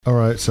All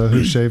right, so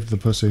who shaved the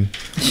pussy?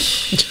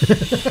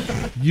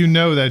 You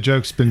know that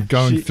joke's been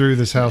going through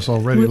this house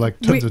already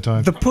tons of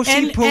times. The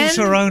pussy pulls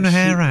her own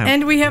hair out.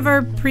 And we have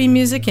our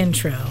pre-music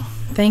intro.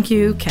 Thank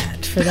you,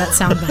 Kat, for that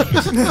soundbite.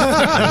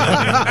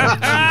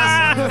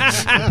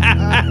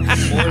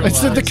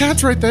 It's the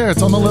cat's right there.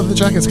 It's on the leather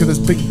jacket. It's got this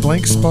big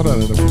blank spot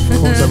on it. Of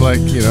course, I'm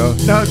like,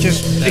 No,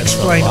 just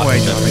explain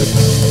away, darling.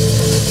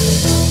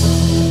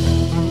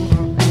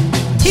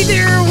 Hey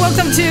there,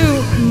 welcome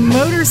to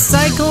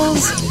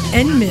Motorcycles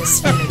and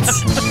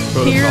Misfits.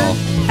 Here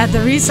at the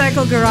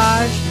Recycle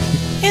Garage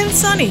in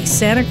sunny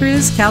Santa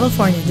Cruz,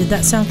 California. Did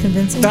that sound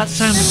convincing? That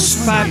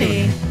sounds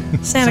fabulous.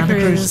 Santa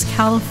Cruz,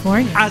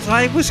 California. As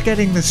I was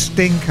getting the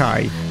stink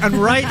eye, and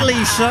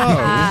rightly so.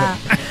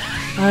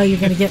 Oh, you're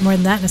going to get more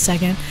than that in a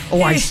second.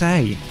 Oh, I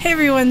say. Hey,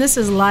 everyone, this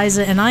is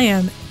Liza, and I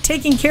am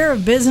taking care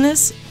of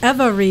business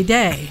every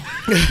day.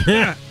 Who's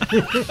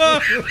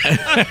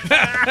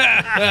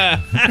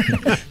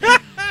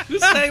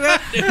saying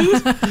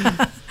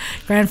that?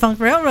 Grand Funk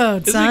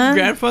Railroad, Is son. it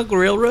Grand Funk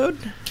Railroad?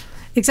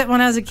 Except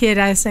when I was a kid,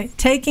 I say,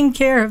 taking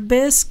care of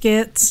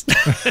biscuits.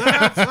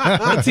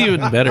 That's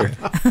even better.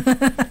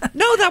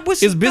 No, that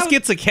was... Is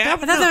Biscuits a cat? I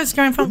thought that was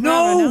Grand Funk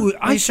Railroad. No,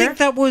 I think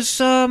that was...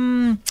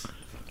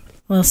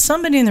 Well,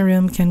 somebody in the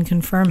room can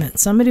confirm it.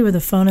 Somebody with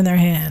a phone in their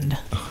hand.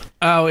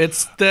 Oh,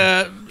 it's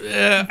the...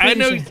 I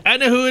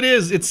know who it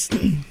is. It's...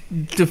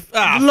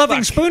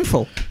 Loving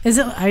Spoonful. Is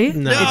it? Are you?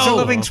 No. It's a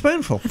Loving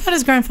Spoonful. I thought it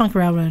was Grand Funk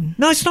Railroad.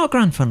 No, it's not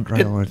Grand Funk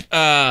Railroad.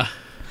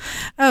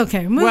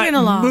 Okay, moving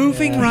along.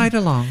 Moving right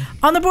along.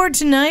 On the board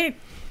tonight,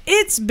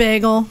 it's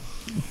Bagel.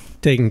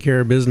 Taking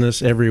care of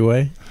business every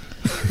way.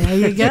 There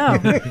you go.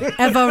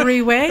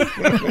 Every way.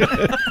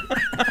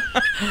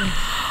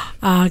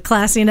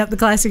 Classing up the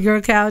classy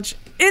girl couch,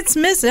 it's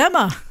Miss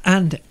Emma.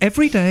 And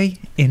every day,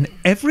 in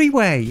every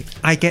way,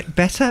 I get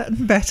better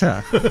and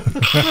better.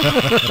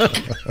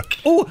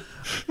 Oh,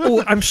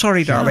 I'm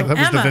sorry, darling. that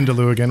was Emma. the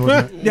Vindaloo again,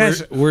 wasn't it?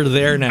 Yes. We're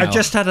there now. I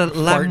just had a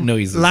Fart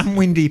noises. lamb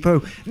windy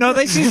poo. No,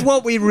 this is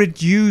what we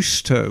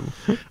reduced to.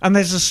 And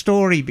there's a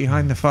story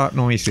behind the fart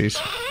noises.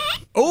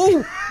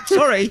 Oh,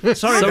 sorry.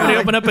 Somebody darling.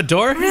 open up a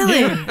door?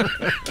 Really?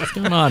 What's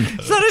going on?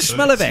 Is that a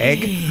smell of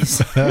egg?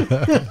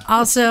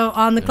 Also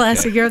on the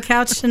classy girl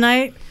couch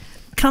tonight,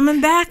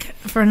 coming back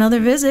for another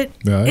visit,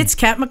 Right. it's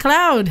Kat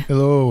McLeod.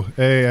 Hello,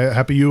 hey,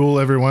 happy Yule,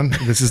 everyone!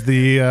 This is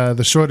the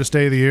shortest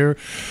day of the year.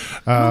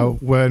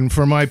 When,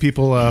 for my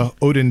people,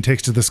 Odin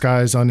takes to the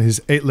skies on his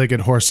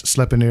 8-legged horse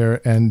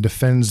Sleipnir and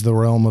defends the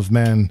realm of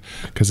man,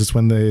 because it's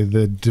when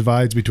the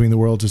divides between the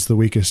worlds is the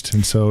weakest.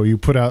 And so you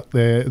put out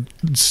the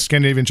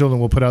Scandinavian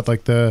children will put out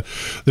like their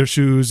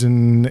shoes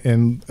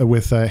and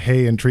with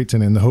hay and treats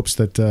in the hopes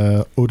that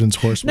Odin's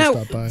horse will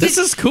stop by. This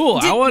is cool.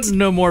 I want to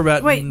know more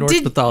about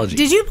Norse mythology.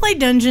 Did you play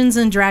Dungeons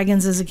and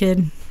Dragons as a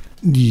kid?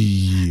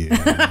 Yeah.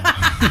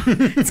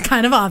 It's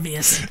kind of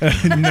obvious.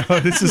 No,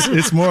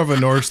 it's more of a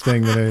Norse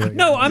thing than anything.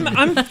 No,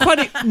 I'm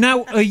quite...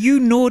 Now, are you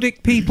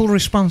Nordic people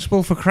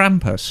responsible for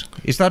Krampus?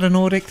 Is that a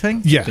Nordic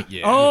thing? Yeah.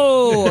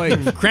 Oh,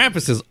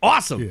 Krampus is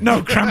awesome.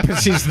 no,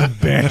 Krampus is the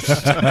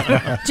best.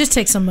 Just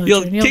take some Motrin.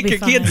 You'll be kick your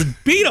fine. kids and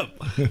beat them.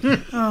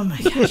 Oh my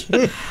gosh.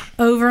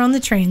 Over on the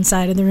train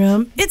side of the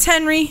room, it's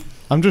Henry.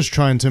 I'm just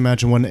trying to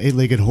imagine what an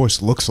 8-legged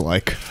horse looks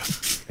like.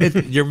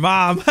 Your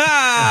mom.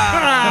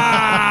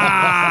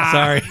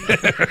 Sorry.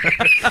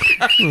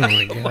 Oh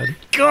my god.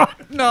 God,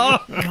 no.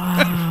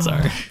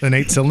 Sorry. An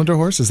 8-cylinder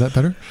horse, is that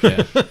better?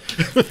 Yeah.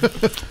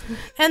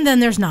 And then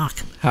there's Knock.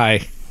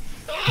 Hi.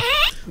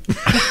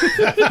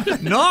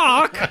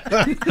 Knock.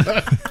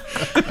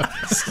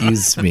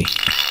 Excuse me.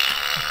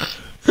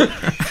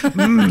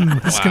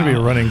 It's going to be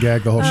a running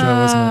gag the whole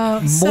show, isn't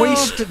it?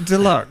 Moist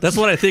deluxe. That's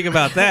what I think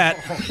about that.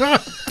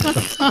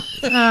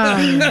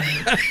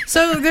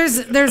 So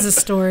there's a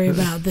story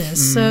about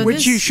this. So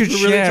Which you should We're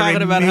share. really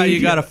talking about how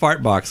you got a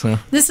fart box, huh?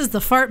 This is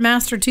the Fart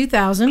Master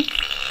 2000.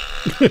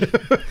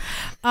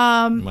 My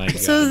God.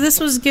 So this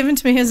was given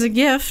to me as a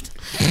gift,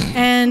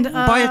 and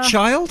By a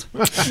child?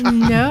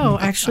 no,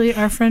 actually,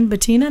 our friend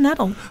Bettina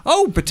Nettle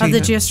Oh, of Bettina.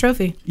 the GS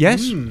Trophy,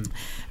 Yes. who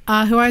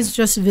I was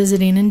just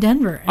visiting in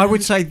Denver. I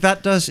would say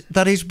that is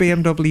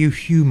BMW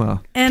humor.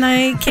 And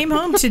I came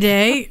home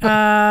today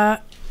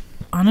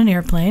on an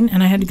airplane,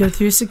 and I had to go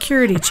through a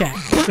security check.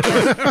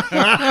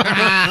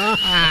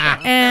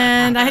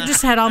 And I had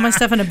just had all my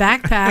stuff in a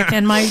backpack,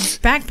 and my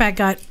backpack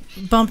got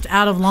bumped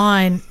out of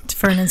line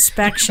for an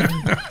inspection.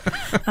 And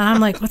I'm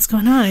like, what's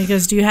going on? He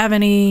goes, do you have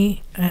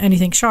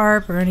anything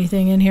sharp or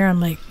anything in here?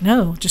 I'm like,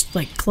 no, just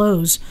like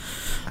clothes.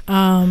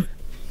 And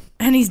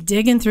he's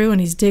digging through, and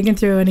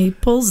he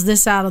pulls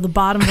this out of the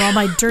bottom of all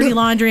my dirty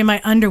laundry and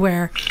my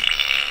underwear.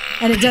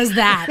 And it does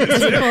that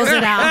as he pulls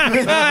it out.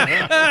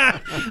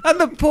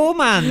 And the poor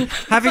man,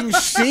 having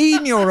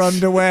seen your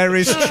underwear,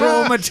 is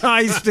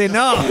traumatized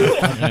enough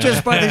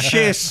just by the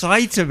sheer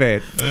sight of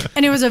it.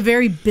 And it was a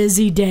very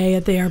busy day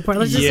at the airport.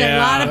 Let's just say a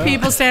Yeah. lot of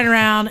people standing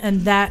around,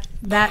 and that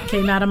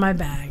came out of my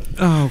bag.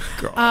 Oh,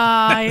 God.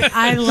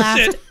 I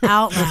laughed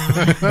out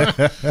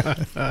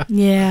loud.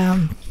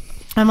 Yeah.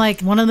 I'm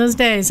like, one of those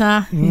days,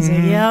 huh? He's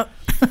like, yep.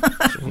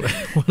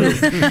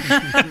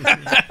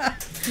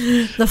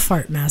 The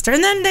Fart Master.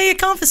 And then they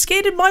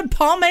confiscated my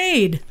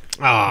pomade.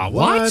 Ah,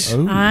 what?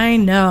 I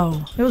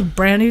know. It was a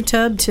brand new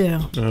tub, too.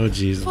 Oh,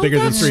 jeez. Bigger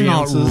than That's 3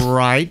 not ounces.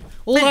 right.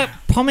 All that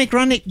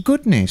pomegranate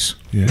goodness.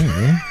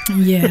 Yeah.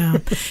 Yeah.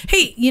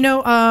 Hey,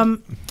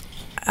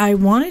 I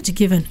wanted to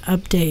give an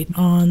update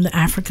on the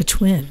Africa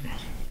Twin.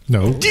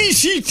 No.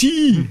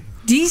 DCT.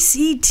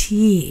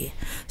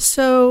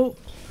 So,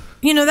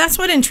 that's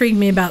what intrigued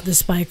me about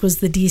this bike was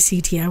the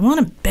DCT. I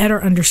want to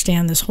better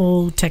understand this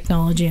whole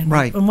technology and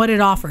what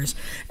it offers.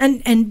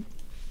 And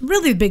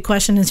really the big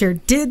question is here,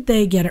 did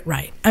they get it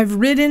right? I've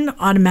ridden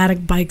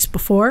automatic bikes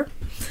before.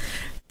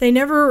 They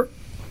never,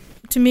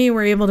 to me,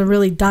 were able to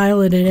really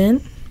dial it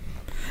in.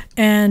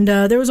 And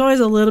there was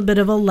always a little bit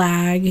of a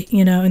lag,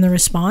 in the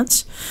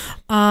response.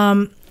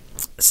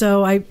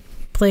 So I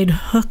played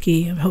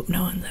hooky. I hope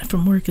no one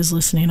from work is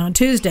listening on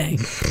Tuesday.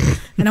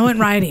 And I went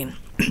riding.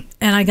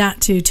 And I got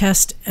to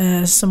test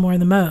some more of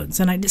the modes.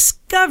 And I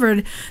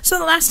discovered, so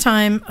the last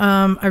time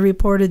I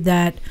reported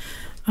that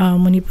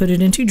when you put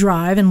it into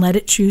drive and let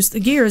it choose the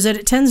gears, that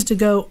it tends to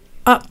go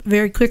up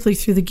very quickly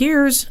through the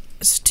gears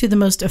to the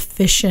most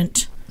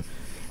efficient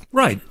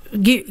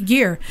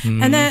gear.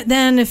 Mm-hmm. And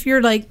then if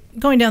you're like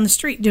going down the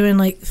street doing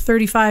like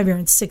 35, you're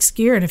in 6th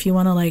gear. And if you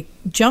want to like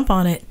jump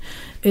on it,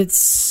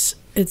 it's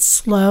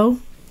slow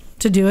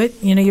to do it.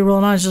 You roll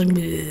it on, it's just like...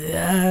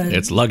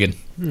 It's lugging.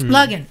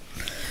 Lugging.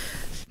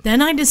 Then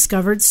I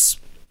discovered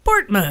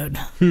sport mode,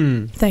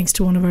 thanks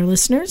to one of our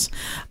listeners.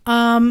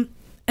 And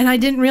I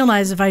didn't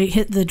realize if I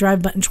hit the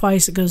drive button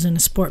twice, it goes into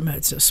sport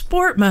mode. So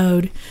sport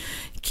mode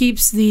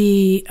keeps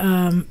the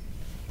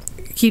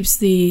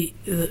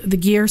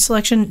gear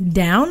selection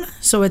down,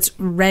 so it's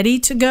ready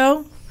to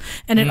go.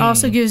 And it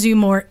also gives you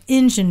more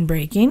engine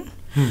braking.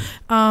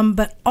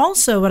 But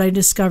also what I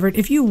discovered,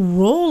 if you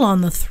roll on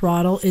the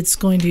throttle, it's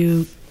going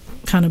to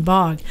kind of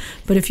bog.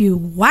 But if you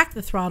whack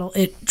the throttle,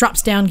 it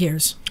drops down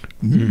gears.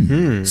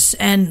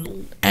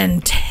 And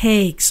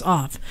takes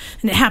off,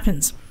 and it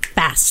happens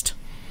fast.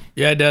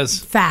 Yeah, it does.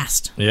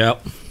 Fast.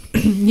 Yep.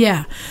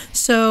 Yeah.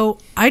 So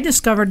I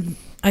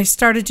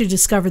started to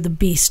discover the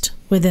beast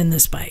within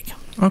this bike.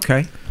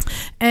 Okay.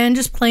 And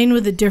just playing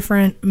with the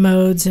different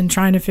modes and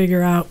trying to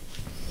figure out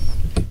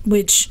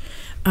which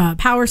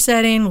power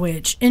setting,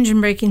 which engine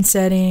braking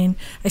setting.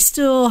 I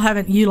still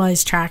haven't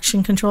utilized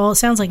traction control. It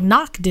sounds like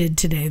Knock did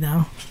today,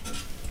 though.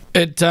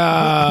 It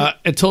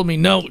told me,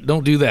 no,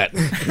 don't do that.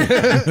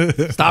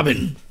 Stop it.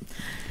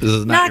 This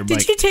is not your bike.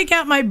 Did you take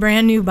out my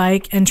brand new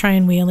bike and try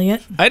and wheelie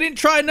it? I didn't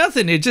try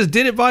nothing. It just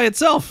did it by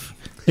itself.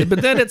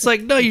 But then it's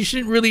like, no, you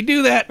shouldn't really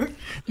do that.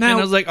 Now, and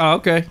I was like, oh,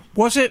 okay.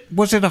 Was it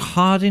a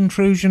hard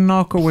intrusion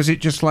knock, or was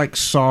it just like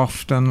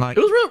soft and like?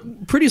 It was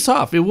pretty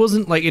soft. It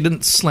wasn't like it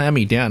didn't slam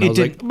me down. I was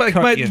like,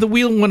 the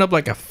wheel went up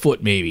like a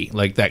foot, maybe,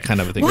 like that kind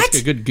of a thing. What?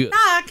 It's good.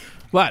 Knock.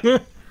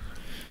 What?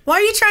 Why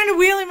are you trying to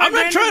wheelie my I'm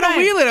not trying to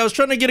wheel it. I was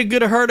trying to get a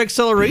good hard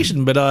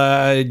acceleration, but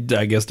I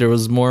guess there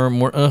was more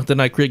than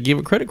I gave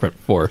it credit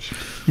for.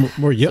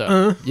 More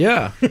yeah.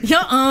 Yeah,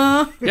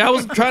 I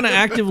was trying to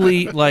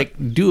actively like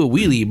do a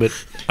wheelie, but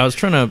I was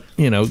trying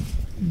to,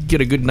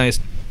 get a good nice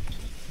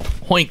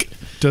hoink.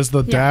 Does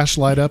the dash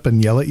light up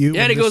and yell at you?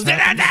 Yeah, and it goes no.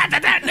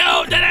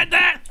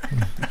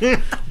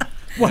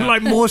 What,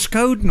 like Morse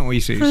code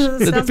noises?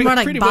 Sounds more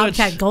like pretty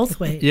Bobcat much.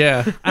 Goldthwait.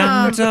 Yeah.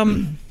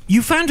 And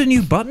you found a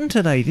new button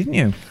today, didn't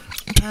you?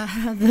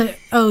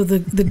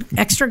 The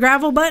extra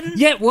gravel button?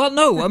 Yeah, well,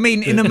 no. I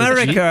mean, in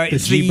America,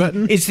 it's G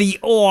button? It's the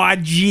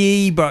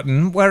ORG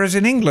button, whereas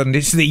in England,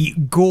 it's the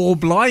Gore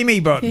Blimey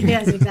button.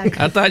 Yes,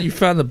 exactly. I thought you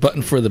found the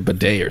button for the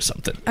bidet or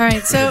something. All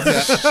right, so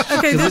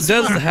okay, It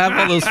does have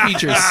all those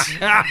features.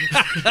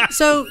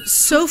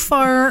 so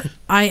far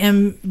I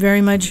am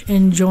very much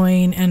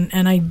enjoying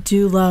and I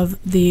do love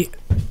the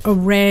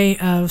array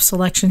of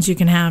selections you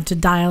can have to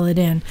dial it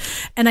in.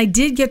 And I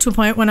did get to a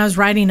point when I was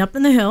riding up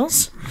in the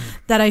hills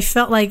that I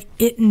felt like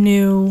it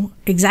knew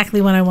exactly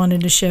when I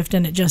wanted to shift,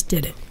 and it just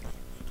did it.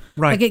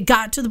 Right. Like it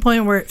got to the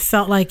point where it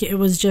felt like it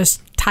was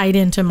just tied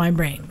into my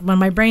brain. When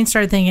my brain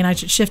started thinking I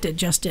should shift, it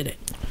just did it.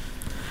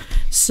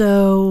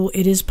 So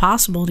it is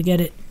possible to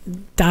get it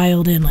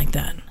dialed in like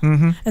that.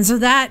 Mm-hmm. And so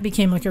that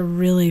became like a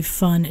really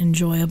fun,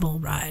 enjoyable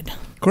ride.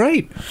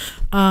 Great.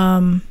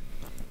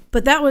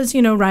 But that was,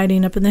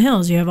 riding up in the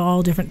hills. You have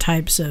all different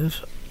types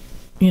of,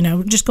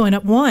 just going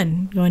up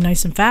one, going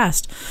nice and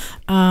fast.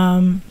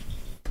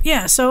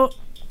 So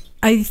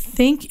I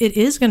think it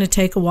is going to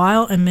take a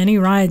while and many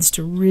rides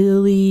to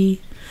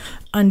really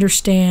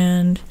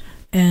understand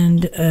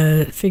and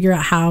figure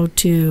out how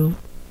to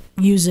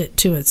use it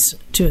to its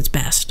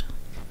best.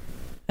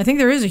 I think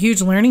there is a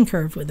huge learning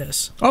curve with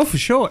this. Oh, for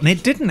sure. And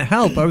it didn't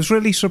help. I was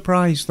really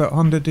surprised that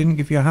Honda didn't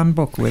give you a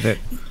handbook with it.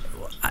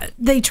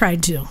 They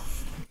tried to.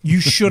 You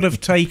should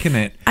have taken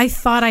it. I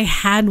thought I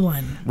had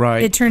one.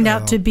 Right. It turned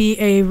out to be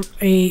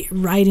a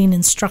writing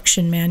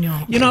instruction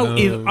manual. You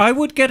know, I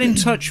would get in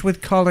touch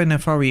with Colin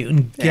if I were you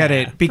and get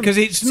it, because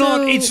it's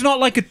not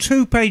like a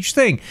 2-page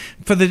thing.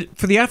 For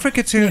the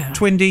Africa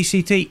Twin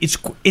DCT,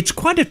 it's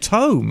quite a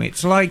tome.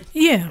 It's like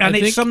and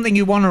it's something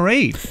you want to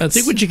read. I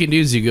think what you can do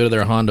is you go to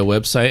their Honda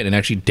website and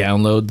actually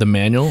download the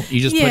manual.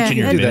 You just punch in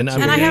your VIN.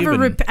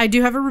 I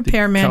do have a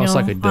repair manual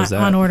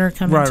on order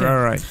coming too.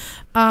 Right.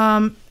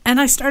 And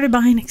I started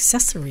buying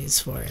accessories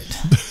for it.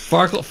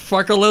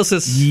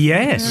 Farculosis.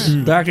 Yes.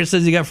 Doctor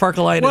says you got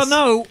farculitis. Well,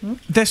 no,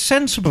 they're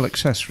sensible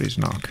accessories,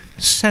 Knock.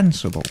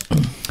 Sensible.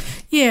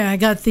 Yeah, I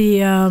got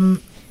the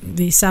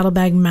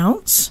saddlebag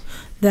mounts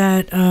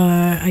that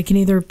I can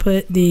either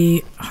put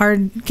the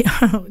hard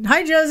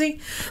hi Josie,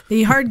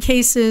 the hard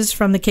cases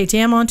from the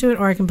KTM onto it,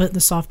 or I can put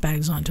the soft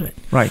bags onto it.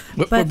 Right.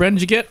 What brand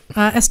did you get?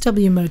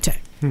 SW Motec.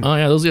 Oh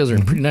yeah, those guys are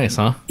pretty nice,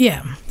 huh?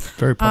 Yeah.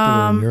 Very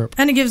popular in Europe.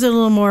 And it gives it a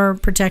little more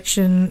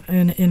protection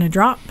in a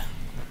drop.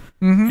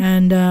 Mm-hmm.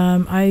 And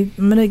I'm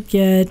gonna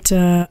get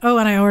and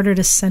I ordered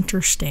a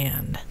center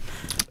stand.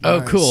 Oh,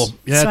 nice. Cool.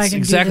 Yeah, so that's I can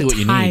exactly do the what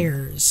you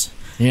tires.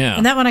 need. Yeah.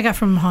 And that one I got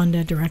from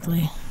Honda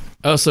directly.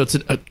 Oh, so it's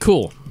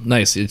cool.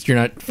 Nice. You're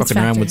not fucking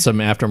around with some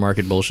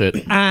aftermarket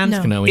bullshit. And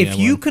if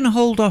you can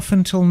hold off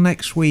until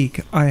next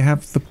week, I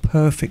have the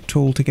perfect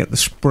tool to get the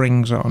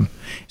springs on.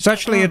 It's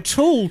actually a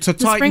tool to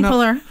tighten spring up.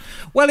 puller.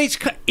 Well,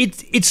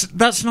 it's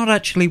that's not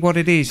actually what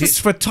it is. It's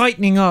for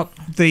tightening up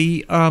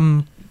the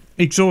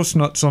exhaust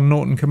nuts on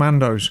Norton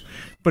Commandos.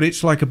 But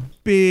it's like a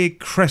big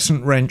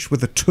crescent wrench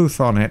with a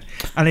tooth on it,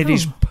 and it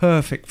is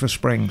perfect for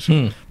springs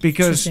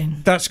because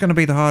that's going to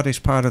be the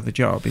hardest part of the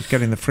job, is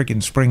getting the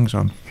friggin' springs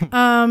on.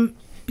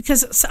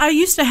 Because I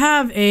used to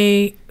have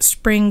a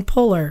spring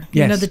puller,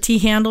 you know, the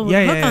T-handle with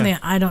a hook on the.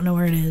 I don't know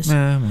where it is.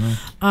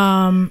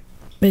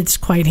 It's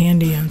quite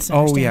handy on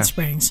stand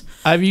springs.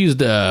 I've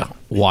used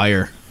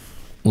wire,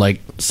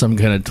 like some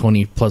kind of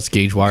 20-plus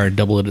gauge wire,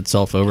 double it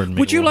itself over, and make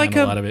Would you like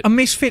a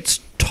Misfits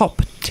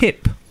top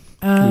tip?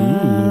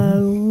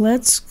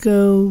 Let's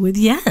go with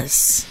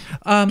yes.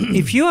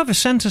 If you have a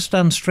center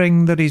stand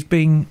string that is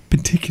being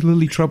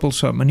particularly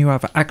troublesome and you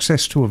have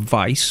access to a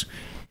vise,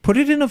 put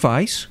it in a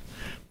vise,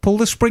 pull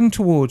the spring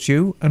towards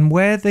you, and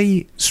where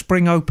the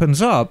spring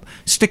opens up,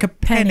 stick a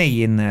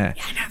penny in there,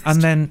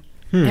 and then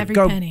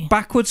go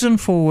backwards and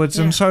forwards,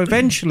 and so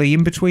eventually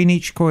in between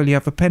each coil you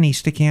have a penny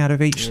sticking out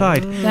of each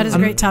side. That is a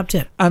great top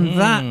tip. And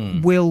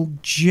that will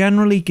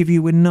generally give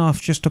you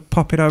enough just to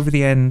pop it over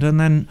the end, and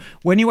then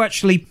when you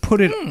actually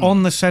put it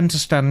on the center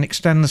stand and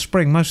extend the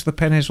spring, most of the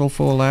pennies will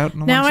fall out.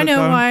 And now I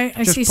know why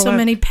I see so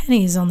many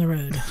pennies on the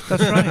road.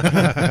 That's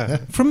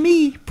right. From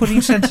me putting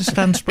center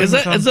stand springs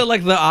on. Is that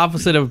like the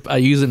opposite of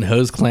using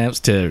hose clamps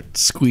to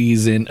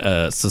squeeze in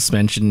a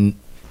suspension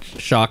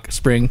shock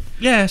spring?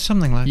 Yeah,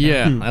 something like that.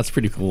 Yeah, that's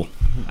pretty cool.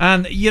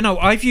 And, you know,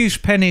 I've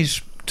used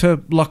pennies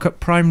to lock up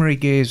primary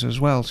gears as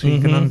well, so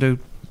you can undo.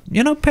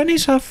 You know,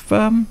 pennies have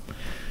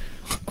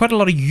quite a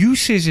lot of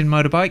uses in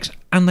motorbikes,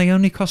 and they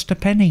only cost a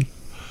penny.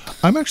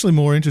 I'm actually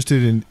more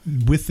interested in,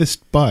 with this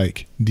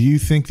bike, do you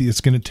think that it's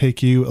going to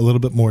take you a little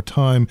bit more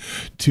time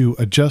to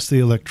adjust the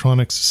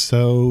electronics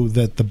so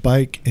that the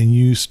bike and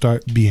you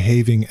start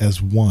behaving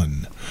as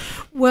one?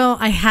 Well,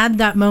 I had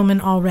that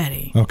moment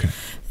already. Okay.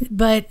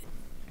 But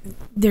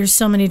there's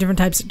so many different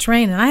types of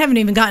terrain, and I haven't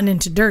even gotten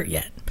into dirt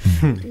yet,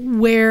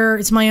 where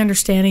it's my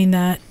understanding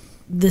that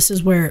this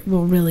is where it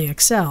will really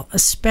excel,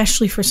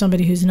 especially for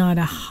somebody who's not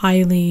a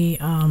highly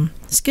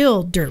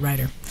skilled dirt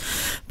rider.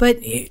 But,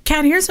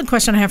 Kat, here's a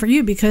question I have for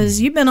you,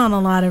 because you've been on a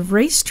lot of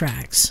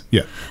racetracks.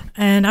 Yeah.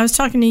 And I was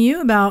talking to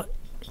you about,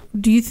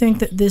 do you think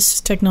that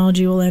this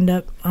technology will end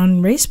up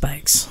on race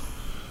bikes?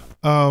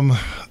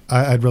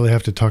 I'd really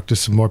have to talk to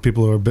some more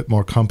people who are a bit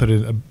more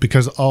competent,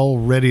 because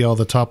already all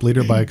the top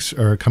leader bikes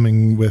are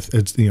coming with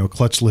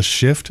clutchless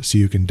shift, so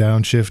you can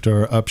downshift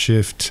or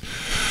upshift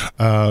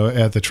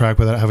at the track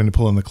without having to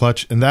pull on the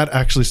clutch, and that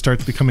actually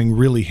starts becoming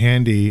really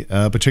handy,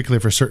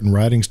 particularly for certain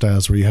riding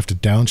styles where you have to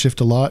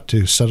downshift a lot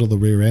to settle the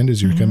rear end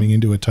as you're coming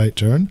into a tight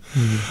turn.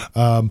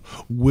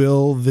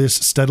 Will this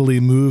steadily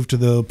move to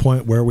the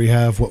point where we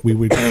have what we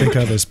would think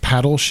of as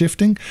paddle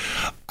shifting?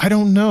 I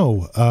don't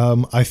know.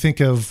 I think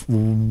of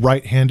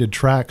right-handed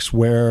tracks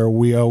where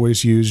we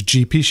always use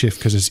GP shift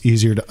because it's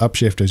easier to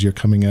upshift as you're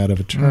coming out of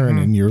a turn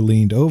and you're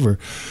leaned over.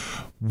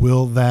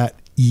 Will that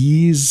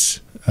ease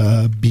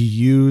be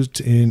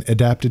used and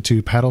adapted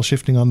to paddle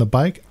shifting on the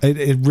bike?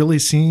 It really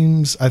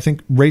seems, I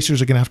think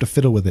racers are going to have to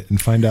fiddle with it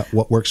and find out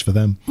what works for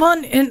them. Well,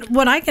 and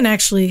what I can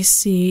actually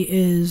see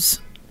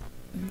is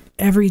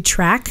every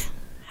track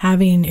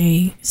having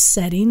a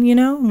setting,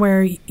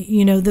 where,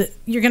 that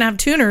you're going to have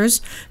tuners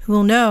who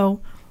will know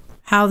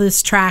how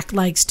this track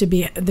likes to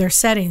be their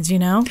settings,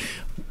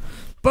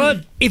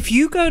 But if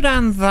you go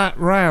down that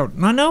route,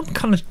 and I know I'm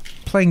kind of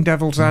playing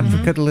devil's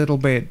advocate a little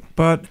bit,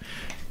 but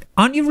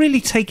aren't you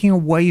really taking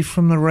away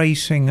from the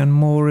racing and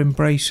more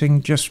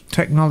embracing just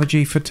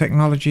technology for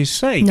technology's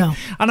sake? No.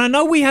 And I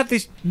know we had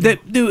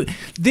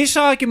this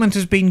argument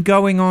has been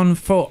going on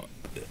for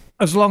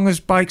as long as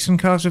bikes and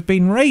cars have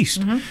been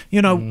raced.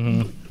 You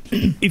know,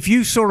 if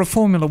you saw a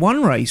Formula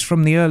One race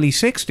from the early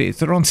 60s,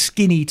 they're on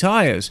skinny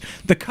tyres.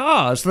 The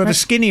cars that are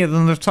skinnier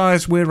than the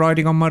tyres we're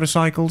riding on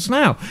motorcycles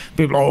now.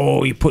 People,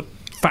 oh, you put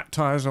fat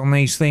tyres on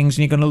these things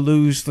and you're going to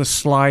lose the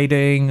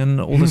sliding and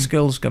all the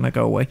skill's going to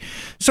go away.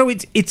 So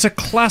it's a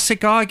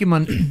classic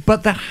argument,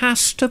 but there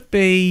has to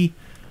be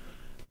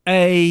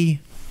a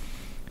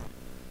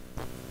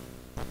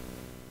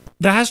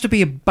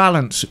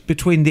balance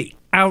between the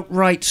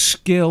outright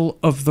skill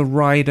of the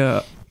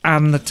rider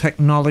and the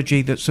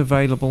technology that's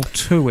available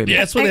to him. Yeah,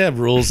 that's why they have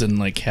rules and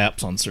like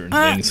caps on certain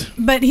things.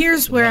 But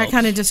here's where I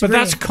kind of disagree. But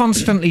that's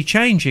constantly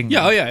changing.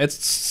 Yeah, oh yeah, it's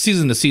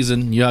season to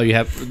season. You know,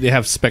 they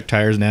have spec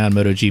tires now in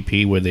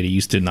MotoGP where they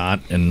used to not,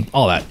 and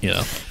all that. You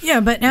know.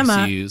 Yeah, but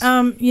Emma,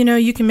 you know,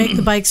 you can make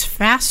the bikes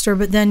faster,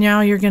 but then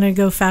now you're going to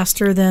go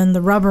faster than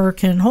the rubber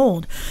can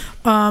hold,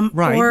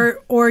 Right?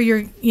 Or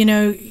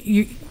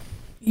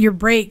your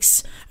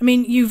brakes. I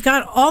mean, you've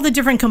got all the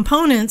different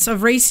components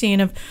of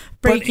racing, of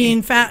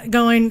braking,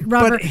 going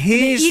rubber. But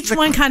here's each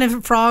one kind of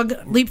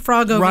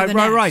leapfrog over the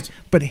next. Right.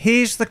 But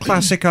here's the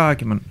classic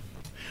argument.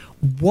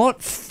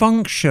 What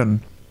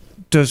function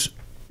does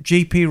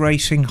GP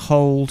racing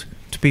hold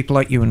to people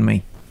like you and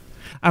me?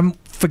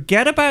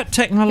 Forget about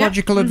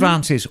technological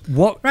advances.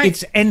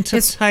 It's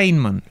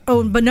entertainment.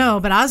 But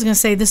I was going to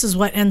say this is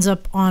what ends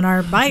up on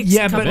our bikes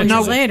a couple of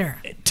years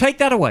later. Take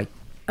that away.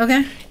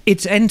 Okay.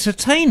 It's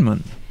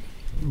entertainment.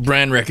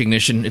 Brand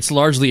recognition. It's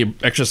largely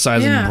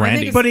exercise and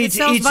branding. But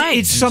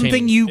it's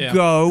something you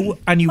go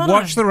and you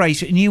watch the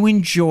race and you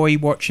enjoy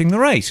watching the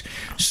race.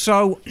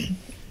 So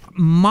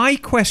my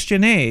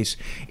question is,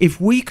 if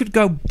we could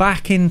go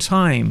back in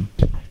time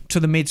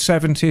to the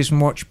mid-70s and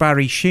watch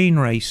Barry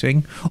Sheene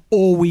racing,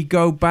 or we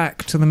go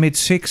back to the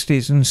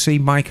mid-60s and see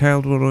Mike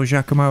Aylward or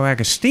Giacomo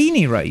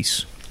Agostini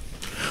race,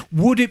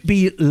 would it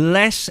be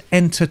less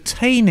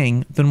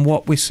entertaining than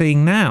what we're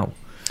seeing now?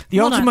 The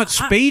ultimate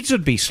speeds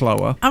would be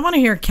slower. I want to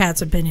hear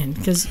Kat's opinion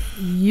because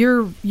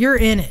you're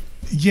in it.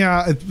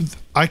 Yeah,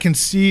 I can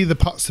see the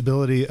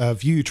possibility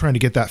of you trying to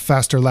get that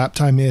faster lap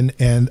time in,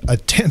 and a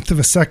tenth of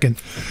a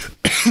second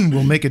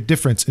will make a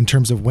difference in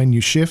terms of when you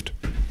shift.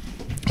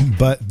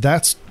 But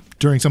that's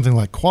during something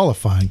like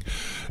qualifying.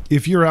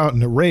 If you're out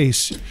in a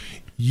race,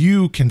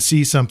 you can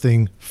see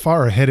something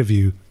far ahead of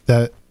you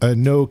that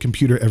no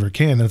computer ever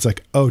can. And it's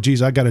like, oh,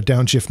 geez, I got to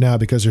downshift now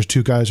because there's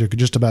two guys who are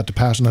just about to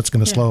pass, and that's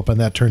going to slow up on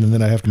that turn, and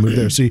then I have to move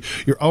there. See,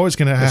 you're always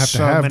going to have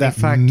that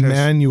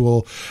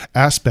manual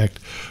aspect.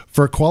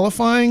 For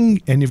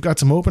qualifying, and you've got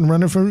some open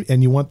runner for,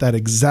 and you want that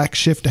exact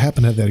shift to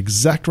happen at that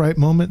exact right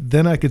moment,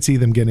 then I could see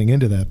them getting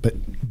into that.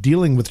 But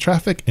dealing with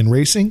traffic and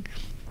racing,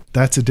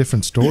 that's a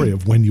different story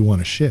of when you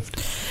want to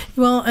shift.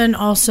 Well, and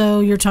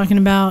also you're talking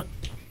about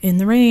in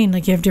the rain,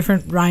 like you have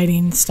different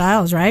riding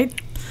styles, right?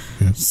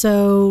 Yeah.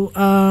 So,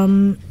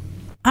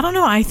 I don't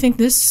know. I think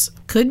this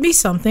could be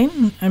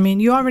something. I mean,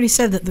 you already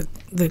said that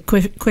the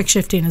quick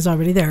shifting is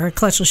already there,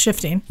 clutchless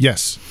shifting.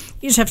 Yes.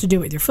 You just have to do it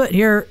with your foot.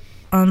 Here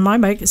on my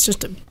bike, it's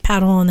just a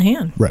paddle on the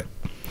hand. Right.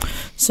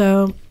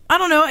 So, I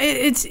don't know.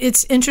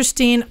 It's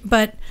interesting,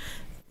 but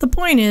the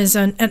point is,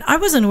 and I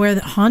wasn't aware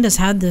that Honda's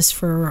had this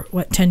for,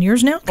 10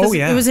 years now? Oh,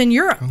 yeah. It was in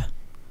Europe.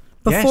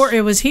 Before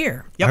it was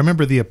here. Yep. I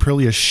remember the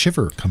Aprilia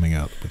Shiver coming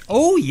out.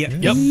 Oh, yeah.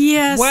 Yep.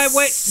 Yes.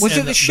 Wait. Was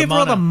it the Shiver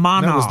or the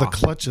Mono? That was the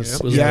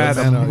clutches. Yep.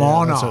 The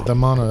Mono. Yeah, the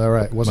Mono, all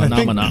right. Wasn't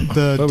it?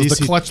 The was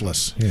the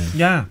clutchless.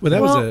 Yeah. Well,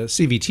 that was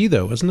a CVT,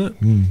 though, wasn't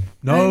it?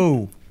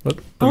 No.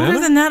 Older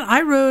than that,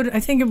 I rode, I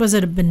think it was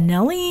at a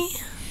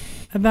Benelli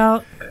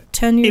about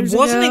 10 years ago.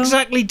 It wasn't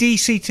exactly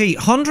DCT.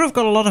 Honda have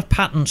got a lot of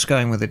patents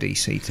going with the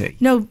DCT.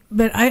 No,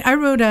 but I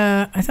rode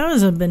I thought it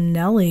was a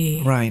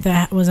Benelli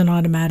that was an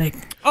automatic.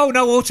 Oh,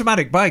 no,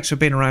 automatic bikes have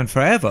been around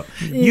forever.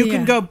 You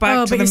can go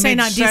back to the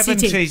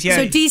mid-70s. Yeah.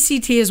 So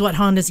DCT is what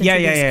Honda's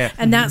introduced. Yeah.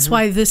 And that's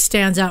why this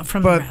stands out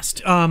from the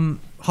rest.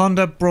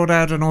 Honda brought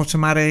out an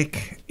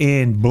automatic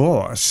in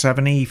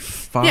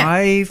 75.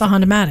 Yeah, the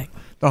Honda-matic.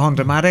 The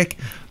Honda-matic.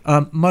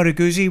 Moto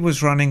Guzzi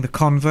was running the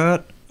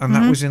Convert. And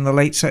that was in the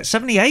late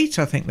 78,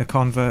 I think the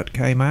Convert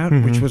came out,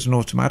 which was an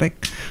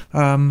automatic.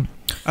 And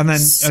then,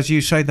 as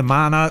you say, the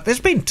Mana. There's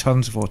been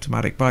tons of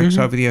automatic bikes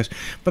over the years,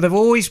 but they've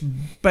always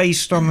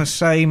based on the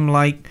same,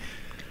 like,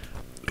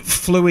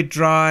 fluid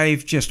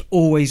drive, just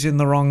always in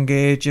the wrong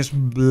gear, just,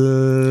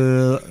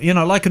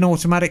 like an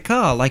automatic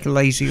car, like a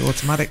lazy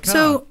automatic car.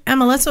 So,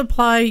 Emma, let's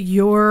apply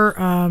your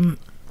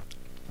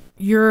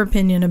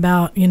opinion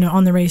about,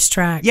 on the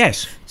racetrack.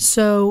 Yes.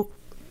 So,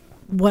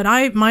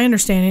 my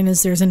understanding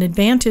is there's an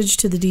advantage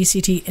to the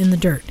DCT in the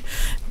dirt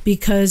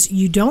because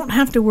you don't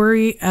have to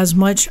worry as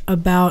much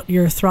about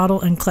your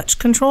throttle and clutch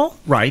control.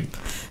 Right.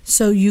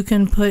 So you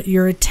can put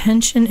your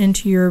attention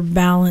into your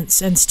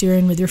balance and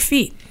steering with your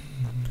feet.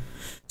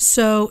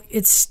 So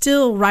it's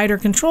still rider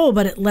control,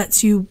 but it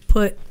lets you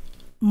put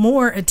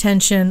more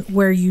attention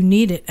where you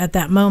need it at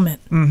that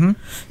moment. Mm-hmm.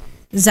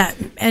 Does that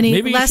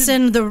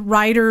lessen the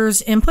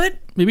rider's input?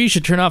 Maybe you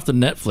should turn off the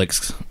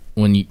Netflix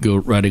when you go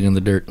riding in the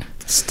dirt.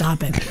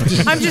 Stop it.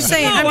 I'm just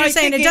saying. No, I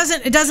think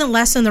It doesn't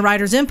lessen the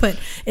rider's input.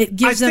 It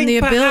gives them the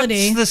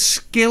ability. The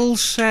skill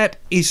set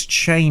is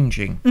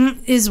changing.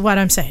 Is what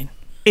I'm saying.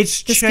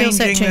 It's The skill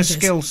set changing the changes.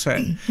 skill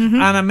set,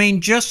 and I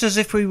mean, just as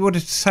if we were to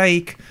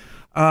take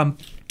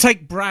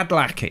Brad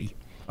Lackey.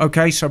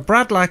 Okay, so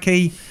Brad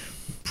Lackey,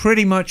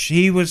 pretty much,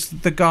 he was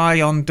the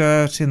guy on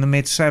dirt in the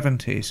mid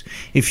 '70s.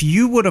 If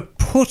you were to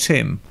put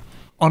him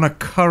on a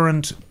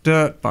current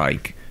dirt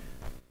bike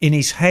in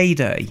his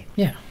heyday,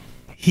 Yeah.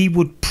 he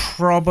would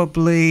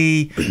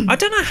probably, I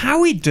don't know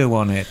how he'd do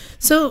on it.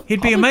 So He'd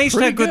be Probably amazed how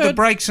pretty good the good.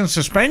 brakes and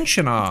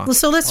suspension are. let's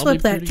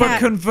flip that. pretty But Cat.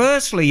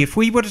 conversely, if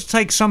we were to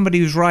take somebody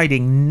who's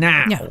riding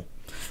now Yeah.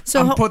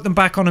 So and put them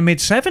back on a mid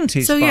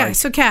 '70s So bike, yeah,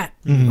 so Kat,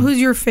 who's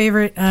your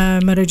favorite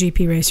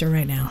MotoGP racer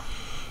right now?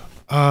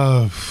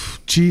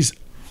 Geez,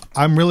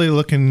 I'm really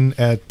looking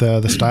at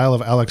the style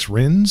of Alex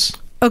Rins.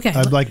 Okay,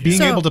 Like being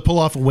so- able to pull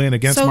off a win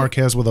against so-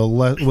 Marquez with a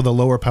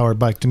lower powered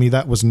bike. To me,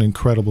 that was an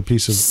incredible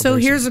piece of. So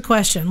racing. here's a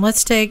question: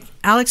 let's take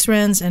Alex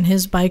Rins and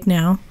his bike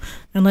now,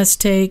 and let's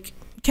take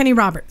Kenny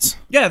Roberts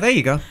yeah, there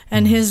you go.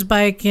 and his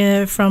bike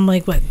from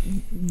like what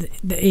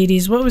the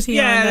 80s. What was he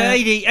on? Yeah,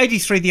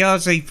 83, the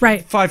RZ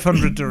Right.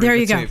 500 derivative. There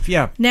you go.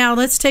 Yeah. Now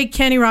let's take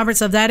Kenny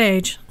Roberts of that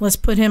age. Let's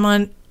put him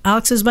on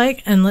Alex's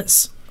bike and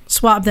let's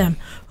swap them.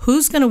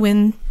 Who's going to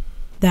win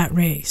that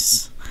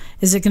race?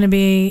 Is it going to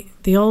be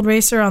the old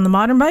racer on the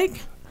modern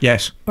bike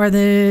Yes. or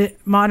the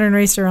modern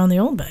racer on the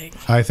old bike?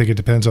 I think it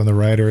depends on the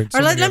rider. It's Or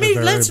so let many me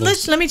other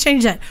variables. let me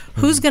change that.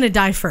 Who's going to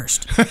die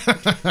first? I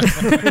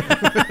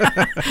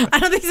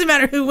don't think it doesn't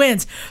matter who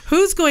wins.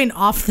 Who's going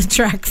off the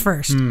track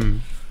first?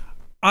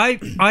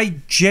 I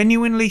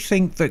genuinely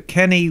think that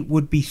Kenny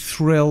would be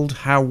thrilled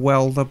how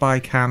well the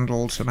bike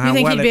handles and how You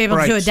think well he'd be it able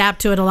to brakes.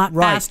 adapt to it a lot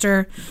Right.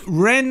 faster?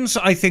 Renz,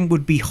 I think,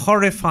 would be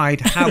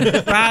horrified how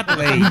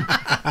badly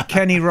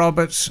Kenny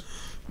Roberts.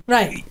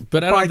 Right.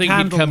 But I don't Bike think he'd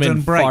handled come in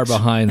and far brakes.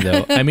 behind,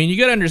 though. I mean, you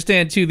got to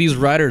understand, too, these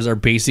riders are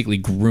basically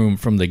groomed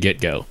from the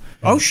get-go.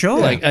 Oh, sure.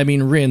 Like, I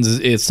mean, Rins,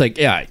 it's like,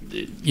 yeah,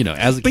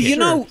 as a but kid. you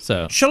know,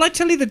 So shall I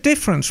tell you the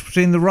difference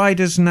between the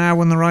riders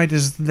now and the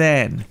riders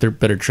then? they're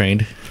better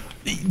trained.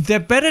 They're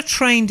better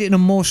trained in a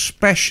more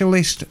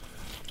specialist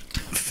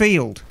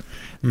field.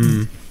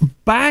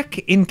 Back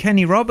in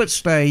Kenny Roberts'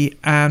 day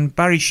and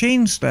Barry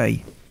Sheen's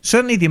day,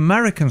 certainly the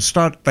Americans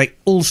they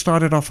all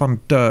started off on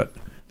dirt.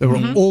 They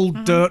were all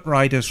dirt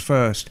riders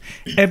first,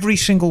 every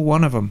single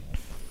one of them,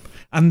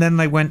 and then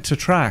they went to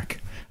track.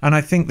 And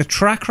I think the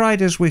track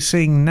riders we're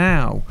seeing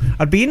now,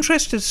 I'd be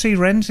interested to see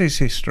Renz's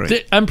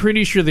history. I'm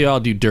pretty sure they all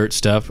do dirt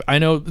stuff. I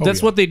know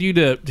that's what they do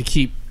to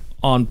keep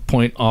on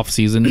point off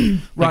season.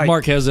 Like Right.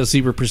 Mark has a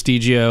Super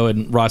Prestigio,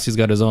 and Rossi's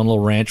got his own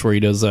little ranch where he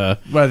does. Well,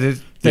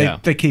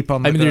 they keep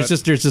on. The I mean,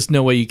 dirt. there's just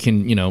no way you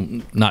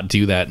can not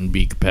do that and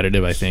be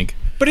competitive. I think.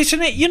 But it's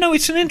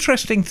an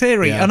interesting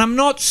theory, Yeah. and I'm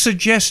not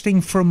suggesting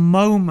for a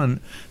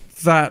moment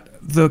that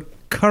the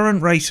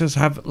current racers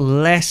have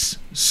less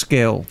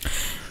skill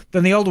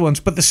than the older ones,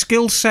 but the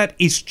skill set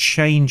is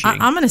changing.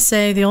 I'm going to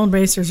say the old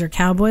racers are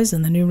cowboys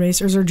and the new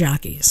racers are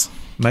jockeys.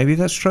 Maybe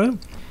that's true.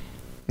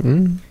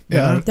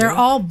 Yeah, They're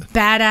all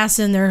badass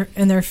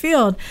in their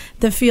field.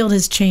 The field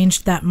has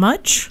changed that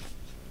much.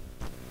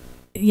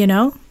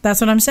 That's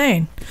what I'm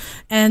saying.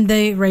 And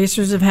the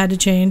racers have had to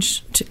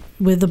change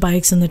with the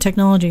bikes and the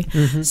technology.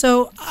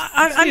 So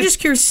I'm just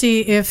curious to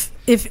see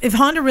if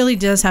Honda really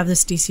does have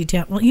this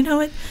DC10. Well, you know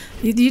what?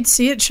 You'd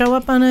see it show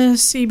up on a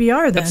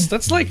CBR then.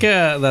 That's like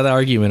that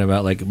argument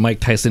about like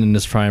Mike Tyson in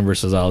his prime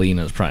versus Ali in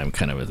his prime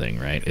kind of a thing,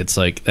 right? It's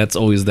like that's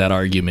always that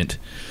argument.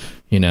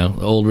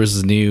 Old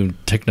versus new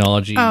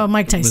technology. Oh,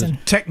 Mike Tyson.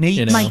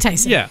 Technique. Mike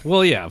Tyson. Yeah,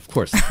 well, yeah, of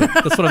course.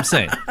 That's what I'm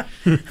saying.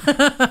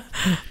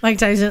 Mike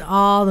Tyson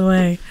all the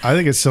way. I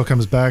think it still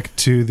comes back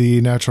to the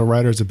natural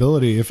rider's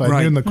ability. If I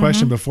Right. knew in the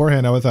question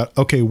beforehand, I would have thought,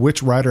 okay,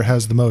 which rider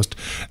has the most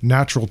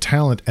natural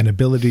talent and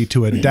ability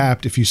to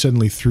adapt if you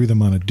suddenly threw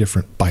them on a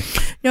different bike?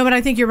 No, but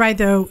I think you're right,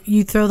 though.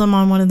 You throw them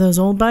on one of those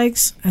old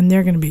bikes, and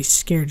they're going to be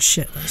scared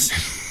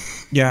shitless.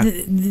 Yeah,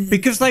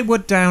 because they were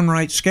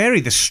downright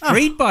scary. The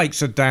street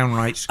bikes are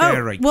downright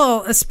scary. Oh,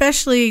 well,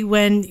 especially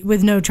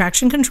with no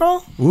traction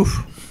control.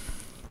 Oof.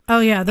 Oh,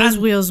 yeah, those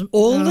wheels.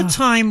 All the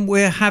time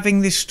we're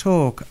having this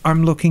talk,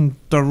 I'm looking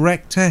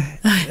direct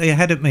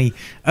ahead of me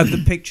at the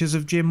pictures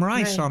of Jim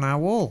Rice Right. on our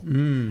wall.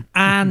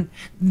 And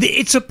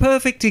it's a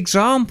perfect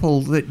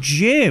example that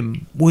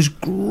Jim was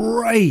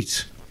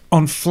great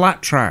on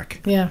flat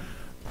track. Yeah.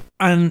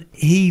 And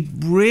he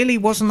really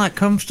wasn't that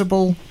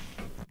comfortable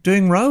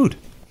doing road.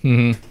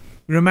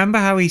 Remember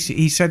how he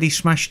said he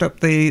smashed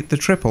up the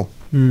triple?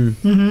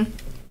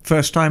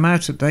 First time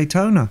out at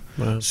Daytona.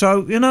 Wow.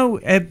 So,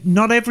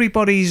 not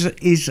everybody's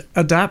is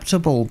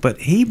adaptable, but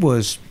he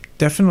was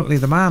definitely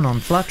the man on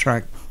flat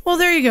track. Well,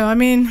 there you go. I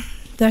mean,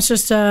 That's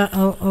just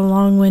a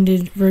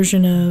long-winded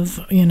version of,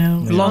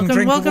 Long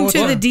drink of welcome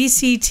to water. the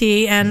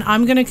DCT, and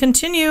I'm going to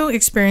continue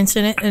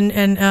experiencing it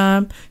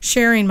and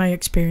sharing my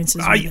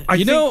experiences with it.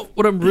 You know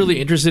what I'm really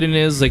interested in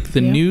is like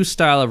the Yeah. new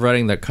style of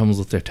writing that comes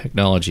with their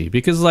technology.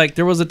 Because like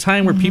there was a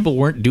time where people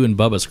weren't doing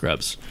Bubba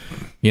scrubs.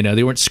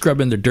 They weren't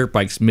scrubbing their dirt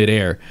bikes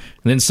midair.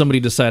 And then somebody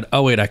decided,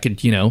 oh wait, I could,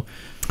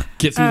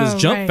 get through this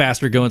jump right.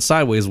 faster going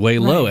sideways way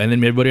low. And then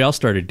everybody else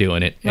started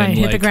doing it. Right, and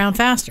hit the ground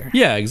faster.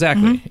 Yeah,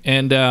 exactly.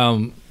 And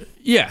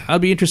it'll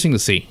be interesting to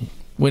see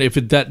if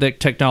that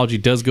technology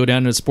does go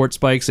down to sports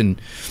bikes, and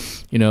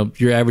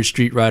your average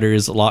street rider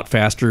is a lot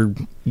faster,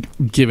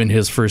 given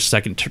his first,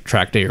 second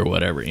track day or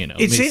whatever.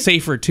 It's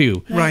safer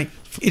too. Right.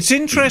 It's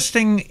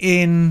interesting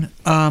in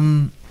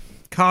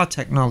car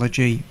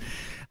technology.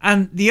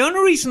 And the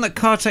only reason that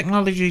car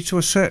technology to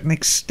a certain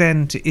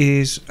extent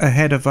is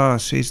ahead of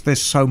us is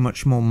there's so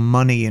much more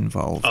money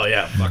involved. Oh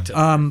yeah, fucked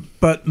up.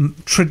 But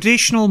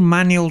traditional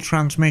manual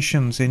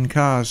transmissions in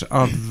cars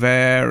are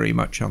very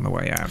much on the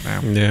way out now.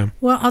 Yeah.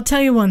 Well, I'll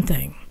tell you one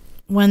thing.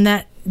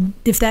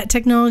 If that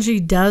technology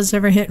does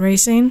ever hit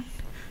racing,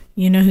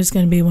 you know who's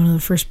going to be one of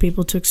the first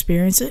people to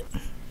experience it?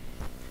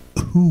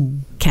 Who?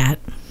 Cat.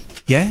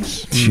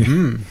 Yes.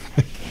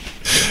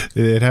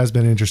 It has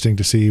been interesting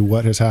to see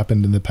what has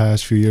happened in the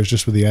past few years,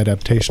 just with the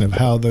adaptation of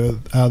how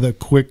the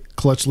quick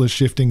clutchless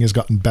shifting has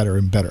gotten better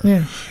and better,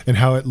 Yeah. and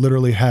how it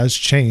literally has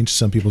changed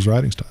some people's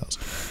riding styles.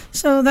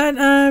 So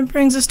that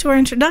brings us to our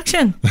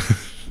introduction.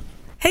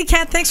 Hey,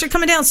 Kat, thanks for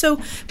coming down. So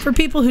for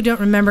people who don't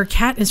remember,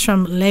 Kat is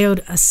from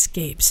Leod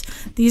Escapes.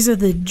 These are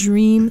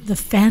the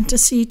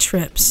fantasy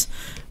trips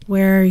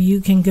where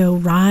you can go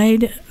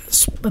ride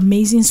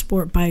amazing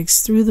sport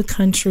bikes through the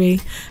country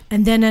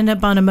and then end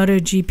up on a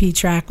MotoGP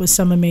track with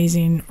some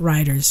amazing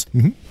riders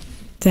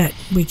that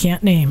we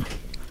can't name.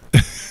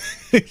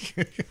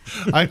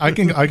 I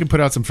can put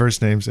out some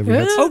first names. If we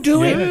had Oh,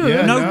 do it.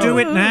 Yeah, Do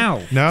it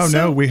now.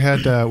 No. We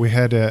had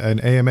an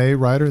AMA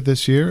rider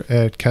this year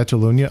at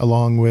Catalunya,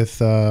 along with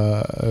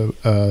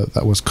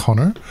that was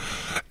Connor,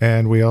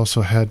 and we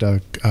also had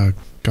a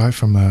guy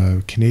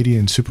from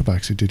Canadian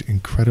Superbikes who did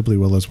incredibly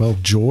well as well.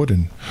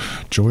 Jordan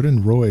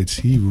Royds,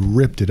 he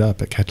ripped it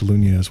up at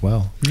Catalunya as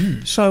well.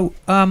 So,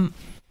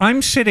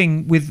 I'm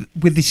sitting with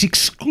this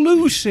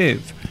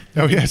exclusive.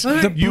 Oh yes,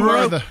 you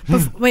are the.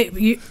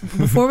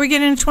 Before we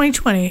get into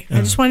 2020,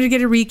 I just wanted to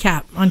get a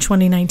recap on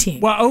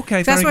 2019. Well,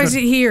 okay, That's why very he's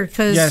good. here,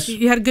 because Yes.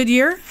 you had a good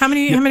year. How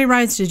many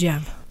rides did you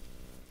have?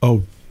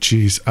 Oh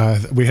geez,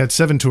 we had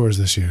 7 tours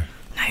this year.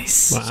 Nice.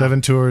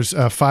 7 tours,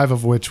 5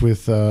 of which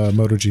with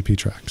MotoGP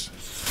tracks.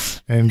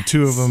 And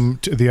 2 of them,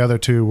 the other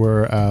 2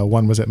 were,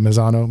 one was at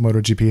Misano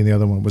MotoGP and the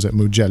other one was at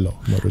Mugello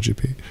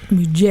MotoGP.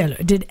 Mugello.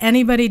 Did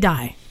anybody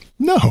die?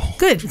 No.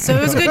 Good. So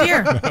it was a good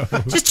year.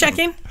 Just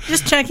checking.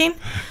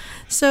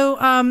 So,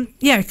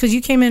 because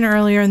you came in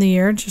earlier in the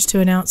year just to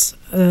announce,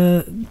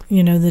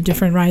 the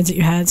different rides that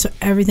you had. So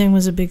everything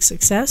was a big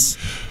success.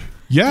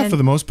 Yeah, And- for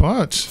the most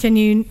part. Can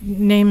you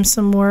name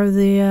some more of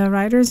the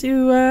riders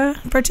who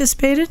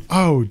participated?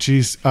 Oh,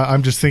 geez.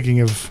 I'm just thinking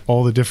of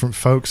all the different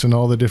folks and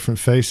all the different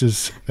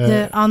faces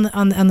On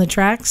the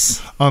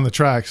tracks? on the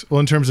tracks. Well,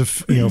 in terms of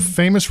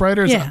famous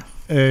riders, Yeah.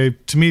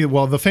 to me,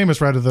 the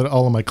famous rider that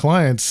all of my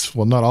clients,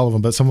 well, not all of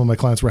them, but some of my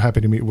clients were happy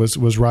to meet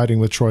was riding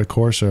with Troy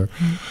Corser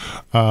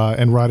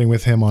and riding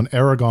with him on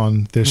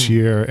Aragon this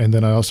year. And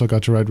then I also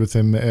got to ride with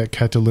him at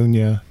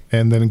Catalunya.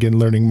 And then again,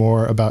 learning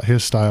more about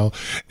his style.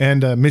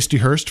 And Misty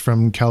Hurst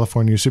from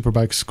California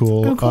Superbike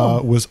School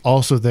was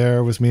also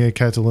there with me at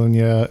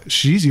Catalunya.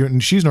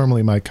 She's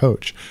normally my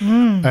coach.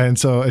 And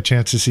so a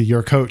chance to see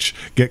your coach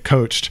get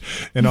coached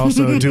and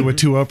also do a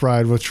 2-up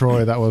ride with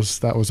Troy, that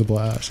was a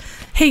blast.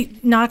 Hey,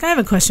 Knock, I have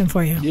a question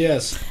for you.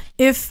 Yes.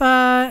 If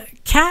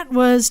Kat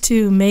was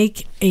to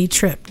make a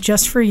trip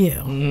just for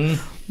you,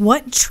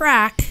 what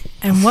track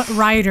and what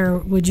rider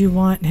would you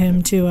want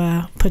him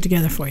to put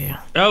together for you?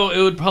 Oh,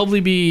 it would probably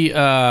be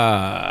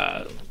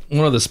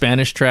one of the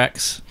Spanish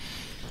tracks.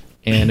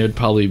 And it would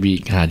probably be,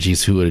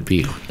 who would it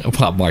be?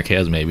 Well,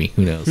 Marquez, maybe.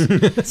 Who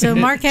knows? So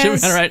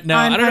Marquez. Right now,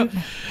 I don't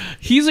know.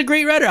 He's a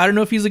great rider. I don't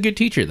know if he's a good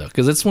teacher, though,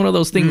 because it's one of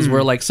those things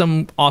where, like,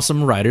 some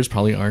awesome riders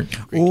probably aren't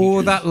great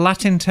teachers. That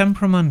Latin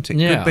temperament. It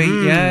Yeah. could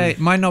be. Yeah, it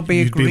might not be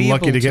You'd agreeable be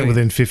lucky to get you.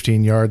 within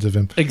 15 yards of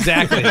him.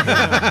 Exactly.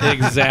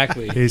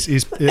 Exactly. He's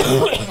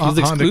Honda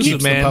exclusive,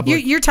 keeps the man.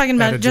 public You're talking at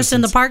about a just in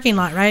the distance. parking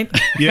lot, right?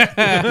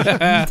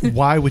 Yeah.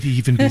 Why would he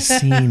even be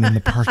seen in the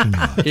parking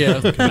lot?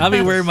 Yeah. I'll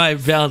be wearing my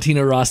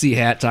Valentino Rossi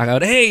hat, talking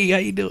about, hey, how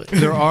you doing?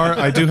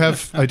 I do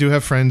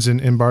have friends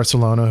in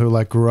Barcelona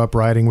who grew up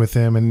riding with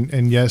him,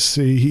 and yes,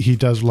 he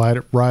does ride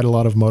a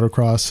lot of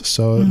motocross.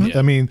 So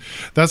I mean,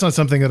 that's not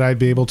something that I'd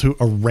be able to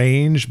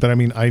arrange, but I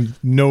mean, I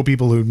know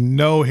people who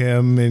know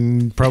him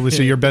and probably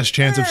say your best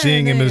chance of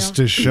seeing him there you is go.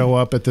 to show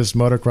up at this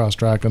motocross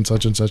track on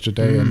such and such a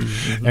day,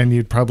 and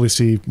you'd probably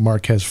see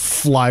Marquez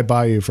fly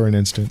by you for an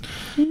instant.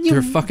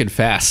 They're fucking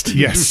fast.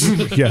 Yes,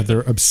 yeah,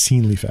 they're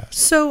obscenely fast.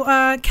 So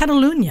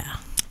Catalunya.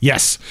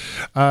 Yes.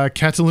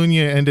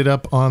 Catalunya ended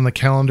up on the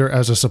calendar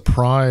as a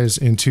surprise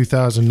in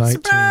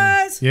 2019.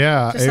 Surprise!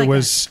 Yeah, Just it like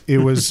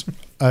was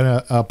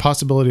a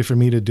possibility for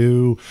me to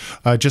do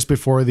just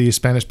before the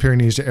Spanish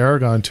Pyrenees to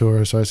Aragon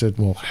tour. So I said,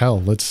 well, hell,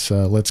 let's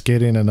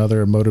get in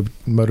another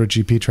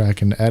MotoGP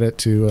track and add it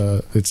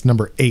to it's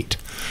number 8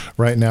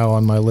 right now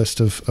on my list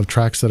of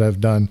tracks that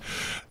I've done.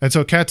 And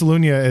so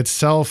Catalunya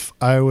itself,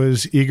 I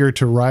was eager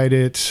to ride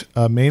it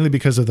mainly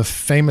because of the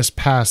famous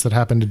pass that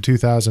happened in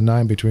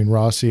 2009 between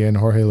Rossi and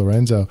Jorge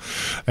Lorenzo,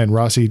 and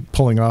Rossi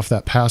pulling off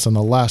that pass on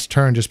the last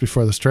turn just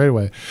before the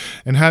straightaway.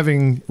 And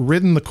having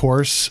ridden the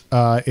course,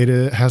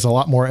 it has a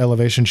lot more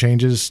elevation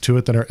changes to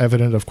it that are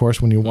evident, of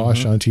course, when you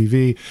watch on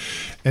TV.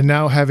 And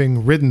now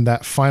having ridden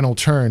that final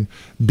turn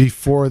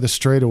before the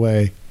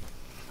straightaway,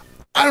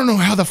 I don't know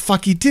how the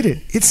fuck he did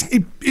it.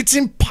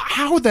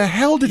 How the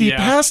hell did he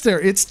pass there?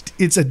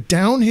 It's a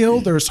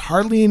downhill. There's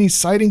hardly any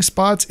sighting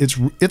spots.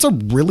 It's a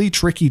really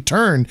tricky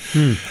turn.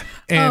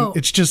 And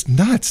it's just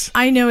nuts.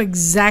 I know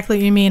exactly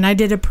what you mean. I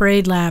did a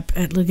parade lap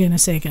at Laguna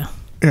Seca.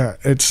 Yeah,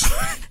 it's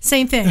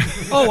same thing.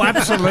 Oh,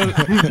 absolutely.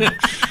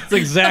 It's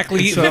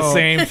exactly the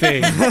same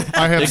thing.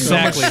 I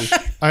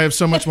have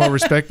so much more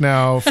respect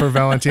now for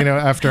Valentino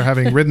after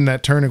having ridden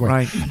that turn and going,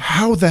 Right.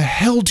 how the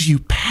hell do you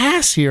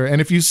pass here? And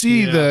if you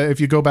see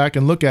if you go back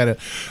and look at it,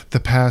 the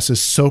pass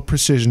is so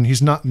precision.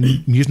 He's not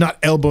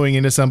elbowing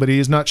into somebody.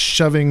 He's not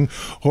shoving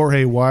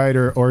Jorge wide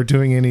or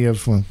doing any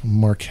of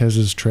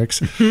Marquez's tricks.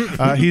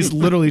 He's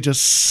literally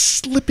just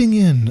slipping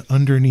in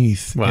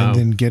underneath and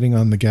then getting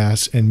on the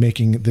gas and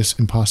making this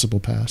impossible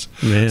pass.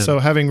 Man. So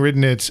having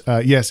ridden it,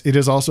 yes, it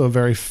is also a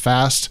very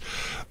fast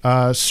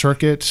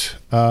circuit,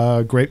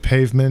 great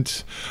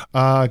pavement.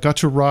 Got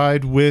to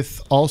ride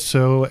with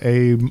also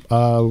a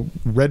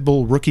Red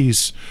Bull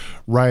Rookies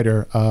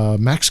rider,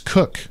 Max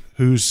Cook,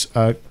 who's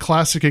a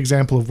classic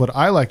example of what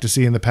I like to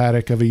see in the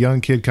paddock of a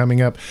young kid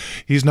coming up.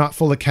 He's not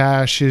full of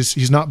cash.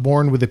 He's not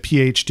born with a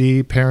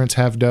PhD. Parents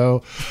have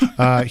dough.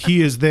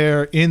 He is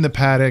there in the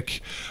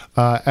paddock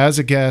as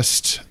a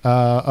guest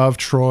of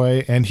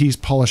Troy, and he's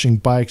polishing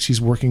bikes.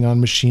 He's working on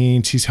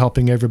machines. He's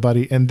helping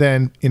everybody. And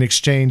then in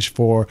exchange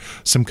for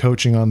some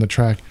coaching on the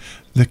track,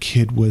 the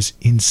kid was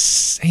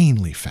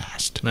insanely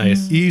fast.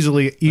 Nice.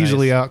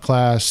 Easily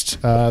outclassed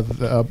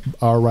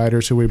our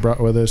riders who we brought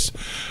with us.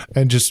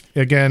 And just,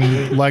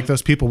 again, like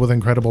those people with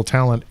incredible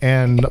talent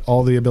and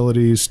all the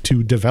abilities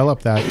to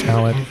develop that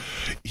talent,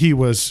 he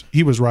was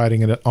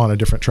riding it on a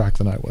different track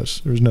than I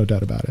was. There's no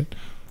doubt about it.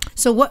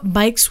 So what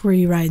bikes were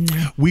you riding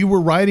there? We were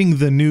riding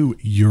the new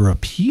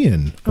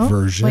European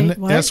version, wait,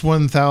 what?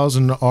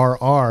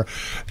 S1000RR,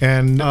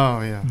 and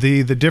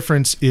the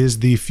difference is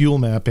the fuel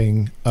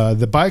mapping.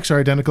 The bikes are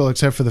identical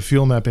except for the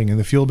fuel mapping, and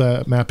the fuel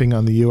mapping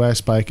on the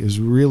US bike is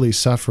really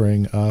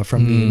suffering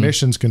from the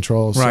emissions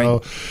control. Right. So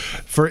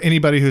for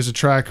anybody who's a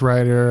track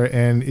rider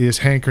and is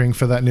hankering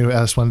for that new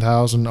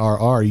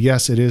S1000RR,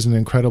 yes, it is an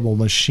incredible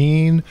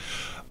machine.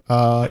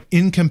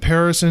 In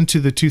comparison to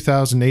the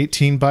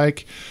 2018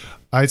 bike,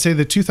 I'd say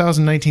the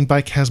 2019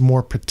 bike has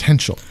more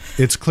potential.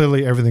 It's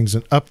clearly everything's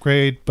an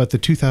upgrade, but the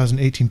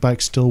 2018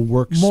 bike still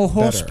works More better.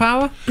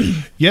 horsepower?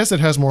 Yes, it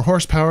has more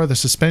horsepower. The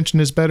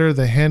suspension is better.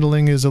 The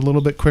handling is a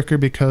little bit quicker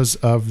because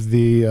of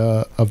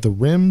the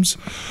rims.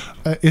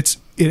 It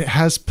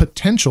has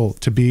potential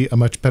to be a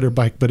much better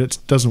bike, but it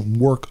doesn't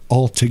work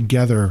all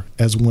together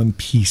as one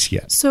piece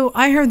yet. So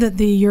I heard that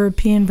the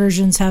European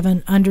versions have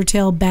an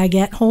Undertale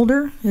baguette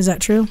holder. Is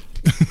that true?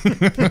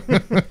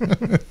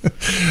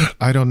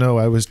 I don't know.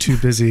 I was too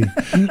busy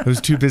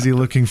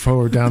looking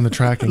forward down the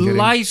track and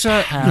getting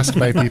Liza, passed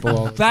by people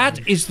all the time.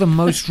 that is the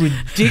most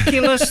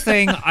ridiculous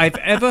thing I've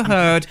ever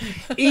heard.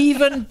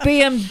 Even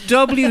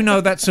BMW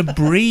know that's a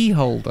brie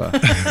holder.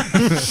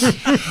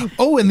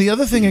 Oh, and the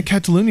other thing at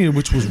Catalunya,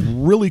 which was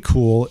really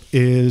cool,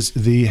 is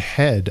the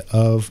head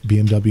of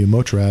BMW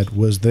Motorrad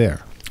was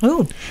there.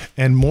 Oh,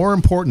 And more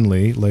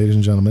importantly, ladies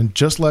and gentlemen,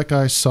 just like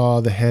I saw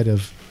the head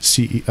of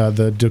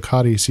the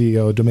Ducati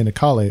CEO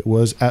Domenicali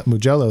was at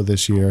Mugello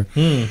this year,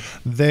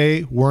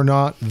 they were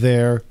not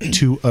there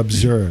to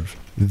observe.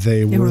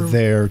 They were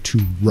there to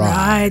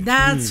ride.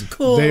 That's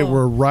cool. They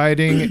were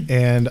riding,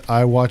 and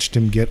I watched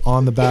him get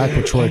on the back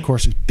with Troy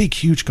Corsi. Big,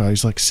 huge guy.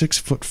 He's like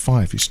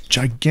 6'5". He's a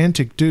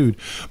gigantic dude.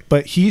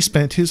 But he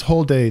spent his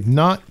whole day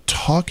not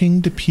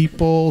talking to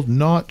people,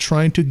 not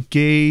trying to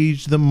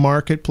gauge the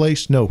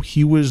marketplace. No,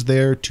 he was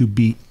there to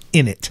be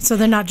in it. So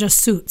they're not just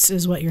suits,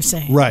 is what you're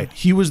saying. Right.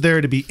 He was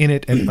there to be in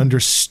it and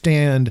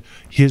understand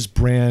his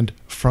brand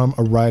from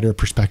a rider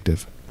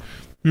perspective.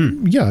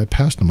 Yeah, I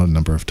passed him a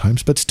number of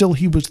times, but still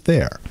he was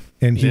there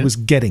and he was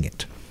getting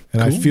it.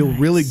 And I feel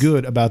really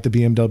good about the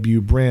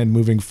BMW brand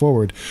moving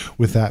forward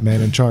with that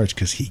man in charge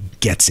because he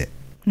gets it.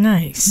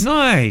 Nice.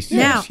 Nice.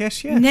 Now,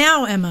 Yes.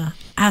 Now, Emma,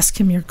 ask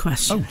him your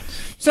question.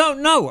 So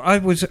no, I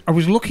was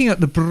looking at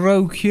the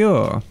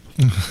brochure,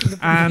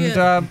 and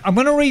I'm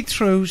going to read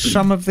through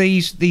some of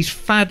these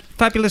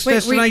fabulous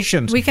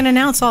destinations. We can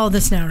announce all of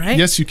this now, right?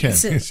 Yes, you can.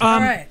 All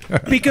right.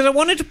 Because I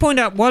wanted to point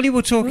out, while you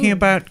were talking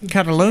about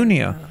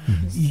Catalonia,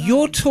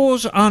 your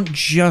tours aren't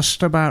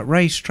just about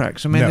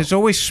racetracks. I mean, No. there's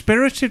always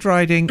spirited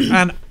riding,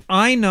 and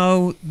I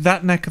know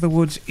that neck of the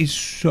woods is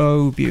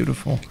so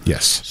beautiful.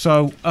 Yes.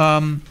 So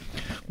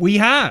we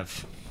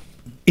have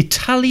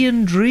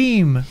Italian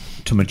Dream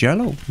to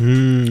Mugello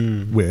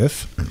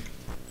With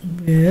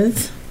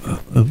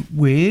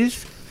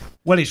With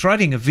well, it's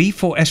riding a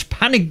V4S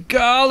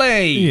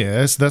Panigale.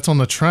 yes, that's on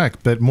the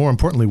track. But more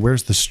importantly,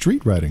 where's the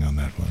street riding on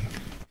that one?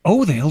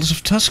 Oh, the Hills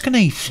of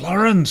Tuscany,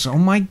 Florence. Oh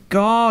my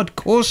God,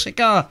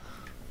 Corsica.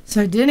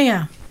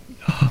 Sardinia.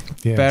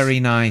 Yes. Very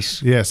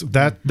nice. Yes,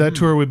 that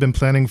tour we've been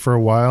planning for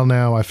a while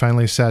now. I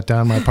finally sat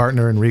down my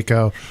partner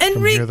Enrico.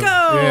 from here Enrico!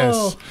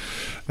 Yes.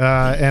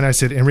 And I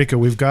said, Enrico,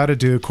 we've got to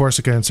do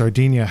Corsica and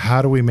Sardinia.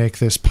 How do we make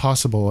this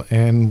possible?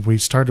 And we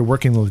started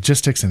working the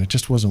logistics, and it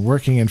just wasn't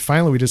working. And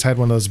finally, we just had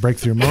one of those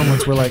breakthrough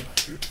moments. We're like,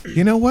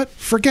 you know what?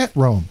 Forget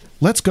Rome.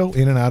 Let's go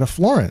in and out of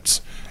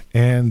Florence.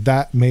 And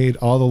that made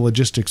all the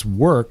logistics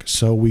work.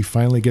 So we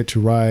finally get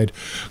to ride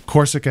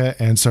Corsica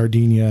and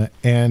Sardinia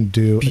and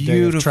do a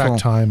day of track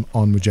time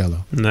on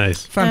Mugello.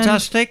 Nice.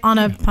 Fantastic. And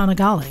on a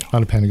Panigale.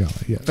 On a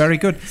Panigale, yes. Very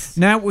good.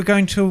 Now we're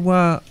going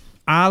to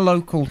our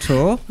local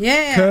tour.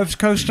 Yeah. Curves,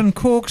 Coast and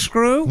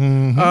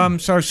Corkscrew.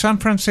 So San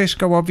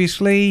Francisco,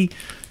 obviously.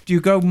 Do you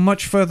go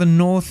much further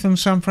north than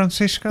San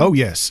Francisco? Oh,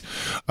 yes.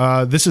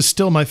 This is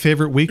still my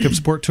favorite week of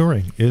sport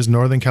touring is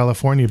Northern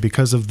California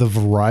because of the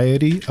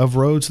variety of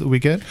roads that we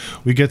get.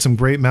 We get some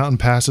great mountain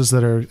passes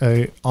that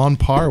are on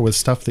par with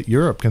stuff that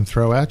Europe can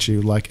throw at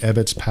you, like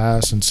Ebbets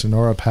Pass and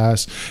Sonora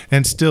Pass.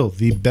 And still,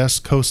 the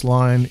best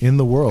coastline in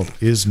the world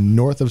is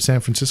north of San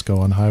Francisco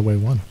on Highway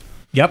 1.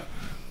 Yep.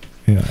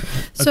 Yeah.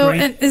 So,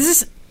 Agreed. and is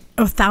this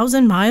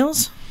 1,000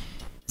 miles?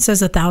 It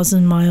says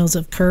 1,000 miles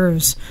of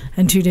curves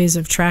and 2 days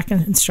of track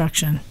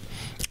instruction.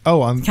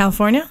 Oh, on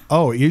California?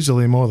 Oh,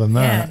 easily more than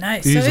that. Yeah,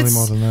 nice. Easily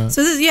more than that.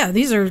 So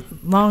these are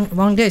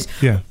long days.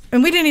 Yeah.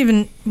 And we didn't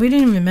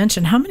even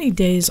mention how many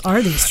days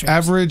are these trips?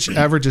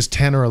 Average is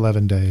 10 or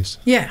 11 days.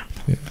 Yeah.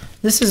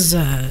 This is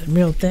a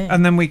real thing.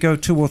 And then we go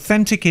to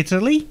authentic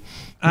Italy.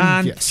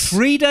 And yes.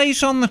 3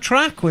 days on the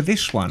track with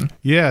this one.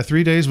 Yeah,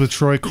 3 days with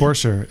Troy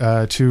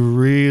Corser to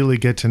really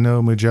get to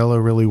know Mugello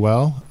really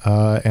well,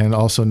 and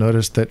also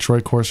notice that Troy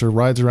Corser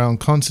rides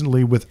around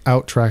constantly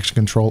without traction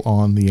control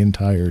on the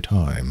entire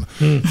time.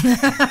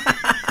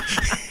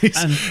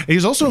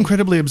 He's also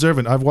incredibly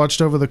observant. I've watched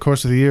over the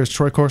course of the years,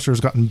 Troy Corser has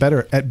gotten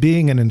better at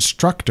being an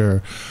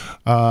instructor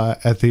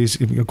at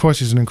these. Of course,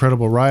 he's an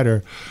incredible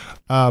rider.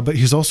 But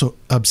he's also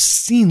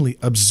obscenely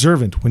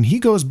observant. When he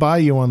goes by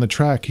you on the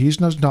track, he's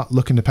not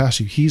looking to pass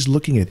you. He's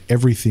looking at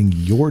everything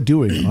you're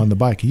doing on the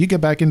bike. You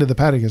get back into the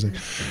paddock, he's like,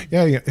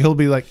 yeah. He'll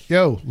be like,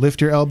 yo, lift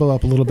your elbow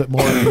up a little bit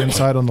more on the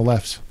inside on the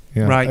left.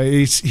 Yeah. Right.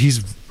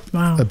 He's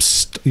wow.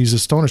 He's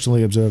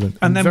astonishingly observant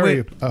and then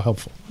very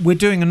helpful. We're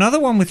doing another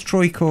one with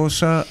Troy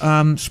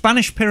Corser.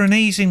 Spanish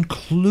Pyrenees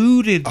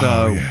included,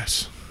 though. Oh,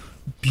 yes.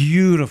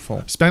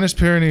 Beautiful. Spanish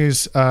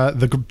Pyrenees,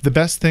 the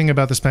best thing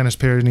about the Spanish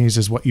Pyrenees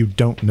is what you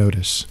don't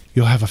notice.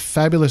 You'll have a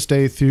fabulous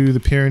day through the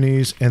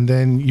Pyrenees, and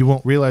then you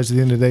won't realize at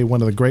the end of the day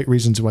one of the great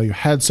reasons why you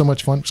had so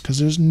much fun was because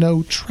there's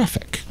no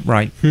traffic.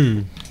 Right.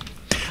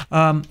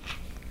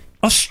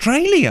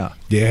 Australia.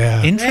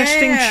 Yeah.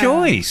 Interesting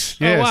choice.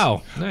 Yes.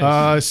 Oh,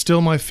 wow. Nice. Still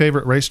my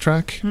favorite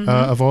racetrack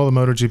of all the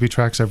MotoGP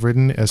tracks I've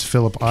ridden is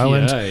Phillip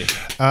Island.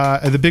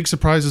 The big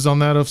surprises on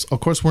that, of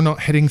course, we're not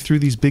heading through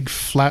these big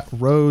flat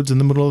roads in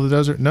the middle of the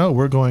desert. No,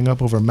 we're going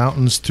up over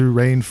mountains, through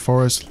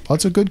rainforest.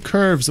 Lots of good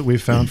curves that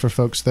we've found for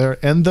folks there.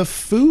 And the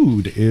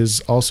food is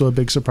also a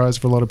big surprise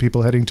for a lot of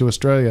people heading to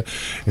Australia.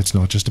 It's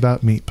not just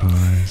about meat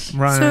pies.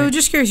 Right. So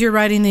just curious, you're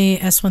riding the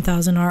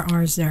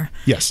S1000RRs there.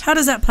 Yes. How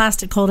does that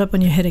plastic hold up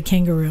when you hit a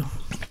kangaroo?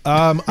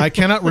 I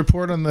cannot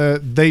report on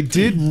they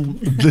did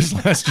this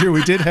last year.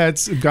 We did had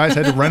some guys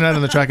had to run out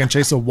on the track and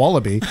chase a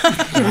wallaby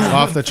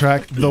off the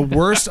track. The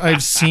worst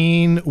I've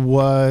seen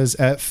was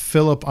at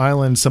Phillip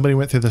Island. Somebody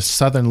went through the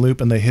southern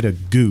loop and they hit a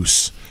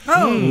goose.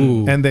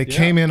 Ooh. And they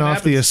came in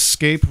off the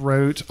escape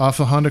route, off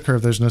the Honda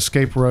Curve. There's an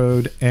escape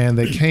road, and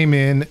they came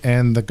in,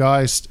 and the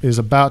guy is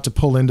about to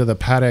pull into the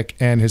paddock,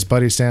 and his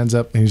buddy stands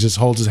up, and he just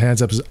holds his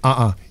hands up and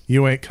says,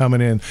 you ain't coming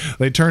in.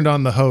 They turned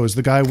on the hose.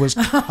 The guy was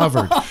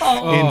covered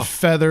in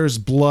feathers,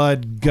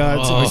 blood,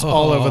 guts. It was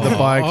all over the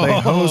bike.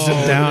 They hosed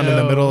him down in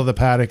the middle of the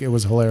paddock. It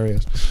was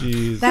hilarious.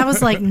 That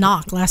was like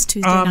knock last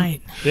Tuesday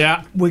night.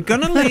 Yeah. We're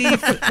gonna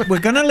leave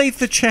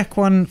the Czech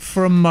one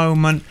for a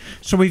moment.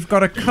 So we've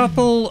got a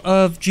couple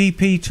of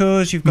GP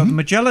tours. You've got the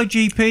Mugello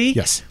GP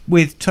Yes.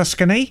 with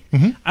Tuscany,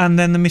 and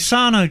then the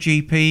Misano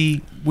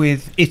GP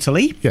with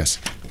Italy. Yes.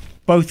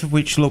 Both of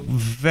which look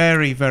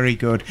very, very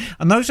good.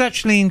 And those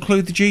actually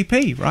include the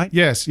GP, right?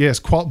 Yes.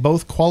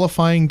 Both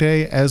qualifying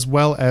day as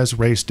well as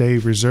race day,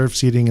 reserve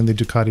seating in the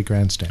Ducati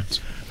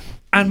grandstands.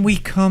 And we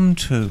come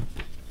to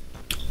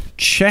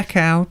check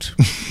out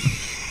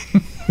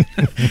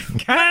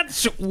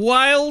Cat's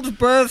Wild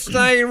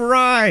Birthday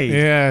Ride.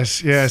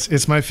 Yes.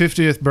 It's my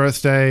 50th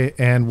birthday,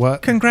 and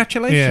what?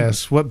 Congratulations.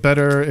 Yes. What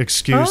better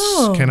excuse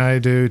can I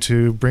do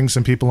to bring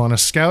some people on a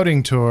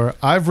scouting tour?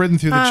 I've ridden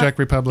through the Czech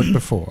Republic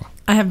before.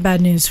 I have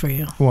bad news for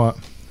you. What?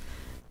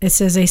 It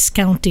says a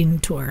scouting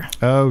tour.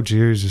 Oh,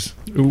 Jesus.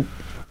 Ooh.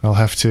 I'll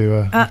have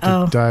to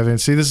Uh-oh. dive in.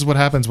 See, this is what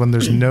happens when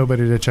there's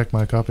nobody to check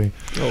my copy.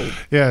 Oh.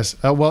 Yes.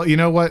 Well, you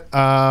know what?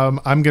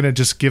 I'm going to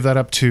just give that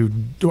up to.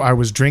 I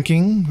was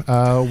drinking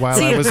while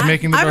I was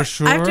making the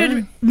brochure. I have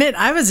to admit,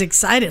 I was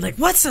excited. Like,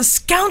 what's a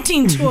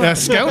scouting tour? A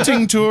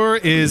scouting tour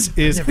is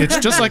it's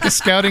just like a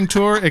scouting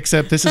tour,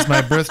 except this is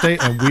my birthday,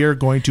 and we are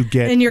going to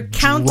get. And you're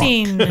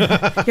counting.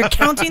 You're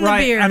counting the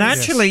Right, beers. and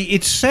actually,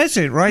 it says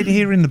it right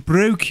here in the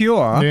brew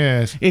cure.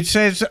 Yes. It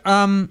says,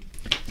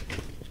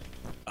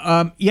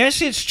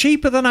 yes, it's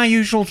cheaper than our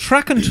usual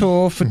track and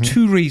tour for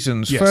two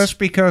reasons. Yes. First,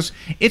 because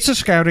it's a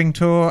scouting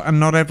tour and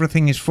not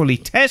everything is fully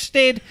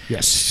tested.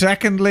 Yes.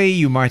 Secondly,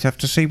 you might have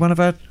to see one of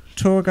our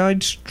tour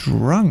guides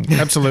drunk.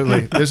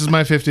 Absolutely. This is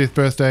my 50th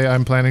birthday.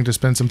 I'm planning to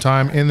spend some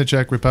time in the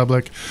Czech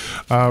Republic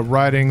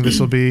riding. This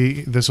will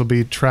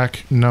be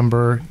track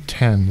number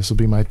 10. This will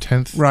be my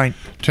 10th Right.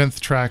 10th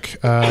track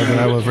that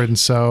I will have ridden.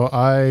 So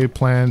I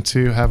plan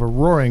to have a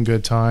roaring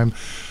good time.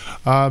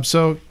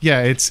 So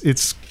yeah,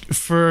 it's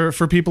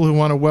for people who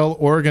want a well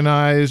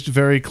organized,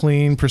 very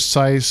clean,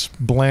 precise,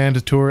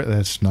 bland tour.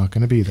 That's not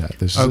going to be that.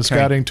 This is a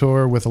scouting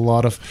tour with a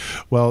lot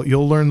of. Well,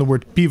 you'll learn the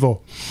word pivo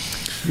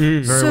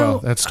very well.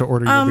 That's to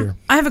order your beer.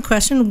 I have a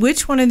question.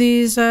 Which one of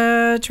these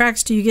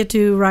tracks do you get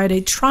to ride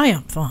a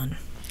Triumph on?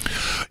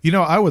 You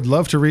know, I would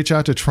love to reach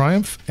out to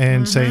Triumph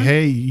and say,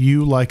 hey,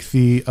 you like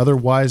the other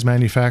wise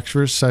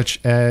manufacturers such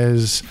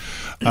as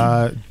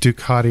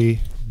Ducati,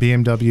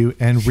 BMW,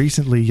 and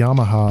recently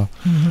Yamaha.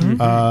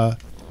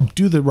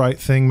 Do the right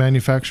thing,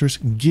 manufacturers.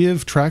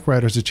 Give track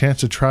riders a chance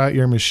to try out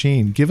your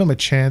machine. Give them a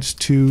chance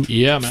to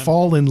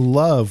fall in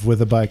love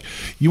with a bike.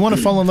 You want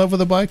to fall in love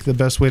with a bike? The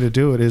best way to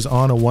do it is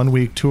on a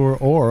 1-week tour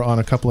or on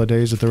a couple of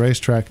days at the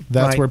racetrack.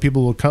 That's where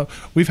people will come.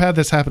 We've had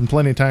this happen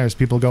plenty of times.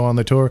 People go on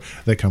the tour,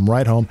 they come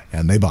right home,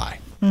 and they buy.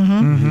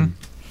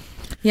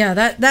 Yeah,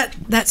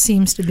 that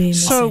seems to be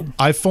missing. So,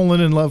 I've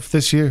fallen in love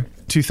this year.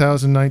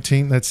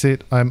 2019, that's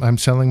it. I'm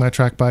selling my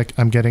track bike.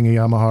 I'm getting a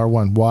Yamaha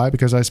R1. Why?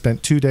 Because I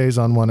spent 2 days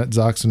on one at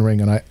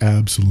Sachsenring, and I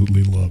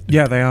absolutely loved it.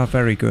 yeah, they are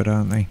very good,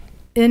 aren't they?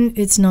 And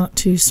it's not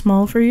too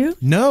small for you?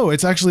 No,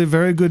 it's actually a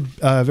very good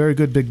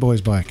big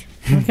boys bike.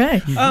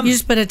 Okay. You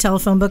just put a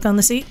telephone book on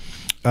the seat?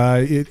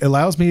 It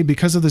allows me,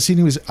 because of the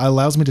seating,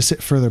 allows me to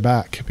sit further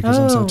back because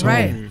I'm so tall,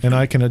 right. and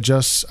I can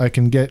adjust. I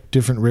can get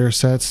different rear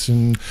sets,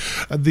 and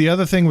the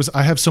other thing was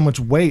I have so much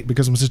weight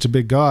because I'm such a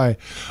big guy.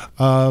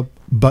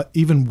 But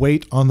even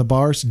weight on the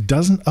bars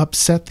doesn't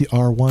upset the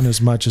R1 as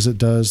much as it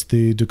does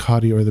the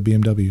Ducati or the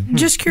BMW.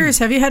 Just curious,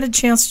 have you had a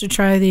chance to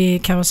try the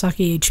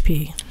Kawasaki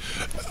HP?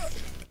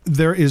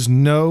 There is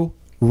no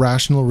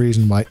rational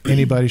reason why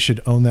anybody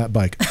should own that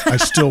bike. I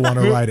still want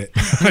to ride it.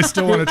 I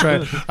still want to try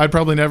it. I'd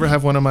probably never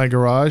have one in my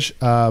garage,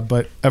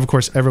 but of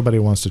course everybody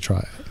wants to try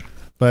it.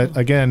 But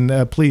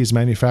again, please,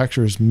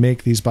 manufacturers,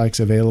 make these bikes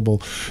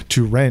available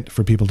to rent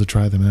for people to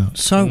try them out.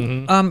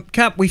 So,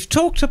 Cap, we've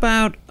talked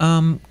about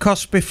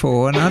cost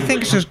before, and I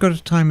think it's as good a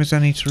time as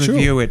any to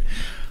review it.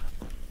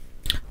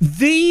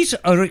 These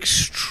are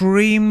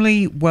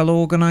extremely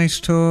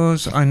well-organized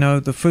tours. I know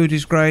the food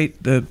is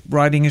great, the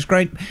riding is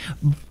great,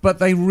 but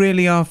they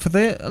really are for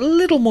the a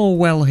little more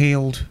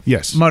well-heeled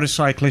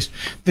motorcyclist.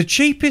 The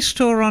cheapest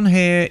tour on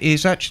here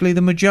is actually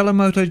the Mugello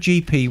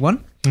MotoGP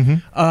one.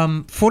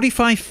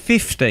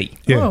 $45.50.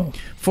 Yeah.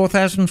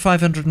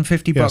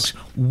 4,550 bucks.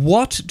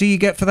 What do you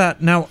get for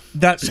that? Now,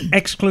 that's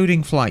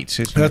excluding flights,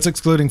 isn't it? That's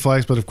excluding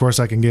flights, but of course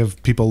I can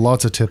give people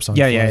lots of tips on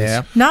flights.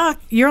 Yeah. No,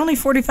 you're only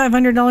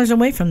 $4,500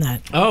 away from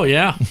that. Oh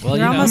yeah, well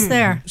You're almost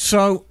there.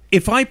 So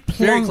if I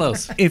Very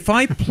close. if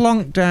I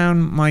plonk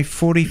down my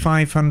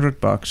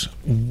 $4,500,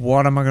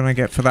 what am I going to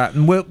get for that?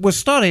 And we'll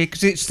start here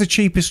because it's the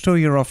cheapest tour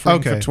you're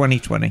offering for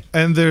 2020.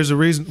 And there's a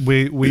reason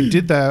we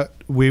did that.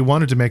 We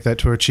wanted to make that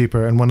tour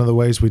cheaper, and one of the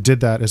ways we did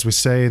that is we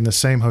stay in the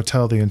same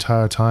hotel the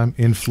entire time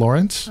in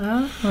Florence,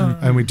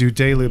 and we do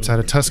day loops out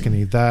of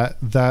Tuscany.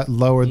 That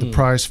lowered the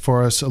price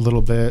for us a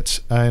little bit,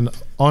 and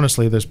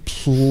honestly, there's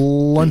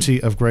plenty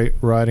of great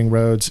riding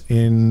roads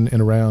in and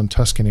around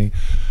Tuscany.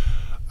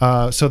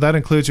 So that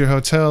includes your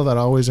hotel, that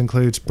always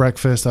includes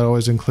breakfast, that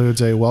always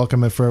includes a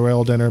welcome and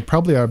farewell dinner.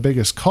 Probably our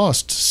biggest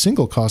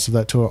single cost of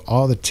that tour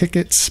are the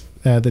tickets,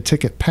 the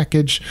ticket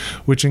package,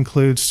 which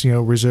includes,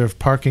 reserved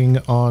parking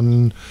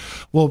on,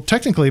 well,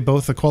 technically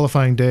both the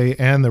qualifying day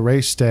and the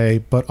race day,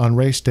 but on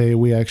race day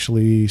we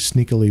actually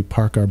sneakily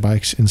park our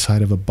bikes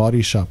inside of a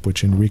body shop,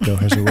 which Enrico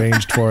has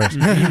arranged for us,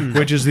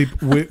 which is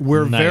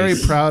we're very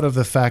proud of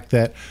the fact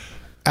that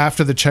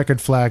after the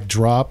checkered flag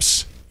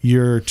drops,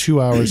 you're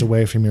 2 hours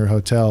away from your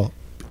hotel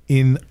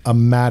in a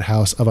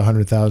madhouse of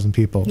 100,000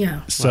 people.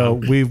 Yeah. So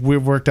we've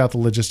worked out the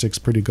logistics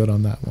pretty good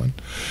on that one.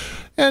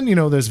 And,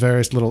 there's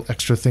various little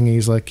extra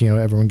thingies like,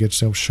 everyone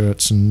gets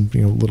shirts and,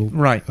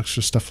 little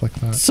extra stuff like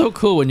that. So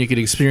cool when you could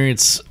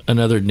experience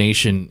another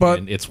nation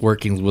and it's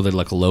working with it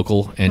like a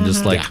local and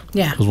just like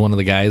was one of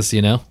the guys,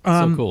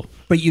 so cool.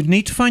 But you'd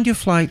need to find your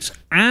flights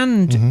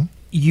and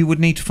you would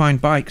need to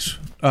find bikes.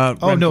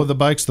 No, the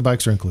bikes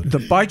are included.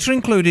 The bikes are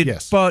included,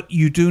 yes. But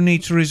you do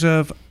need to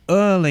reserve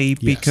early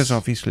because Yes.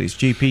 obviously it's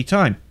GP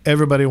time.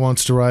 Everybody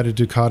wants to ride a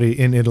Ducati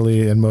in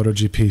Italy and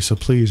MotoGP, so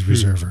please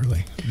reserve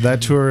early.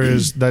 That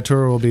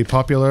tour will be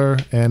popular,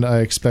 and I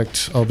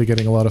expect I'll be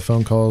getting a lot of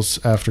phone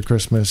calls after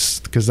Christmas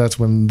because that's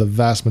when the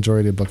vast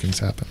majority of bookings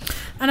happen.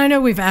 And I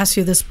know we've asked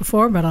you this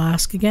before, but I'll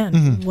ask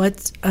again.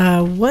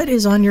 What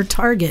is on your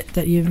target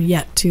that you've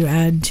yet to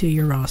add to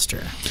your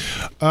roster?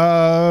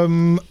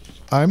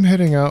 I'm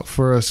heading out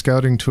for a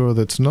scouting tour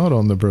that's not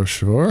on the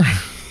brochure,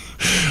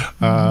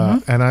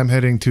 and I'm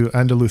heading to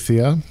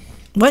Andalusia.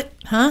 What?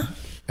 Huh?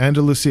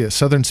 Andalusia,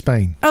 southern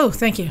Spain. Oh,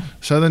 thank you.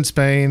 Southern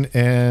Spain,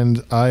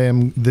 and I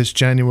am this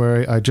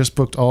January. I just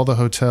booked all the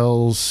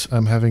hotels.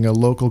 I'm having a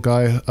local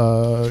guy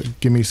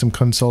give me some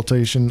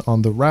consultation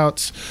on the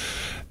routes,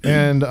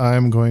 and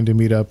I'm going to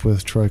meet up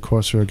with Troy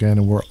Corser again,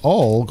 and we're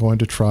all going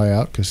to try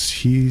out because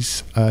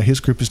his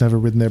group has never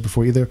ridden there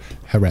before either.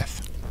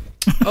 Jerez.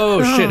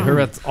 Oh shit,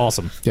 that's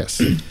awesome.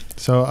 Yes.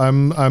 So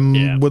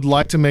I'm would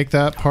like to make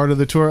that part of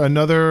the tour.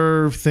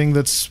 Another thing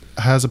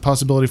has a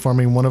possibility for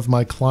me, one of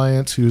my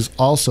clients who's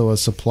also a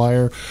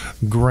supplier,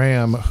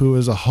 Graham, who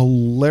is a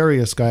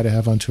hilarious guy to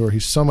have on tour.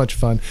 He's so much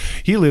fun.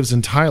 He lives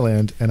in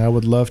Thailand, and I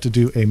would love to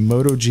do a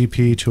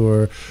MotoGP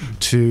tour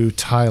to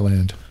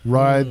Thailand.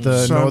 Ride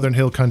the Northern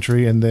Hill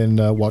Country and then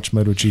watch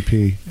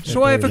MotoGP.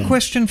 So I have a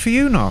question for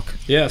you, Knock.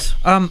 Yes.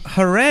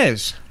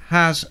 Jerez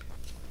has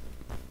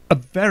a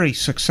very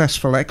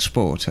successful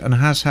export and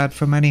has had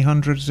for many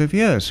hundreds of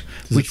years.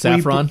 Is it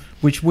saffron?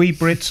 Which we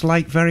Brits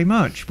like very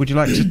much. Would you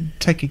like to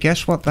take a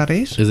guess what that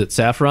is? Is it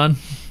saffron?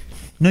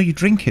 No, you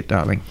drink it,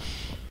 darling.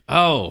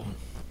 Oh,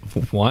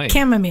 why?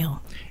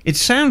 Chamomile. It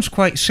sounds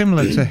quite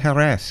similar to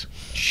Jerez.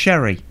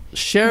 Sherry.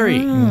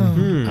 Sherry.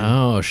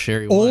 Oh,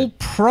 sherry wine. All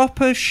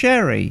proper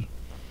sherry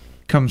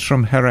comes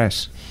from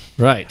Jerez.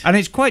 Right. And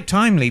it's quite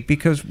timely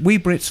because we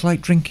Brits like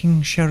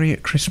drinking sherry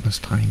at Christmas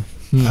time.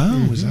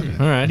 Oh, is that it?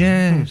 All right.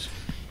 Yes.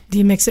 Do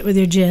you mix it with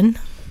your gin?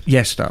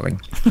 Yes,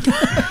 darling.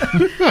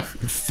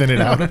 Thin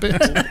it out a bit.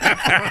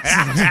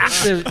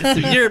 It's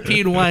the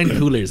European wine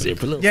coolers here.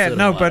 Put a little Yeah, soda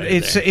no, water but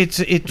in it's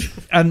there.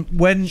 and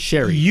when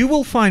Sherry. you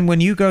will find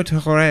when you go to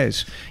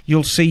Jerez,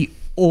 you'll see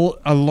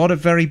a lot of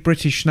very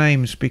British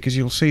names because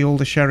you'll see all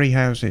the sherry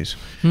houses,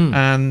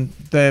 and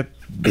they're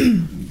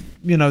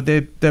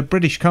they're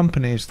British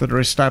companies that are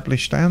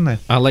established down there.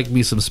 I like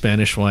me some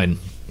Spanish wine.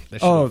 That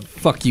should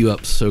fuck you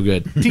up so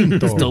good.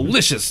 It's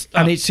delicious.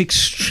 And it's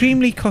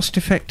extremely cost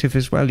effective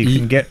as well. You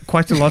can get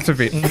quite a lot of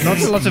it,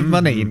 not a lot of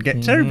money, and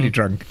get terribly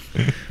drunk.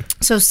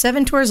 So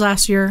 7 tours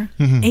last year,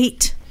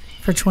 8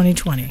 for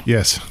 2020.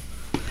 Yes.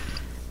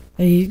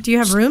 Do you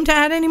have room to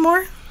add any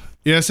more?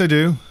 Yes, I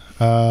do.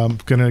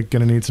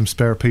 Gonna need some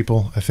spare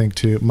people, I think,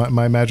 too.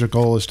 My magic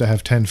goal is to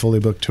have 10 fully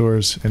booked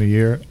tours in a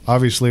year.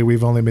 Obviously,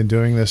 we've only been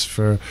doing this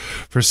for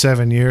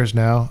 7 years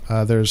now.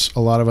 There's a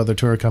lot of other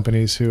tour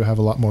companies who have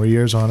a lot more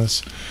years on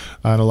us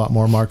and a lot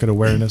more market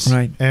awareness.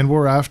 Right. And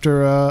we're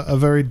after a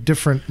very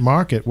different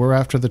market. We're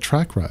after the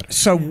track rider.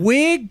 So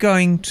we're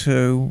going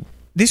to...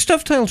 This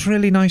dovetails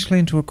really nicely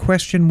into a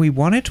question we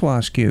wanted to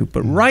ask you,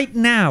 but right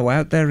now,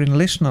 out there in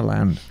listener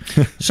land,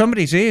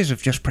 somebody's ears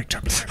have just pricked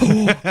up.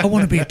 Oh, I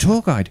want to be a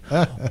tour guide.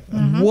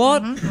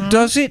 What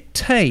does it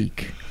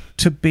take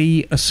to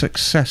be a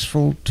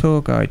successful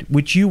tour guide?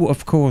 Which you,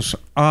 of course,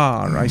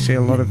 are. I see a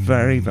lot of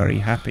very, very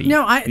happy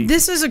No, people.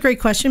 this is a great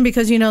question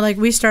because, like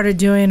we started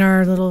doing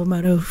our little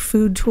moto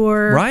food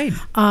tour. Right.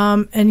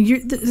 And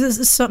this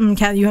is something,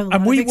 Kat, you have a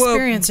lot of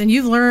experience and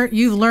you've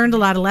learned a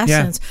lot of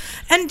lessons.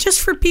 Yeah. And just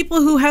for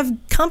people who have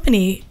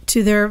company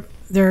to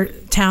their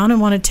town and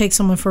want to take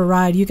someone for a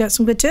ride, you got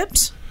some good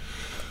tips?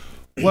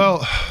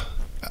 Well,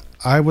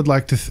 I would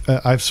like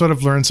to... I've sort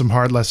of learned some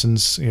hard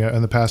lessons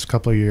in the past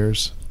couple of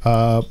years.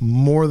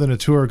 More than a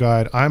tour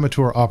guide, I'm a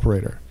tour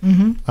operator.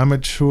 I'm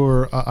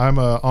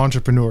an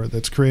entrepreneur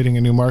that's creating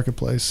a new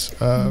marketplace.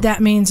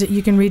 That means that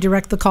you can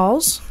redirect the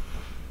calls?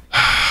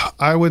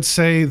 I would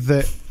say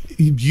that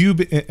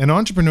an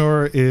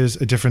entrepreneur is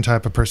a different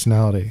type of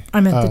personality. I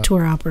meant the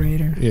tour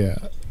operator. Yeah.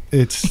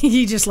 It's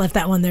you just left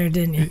that one there,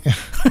 didn't you?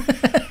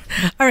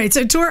 All right,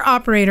 so tour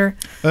operator.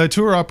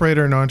 Tour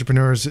operator and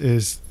entrepreneurs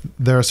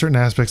there are certain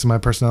aspects of my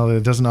personality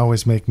that doesn't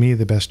always make me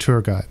the best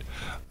tour guide.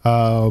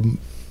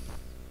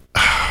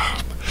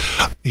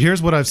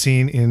 Here's what I've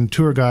seen in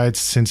tour guides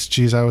since,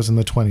 I was in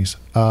the 20s.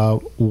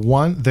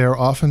 One, they're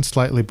often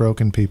slightly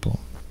broken people.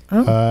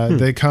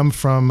 They come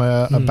from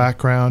a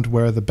background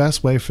where the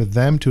best way for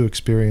them to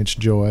experience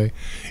joy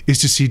is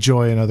to see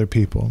joy in other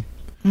people.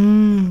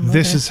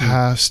 This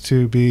has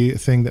to be a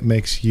thing that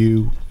makes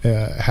you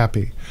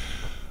happy.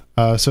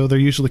 So they're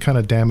usually kind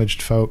of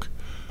damaged folk.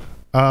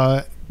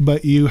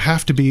 But you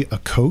have to be a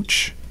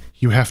coach.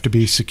 You have to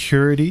be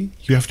security.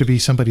 You have to be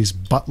somebody's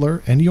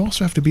butler, and you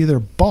also have to be their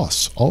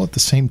boss all at the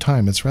same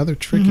time. It's rather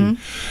tricky.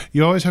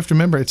 You always have to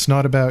remember it's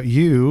not about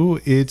you.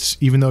 It's,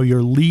 even though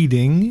you're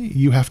leading,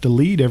 you have to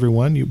lead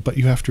everyone, but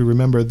you have to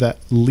remember that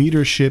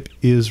leadership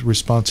is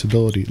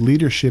responsibility.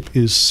 Leadership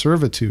is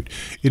servitude.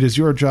 It is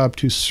your job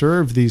to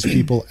serve these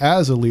people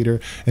as a leader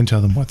and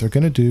tell them what they're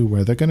going to do,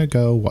 where they're going to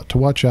go, what to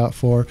watch out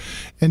for,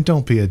 and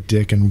don't be a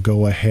dick and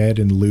go ahead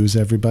and lose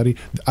everybody.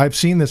 I've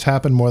seen this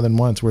happen more than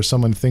once where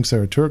someone thinks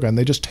they're a tour guide and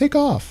they just take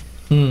off.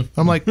 I'm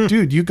like,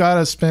 dude, you got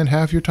to spend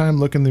half your time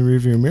looking in the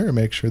rearview mirror,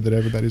 make sure that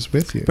everybody's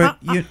with you. But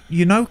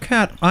you know,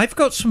 Kat, I've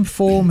got some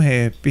form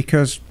here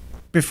because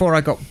before I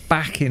got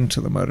back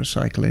into the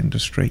motorcycle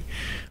industry,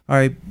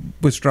 I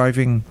was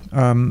driving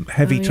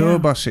heavy tour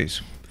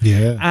buses.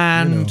 Yeah.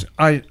 And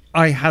I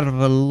had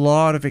a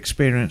lot of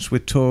experience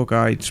with tour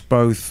guides,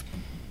 both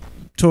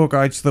tour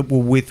guides that were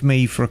with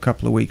me for a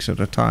couple of weeks at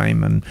a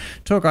time and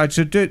tour guides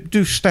that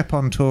do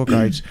step-on tour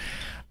guides.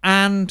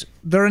 And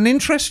they're an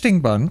interesting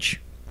bunch.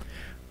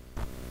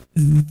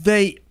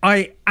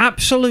 I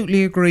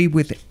absolutely agree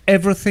with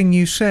everything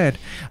you said.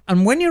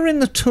 And when you're in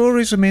the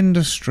tourism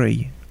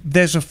industry,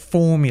 there's a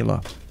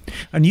formula.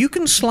 And you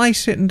can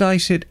slice it and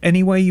dice it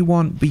any way you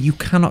want, but you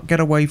cannot get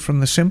away from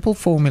the simple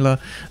formula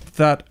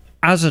that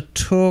as a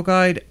tour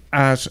guide,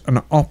 as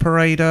an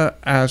operator,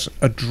 as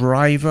a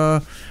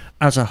driver,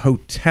 as a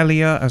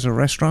hotelier, as a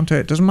restaurateur,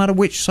 it doesn't matter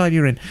which side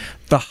you're in.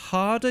 The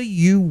harder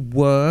you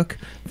work,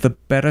 the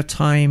better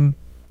time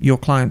your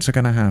clients are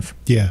going to have.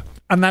 Yeah.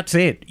 And that's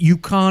it. You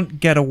can't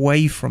get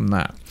away from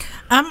that.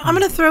 I'm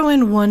going to throw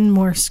in one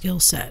more skill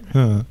set.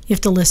 You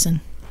have to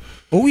listen.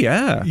 Oh,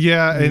 yeah.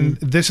 Yeah, and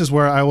this is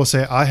where I will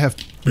say I have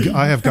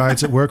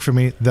guides that work for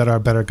me that are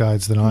better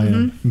guides than I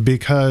am,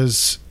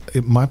 because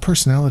my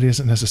personality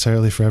isn't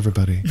necessarily for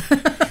everybody.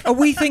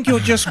 We think you're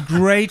just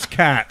great,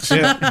 Kat.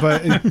 Yeah,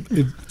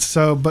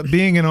 but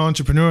being an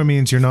entrepreneur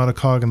means you're not a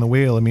cog in the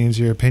wheel. It means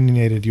you're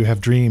opinionated, you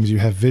have dreams, you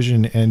have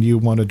vision, and you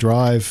want to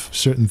drive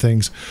certain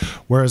things.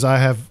 Whereas I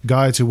have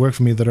guides who work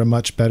for me that are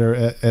much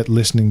better at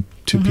listening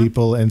to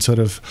people, and sort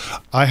of,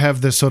 I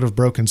have this sort of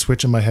broken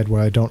switch in my head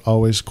where I don't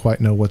always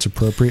quite know what's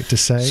appropriate to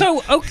say.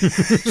 So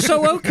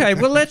okay,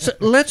 well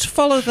let's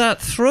follow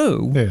that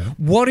through. Yeah.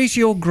 What is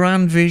your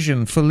grand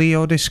vision for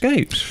Leod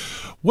Escapes?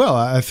 Well,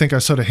 I think I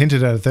sort of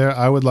hinted at it there.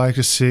 I would like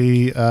to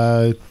see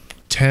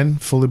 10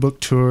 fully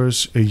booked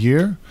tours a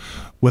year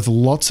with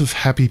lots of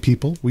happy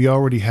people. We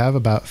already have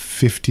about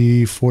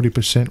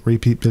 40%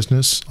 repeat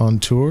business on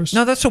tours.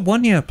 No, that's a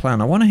 1-year plan.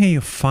 I want to hear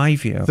your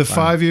 5-year The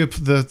plan. 5-year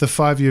the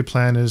 5-year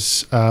plan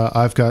is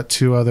I've got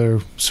 2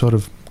 other sort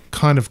of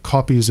kind of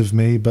copies of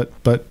me, but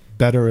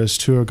better as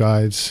tour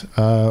guides,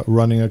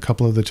 running a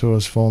couple of the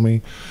tours for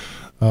me.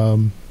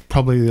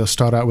 Probably they'll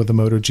start out with the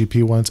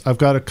MotoGP ones. I've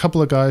got a couple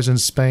of guys in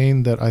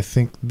Spain that I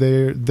think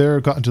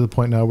they're gotten to the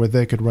point now where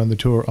they could run the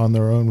tour on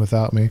their own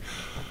without me.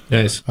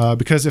 Nice.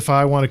 Because if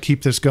I want to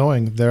keep this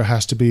going, there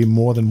has to be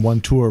more than one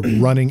tour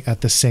running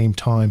at the same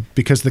time,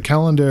 because the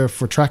calendar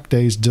for track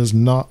days does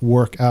not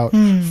work out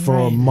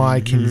for my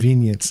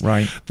convenience.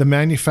 Right. The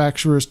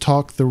manufacturers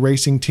talk, the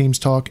racing teams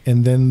talk,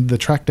 and then the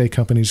track day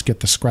companies get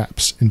the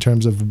scraps in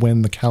terms of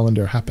when the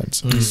calendar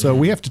happens. So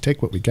we have to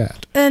take what we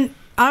get. And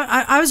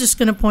I was just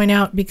going to point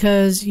out,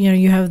 because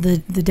you have the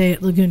day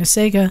at Laguna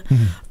Seca.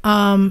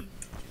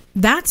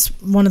 That's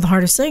one of the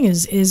hardest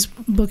things is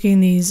booking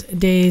these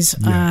days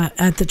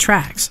at the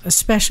tracks,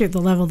 especially at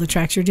the level of the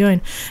tracks you're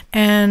doing.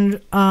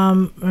 And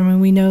I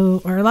mean, we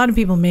know, or a lot of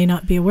people may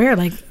not be aware,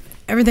 like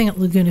everything at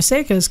Laguna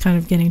Seca is kind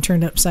of getting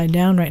turned upside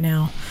down right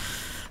now.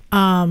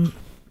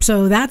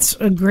 So that's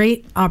a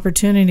great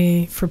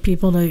opportunity for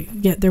people to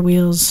get their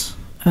wheels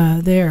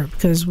there,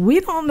 because we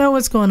don't know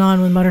what's going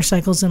on with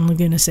motorcycles in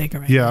Laguna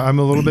Seca right now. Yeah, I'm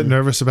a little bit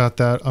nervous about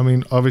that. I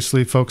mean,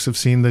 obviously, folks have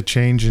seen the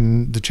change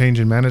in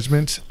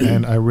management,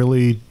 and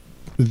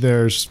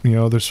there's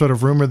sort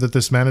of rumor that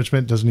this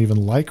management doesn't even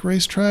like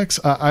racetracks.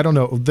 I don't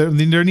know.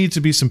 There needs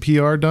to be some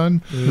PR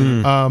done,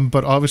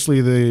 but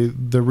obviously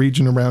the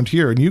region around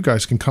here, and you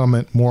guys can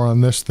comment more on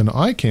this than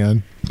I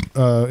can,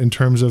 in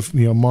terms of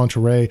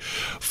Monterey,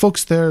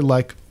 folks there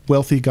like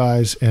wealthy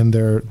guys and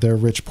their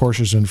rich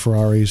Porsches and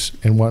Ferraris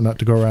and whatnot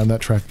to go around that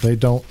track. They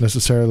don't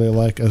necessarily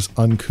like us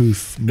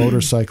uncouth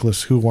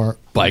motorcyclists who aren't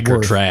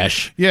biker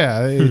trash.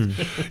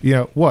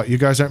 Yeah, what? You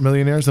guys aren't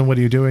millionaires? Then what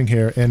are you doing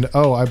here? And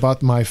I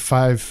bought my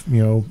 $5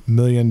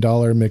 million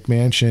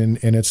McMansion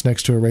and it's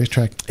next to a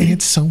racetrack and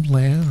it's so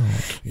loud.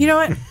 You know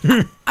what?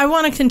 I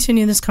want to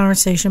continue this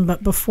conversation,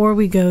 but before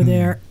we go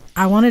there,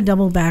 I want to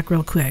double back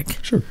real quick.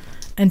 Sure.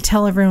 And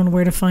tell everyone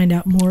where to find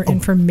out more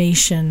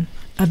information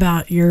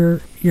about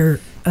your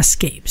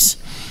escapes.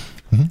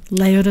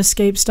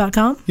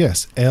 LeodEscapes.com?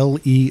 Yes,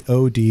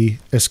 LEOD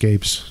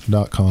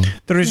escapes.com.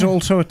 There is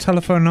also a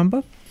telephone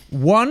number,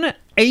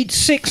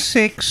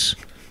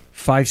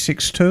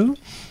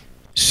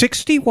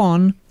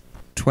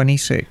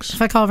 1-866-562-6126.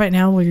 If I call right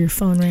now, will your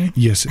phone ring?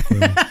 Yes, it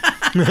will.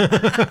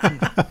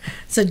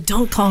 So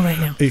don't call right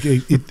now.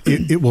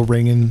 It will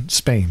ring in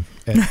Spain.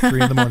 at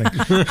 3 in the morning.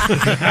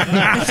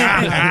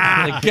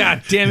 Like,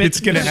 God damn it. It's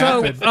going to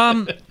happen.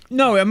 So,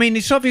 no, I mean,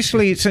 it's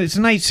obviously it's an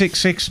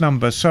 866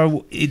 number,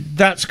 so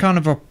that's kind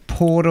of a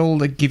portal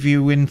that give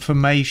you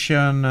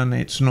information, and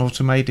it's an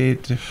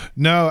automated.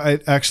 No,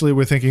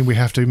 we're thinking we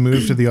have to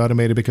move to the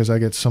automated because I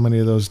get so many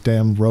of those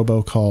damn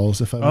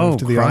robocalls. If I move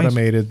to the Christ.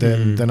 automated,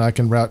 then I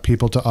can route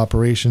people to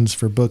operations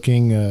for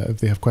booking. If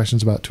they have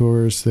questions about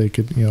tours, they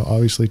could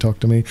obviously talk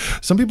to me.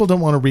 Some people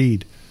don't want to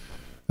read.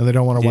 And they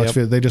don't want to watch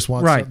video. They just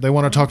want they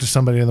want to talk to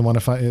somebody, and they want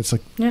to find. It's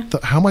like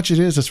how much it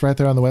is. It's right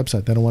there on the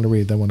website. They don't want to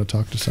read. They want to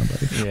talk to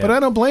somebody. Yeah. But I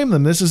don't blame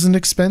them. This is an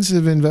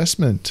expensive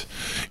investment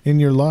in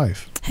your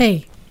life.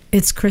 Hey,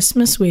 it's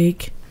Christmas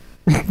week.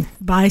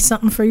 Buy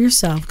something for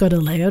yourself. Go to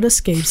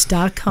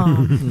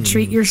layotascapes.com.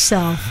 Treat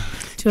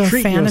yourself to a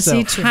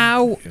fantasy trip.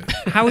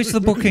 How is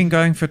the booking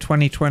going for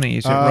 2020?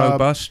 Is it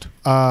robust?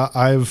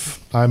 I've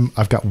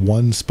got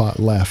one spot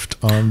left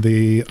on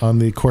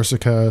the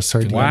Corsica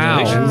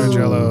Sardinia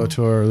Mugello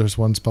tour. There's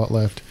one spot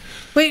left.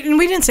 Wait, and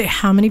we didn't say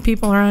how many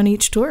people are on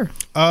each tour.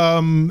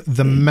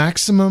 The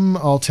maximum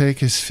I'll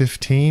take is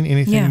 15.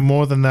 Anything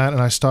more than that,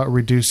 and I start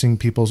reducing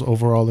people's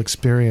overall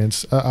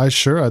experience.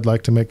 I'd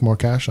like to make more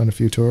cash on a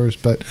few tours,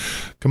 but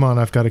come on,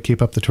 I've got to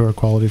keep up the tour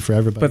quality for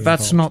everybody. But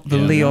that's not the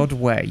Leod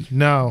way.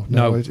 No,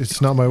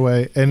 it's not my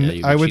way.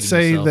 And I would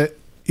say that,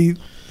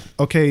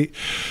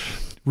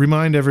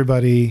 remind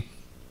everybody,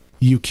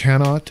 you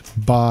cannot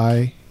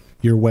buy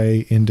your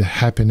way into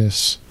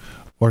happiness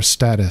or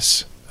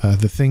status.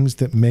 The things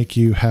that make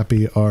you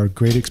happy are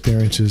great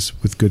experiences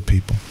with good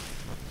people.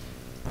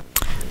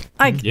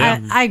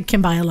 I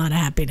can buy a lot of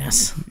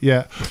happiness.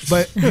 Yeah,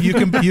 but you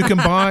can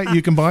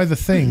buy the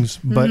things,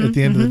 but at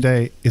the end of the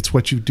day, it's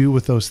what you do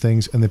with those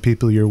things and the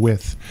people you're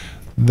with.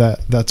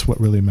 That's what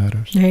really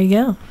matters. There you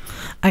go.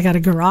 I got a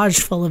garage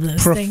full of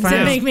those things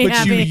that make me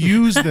happy. But you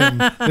use them.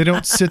 They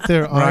don't sit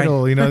there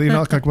idle. You're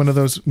not like one of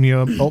those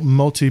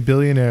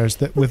multi-billionaires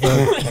that with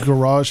a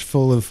garage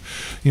full of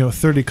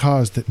 30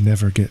 cars that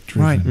never get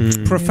driven.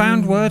 Right.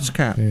 Profound words,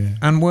 Kat,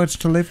 and words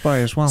to live by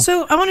as well.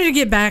 So I wanted to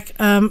get back.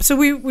 So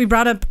we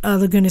brought up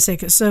Laguna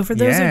Seca. So for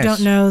those who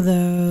don't know,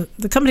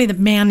 the company that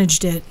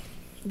managed it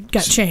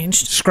got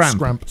changed.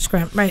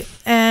 Scramp. Right.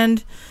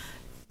 And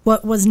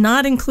what was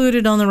not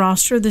included on the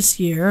roster this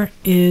year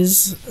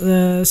is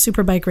the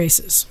Superbike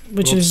races,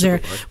 which is there.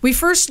 We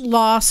first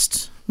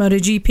lost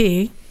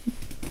MotoGP.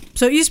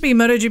 So it used to be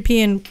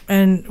MotoGP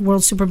and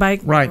World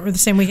Superbike were the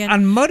same weekend.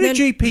 And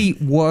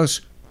MotoGP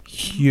was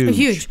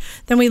huge.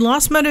 Then we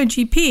lost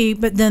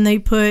MotoGP, but then they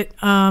put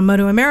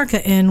Moto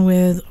America in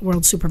with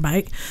World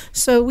Superbike.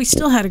 So we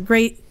still had a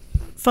great,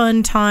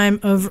 fun time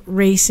of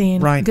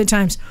racing, good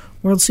times.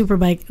 World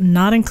Superbike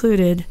not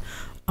included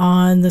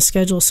on the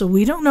schedule, so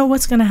we don't know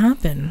what's going to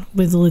happen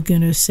with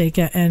Laguna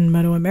Seca and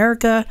Moto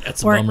America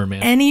or bummer,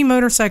 man. Any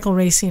motorcycle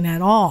racing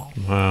at all.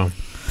 Wow.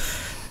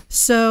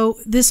 So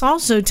this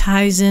also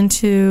ties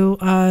into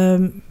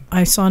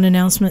I saw an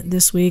announcement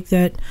this week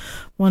that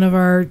one of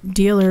our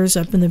dealers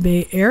up in the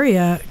Bay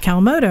Area,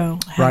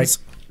 Calmoto, has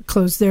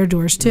closed their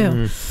doors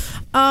too.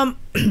 And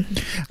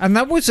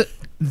that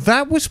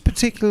was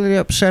particularly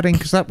upsetting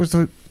because that was,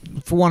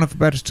 for want of a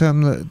better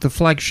term, the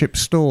flagship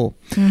store.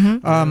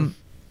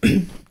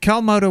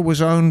 Calmoto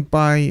was owned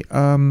by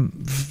a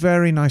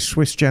very nice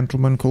Swiss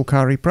gentleman called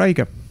Kari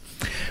Prager.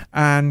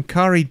 And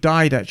Kari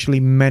died actually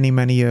many,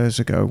 many years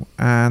ago,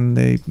 and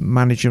the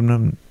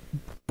management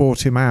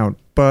bought him out.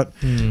 But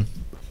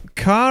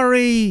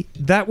Kari,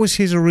 that was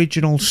his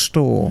original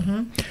store.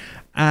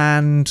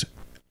 And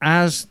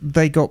as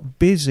they got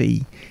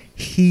busy,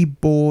 he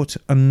bought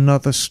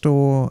another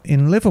store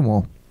in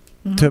Livermore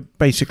to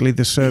basically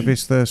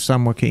service the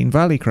San Joaquin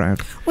Valley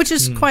crowd. Which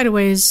is quite a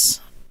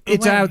ways.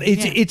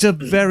 It's a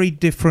very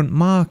different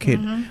market,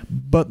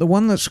 but the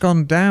one that's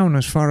gone down,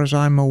 as far as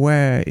I'm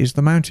aware, is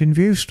the Mountain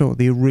View store,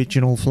 the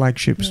original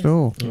flagship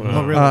store. Wow.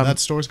 Oh, really? That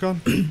store's gone?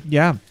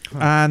 Yeah,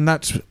 and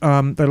that's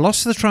they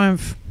lost the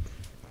Triumph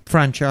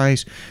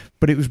franchise,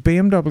 but it was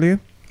BMW,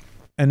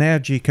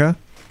 Energica,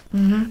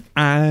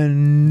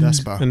 and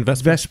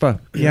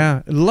Vespa.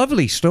 Yeah,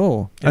 lovely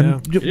store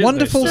and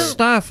wonderful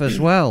staff as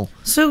well.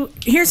 So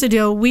here's the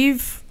deal: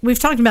 we've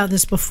talked about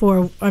this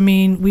before. I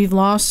mean, we've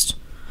lost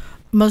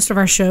most of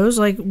our shows.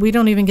 Like, we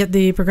don't even get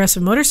the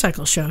Progressive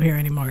Motorcycle Show here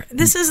anymore.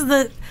 This is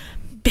the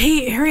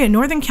Bay Area,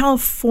 Northern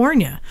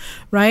California,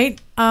 right?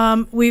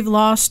 We've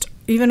lost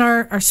even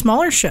our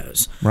smaller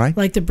shows, right?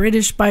 Like the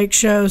British Bike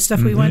Show,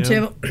 stuff we went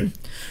to.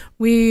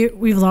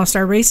 We've lost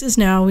our races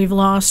now. We've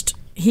lost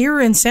here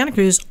in Santa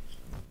Cruz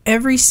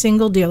every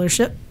single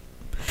dealership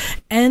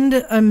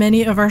and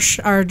many of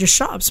our just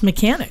shops,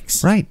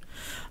 mechanics. Right.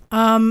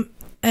 And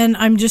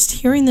I'm just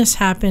hearing this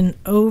happen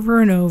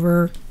over and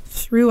over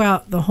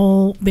throughout the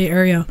whole Bay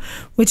Area,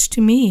 which to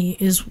me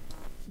is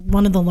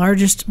one of the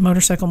largest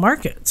motorcycle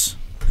markets.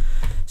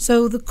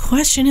 So the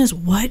question is,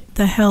 what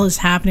the hell is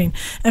happening?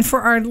 And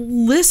for our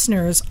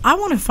listeners, I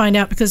want to find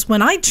out, because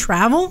when I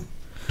travel,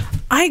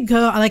 I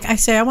go, like I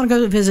say, I want to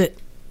go visit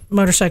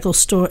motorcycle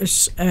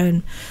stores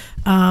and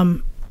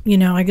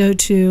I go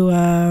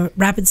to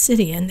Rapid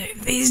City, and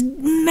these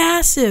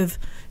massive,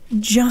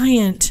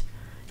 giant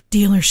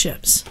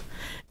dealerships.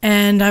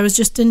 And I was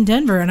just in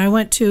Denver, and I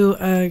went to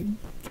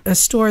a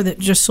store that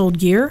just sold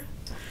gear.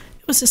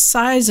 It was the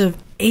size of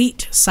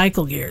 8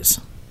 cycle gears.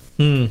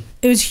 It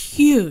was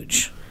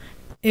huge.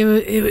 It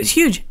was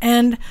huge.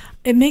 And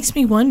it makes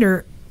me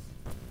wonder,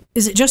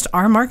 is it just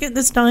our market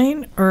that's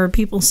dying, or are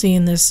people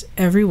seeing this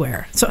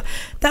everywhere? So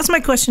that's my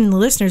question to the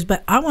listeners,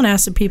 but I want to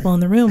ask the people in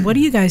the room, what do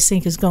you guys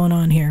think is going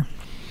on here?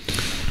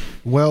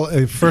 Well,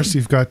 first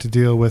you've got to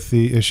deal with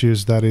the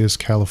issues that is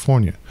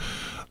California.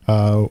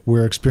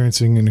 We're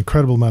experiencing an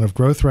incredible amount of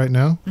growth right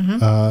now.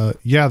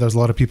 There's a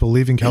lot of people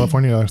leaving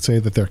California. I would say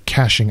that they're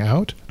cashing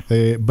out.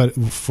 But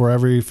for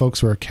every folks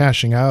who are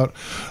cashing out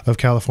of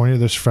California,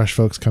 there's fresh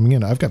folks coming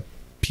in. I've got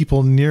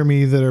people near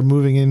me that are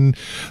moving in.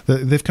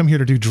 They've come here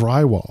to do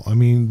drywall. I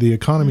mean, the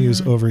economy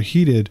is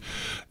overheated,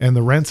 and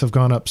the rents have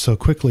gone up so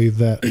quickly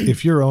that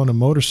if you own a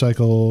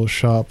motorcycle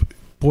shop,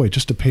 boy,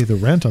 just to pay the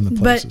rent on the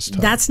place is tough.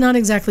 But that's not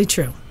exactly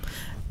true.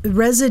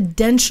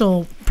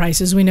 Residential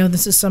prices, we know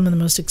this is some of the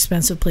most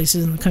expensive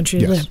places in the country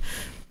to live,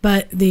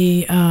 but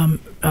the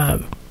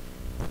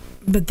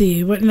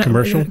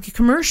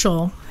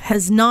commercial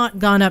has not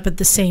gone up at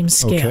the same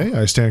scale. Okay,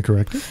 I stand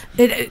corrected.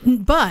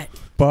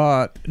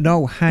 But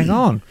no, hang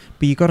on.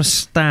 But you got to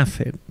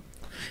staff it.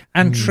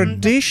 And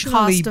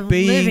traditionally, the cost of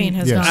living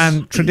has gone up.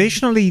 And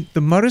traditionally, the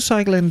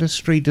motorcycle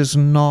industry does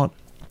not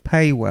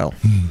pay well.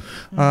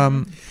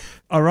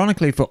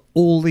 Ironically, for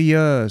all the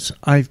years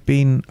I've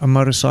been a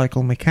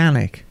motorcycle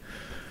mechanic,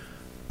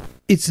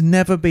 it's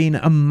never been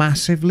a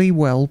massively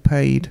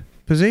well-paid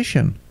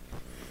position.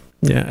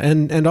 Yeah,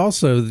 and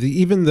also,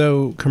 even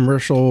though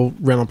commercial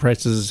rental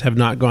prices have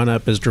not gone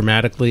up as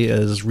dramatically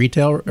as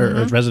retail or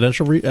as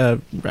residential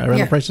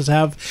rental prices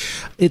have,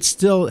 it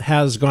still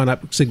has gone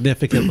up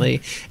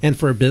significantly. And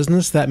for a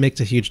business, that makes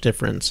a huge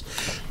difference.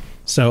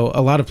 So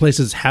a lot of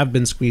places have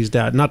been squeezed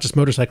out, not just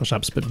motorcycle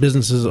shops, but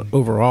businesses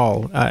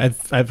overall.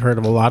 I've heard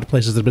of a lot of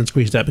places that have been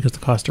squeezed out because the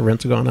cost of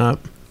rents have gone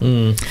up.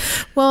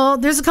 Well,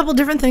 there's a couple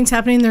different things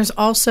happening. There's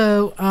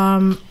also,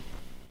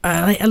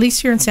 at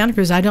least here in Santa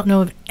Cruz, I don't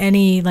know of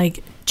any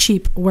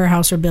cheap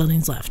warehouse or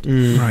buildings left.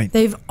 Right.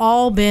 They've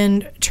all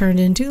been turned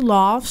into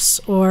lofts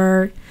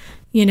or,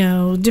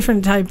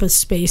 different type of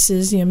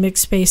spaces,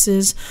 mixed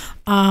spaces.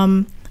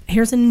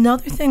 Here's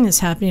another thing that's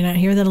happening out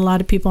here that a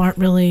lot of people aren't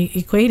really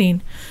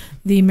equating.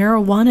 The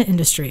marijuana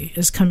industry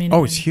is coming in.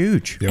 Oh, it's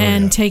huge.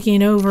 And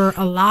taking over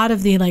a lot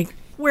of the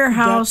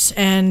warehouse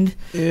and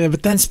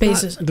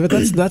spaces. But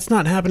that's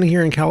not happening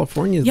here in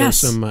California though,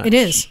 so much. It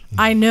is.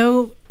 I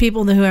know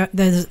people that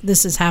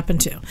this has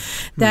happened to.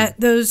 That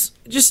those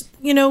just,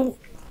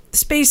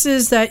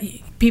 spaces that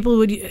people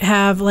would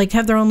have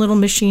their own little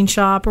machine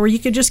shop, or you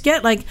could just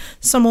get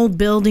some old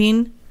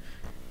building.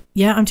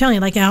 Yeah, I'm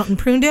telling you, out in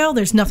Prunedale,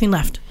 there's nothing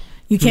left.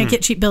 You can't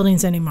get cheap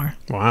buildings anymore.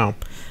 Wow.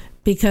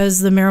 Because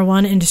the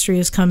marijuana industry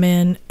has come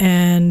in,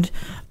 and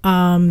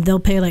they'll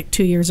pay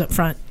 2 years up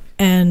front,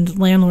 and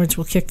landlords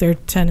will kick their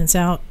tenants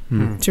out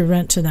to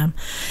rent to them.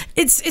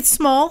 It's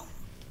small,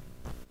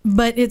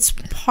 but it's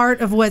part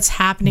of what's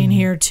happening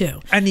here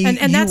too. And you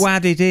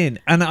add it in,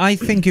 and I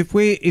think if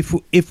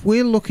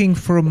we're looking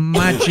for a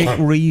magic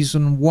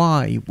reason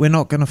why, we're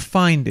not going to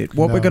find it.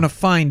 What we're going to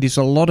find is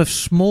a lot of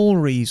small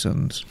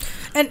reasons.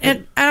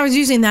 And I was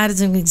using that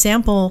as an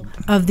example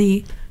of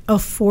the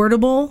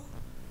affordable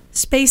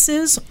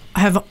spaces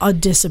have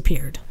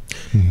disappeared.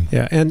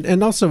 Yeah,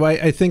 and also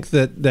I think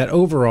that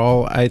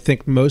overall, I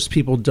think most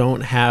people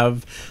don't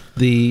have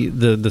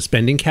the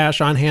spending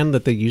cash on hand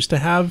that they used to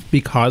have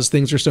because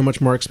things are so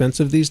much more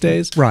expensive these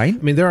days. Right. I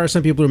mean, there are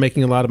some people who are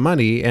making a lot of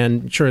money,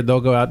 and sure,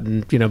 they'll go out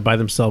and buy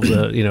themselves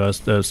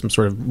some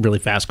sort of really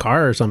fast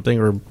car or something,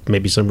 or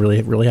maybe some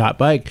really really hot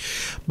bike.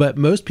 But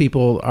most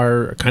people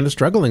are kind of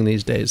struggling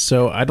these days,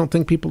 so I don't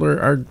think people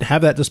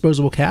have that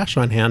disposable cash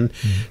on hand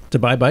to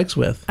buy bikes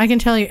with. I can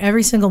tell you,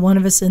 every single one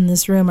of us in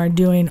this room are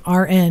doing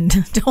our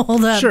end to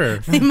hold up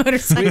the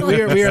motorcycle. we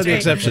are the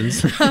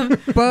exceptions.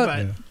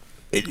 But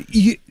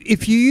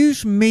if you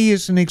use me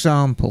as an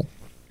example,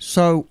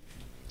 so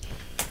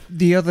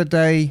the other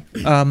day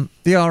the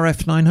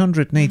RF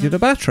 900 needed a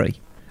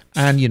battery,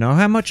 and you know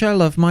how much I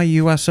love my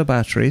USA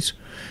batteries,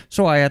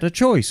 so I had a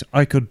choice.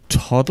 I could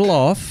toddle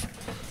off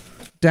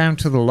down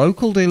to the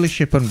local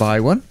dealership and buy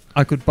one.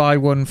 I could buy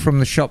one from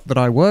the shop that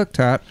I worked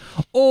at,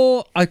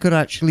 or I could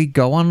actually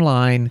go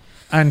online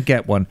and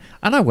get one.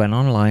 And I went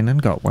online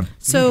and got one.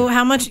 So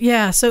how much?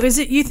 Yeah. So is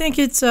it? You think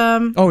it's?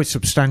 It's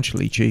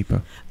substantially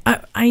cheaper.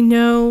 I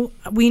know.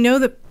 We know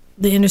that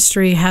the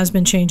industry has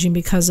been changing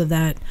because of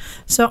that.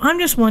 So I'm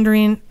just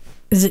wondering,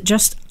 is it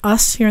just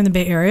us here in the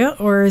Bay Area,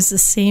 or is the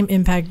same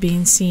impact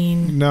being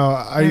seen? No,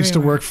 I used to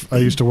work for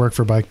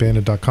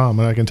BikeBandit.com,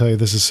 and I can tell you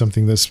this is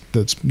something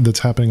that's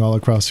happening all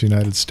across the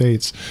United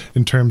States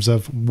in terms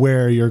of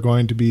where you're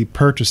going to be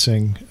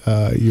purchasing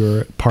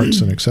your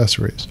parts and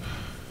accessories.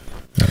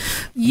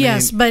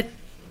 Yes, but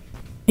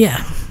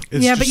Yeah.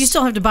 It's Yeah, but you just-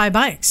 still have to buy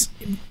bikes,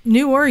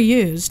 new or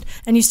used,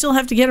 and you still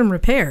have to get them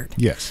repaired.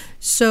 Yes.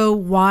 So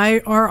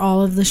why are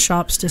all of the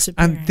shops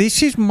disappearing? And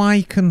this is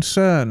my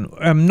concern.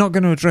 I'm not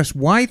going to address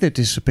why they're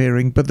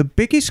disappearing, but the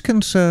biggest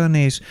concern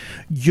is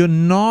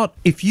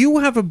if you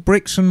have a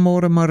bricks and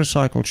mortar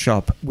motorcycle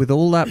shop with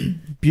all that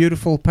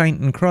beautiful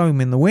paint and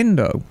chrome in the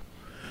window,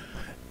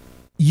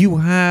 you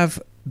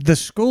have the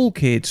school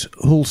kids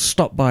who'll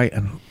stop by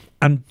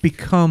and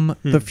become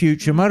the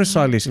future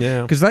motorcyclists.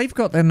 Yeah. Because they've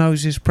got their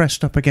noses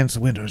pressed up against the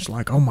window. It's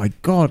like, oh my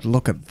God,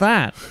 look at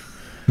that.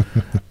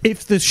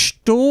 If the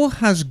store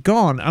has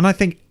gone, and I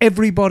think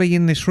everybody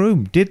in this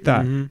room did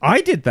that. I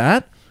did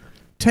that.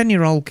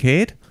 10-year-old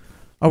kid.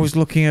 I was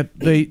looking at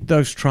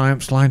those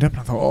Triumphs lined up,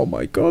 and I thought, oh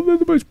my God, they're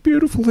the most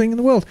beautiful thing in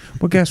the world.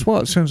 Well, guess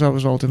what? As soon as I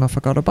was old enough,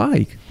 I got a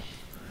bike.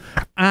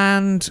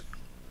 And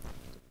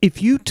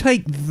if you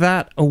take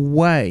that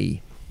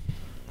away,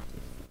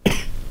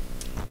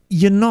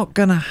 you're not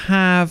going to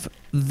have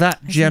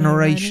that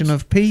generation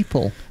of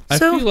people. I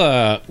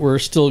feel we're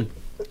still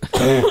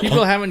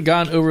people haven't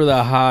gone over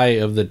the high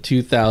of the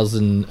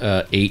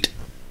 2008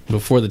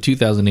 before the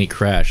 2008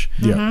 crash.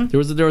 Yeah.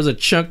 There was a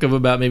chunk of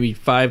about maybe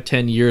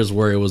 5-10 years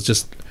where it was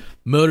just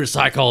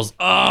motorcycles.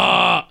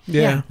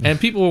 Yeah. And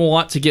people will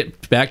want to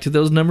get back to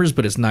those numbers,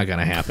 but it's not going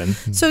to happen.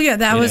 So yeah,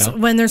 that was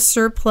when there's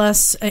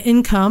surplus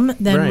income,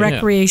 then Right, yeah.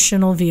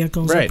 recreational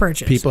vehicles are Right.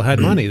 purchased. People had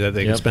money that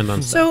they Yep. could spend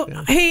on So,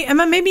 stuff. Yeah. hey,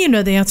 Emma, maybe you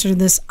know the answer to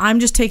this. I'm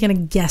just taking a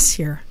guess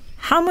here.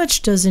 How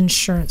much does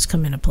insurance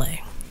come into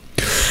play?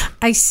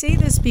 I say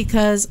this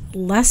because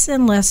less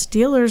and less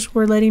dealers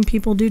were letting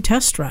people do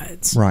test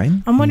rides. Right.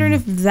 I'm wondering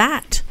if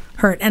that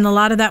hurt, and a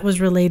lot of that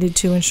was related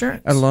to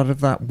insurance. A lot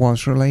of that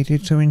was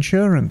related to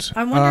insurance.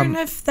 I'm wondering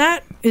if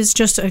that is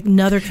just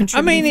another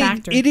contributing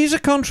factor. it is a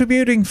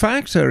contributing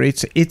factor.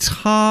 It's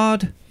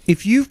hard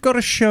if you've got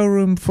a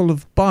showroom full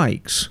of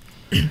bikes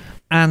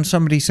and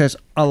somebody says,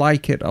 I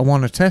like it, I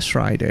want to test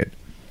ride it.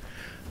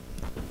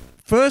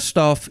 First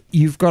off,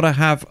 you've got to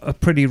have a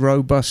pretty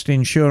robust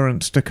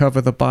insurance to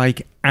cover the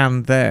bike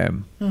and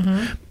them.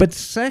 Mm-hmm. But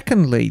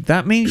secondly,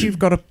 that means you've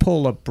got to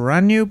pull a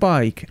brand new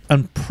bike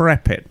and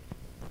prep it,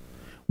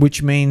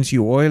 which means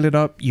you oil it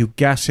up, you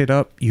gas it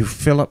up, you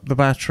fill up the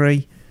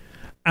battery,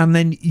 and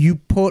then you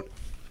put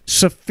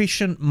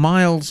sufficient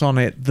miles on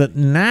it that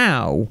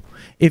now,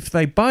 if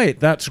they buy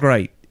it, that's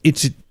great.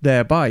 It's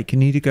their bike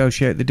and you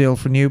negotiate the deal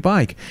for a new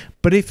bike.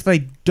 But if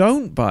they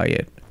don't buy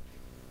it,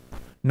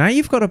 now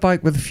you've got a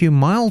bike with a few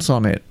miles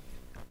on it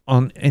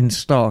in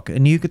stock,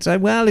 and you could say,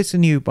 well, it's a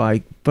new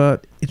bike,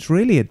 but it's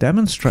really a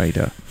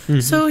demonstrator.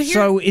 So here,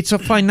 So it's a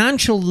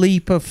financial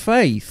leap of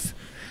faith.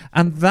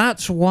 And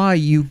that's why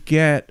you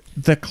get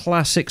the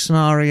classic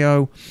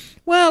scenario,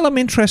 well, I'm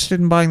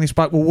interested in buying this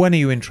bike. Well, when are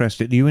you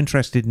interested? Are you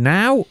interested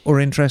now or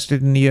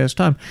interested in a year's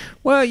time?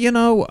 Well,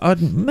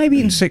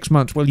 maybe in 6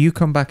 months. Well, you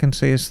come back and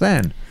see us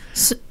then.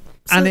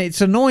 And it's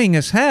annoying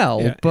as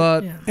hell, Yeah.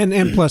 but... Yeah.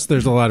 And plus,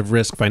 there's a lot of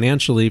risk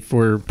financially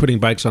for putting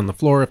bikes on the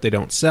floor. If they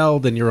don't sell,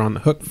 then you're on the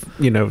hook,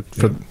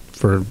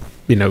 for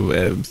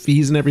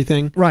fees and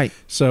everything. Right.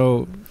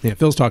 So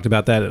Phil's talked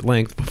about that at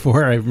length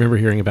before. I remember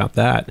hearing about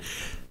that.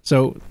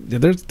 So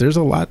there's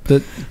a lot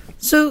that.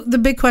 So the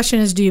big question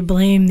is, do you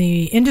blame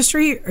the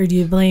industry or do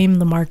you blame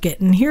the market?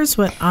 And here's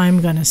what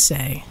I'm going to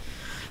say.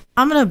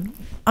 I'm going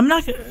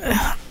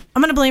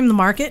to blame the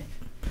market,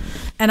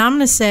 and I'm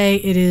going to say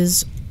it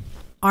is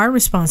our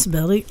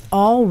responsibility,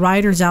 all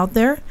riders out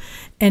there.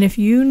 And if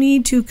you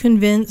need to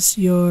convince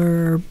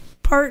your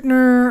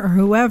partner or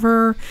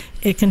whoever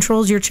it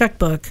controls your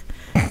checkbook,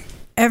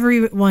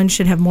 everyone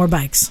should have more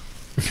bikes.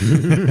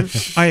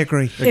 I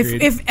agree.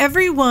 If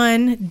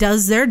everyone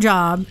does their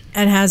job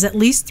and has at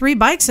least 3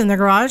 bikes in their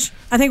garage,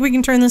 I think we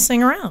can turn this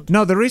thing around.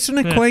 No, there is an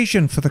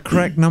equation for the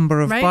correct number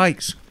of Right.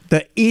 bikes.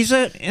 There is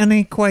an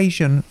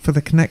equation for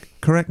the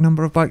correct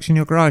number of bikes in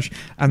your garage,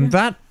 and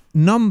that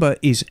number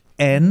is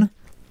N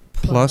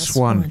plus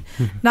 1.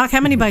 Knock, how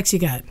many bikes you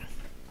got?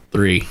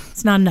 3.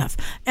 It's not enough.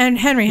 And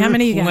Henry, how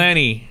many you got?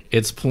 Plenty.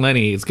 It's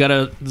plenty. It's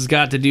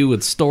got to do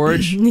with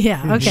storage,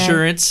 Yeah, okay.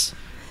 insurance.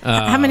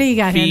 How many you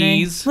got,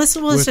 fees.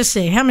 Henry? Let's just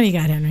see. How many you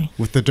got, Henry?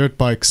 With the dirt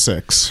bike,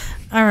 6.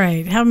 All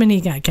right. How many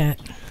you got, Kat?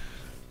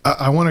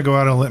 I want to go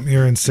out on a limb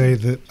here and say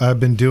that I've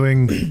been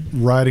doing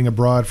riding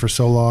abroad for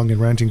so long and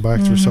renting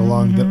bikes for so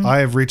long that I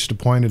have reached a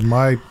point in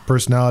my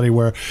personality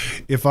where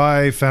if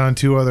I found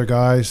 2 other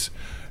guys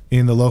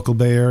in the local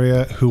Bay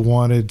Area who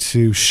wanted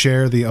to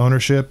share the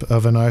ownership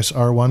of a nice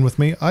R1 with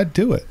me, I'd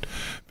do it.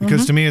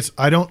 Because to me,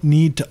 I don't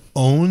need to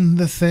own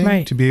the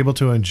thing to be able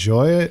to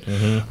enjoy it.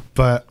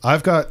 But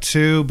I've got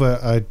 2,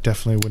 but I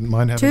definitely wouldn't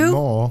mind having 2?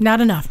 more. Not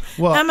enough.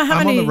 Well, Emma, how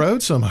I'm many? on the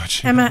road so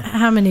much. Emma,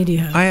 how many do you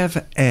have? I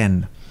have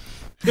N.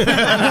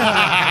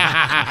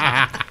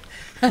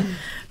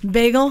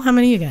 Bagel, how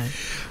many you got?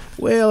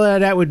 Well,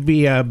 that would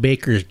be a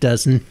baker's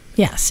dozen.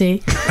 Yeah,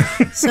 see?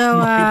 So,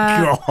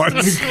 and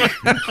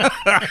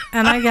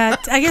I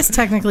got, I guess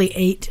technically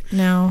 8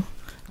 now.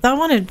 I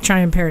want to try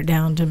and pare it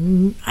down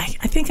to.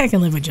 I think I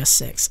can live with just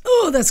 6.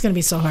 Oh, that's going to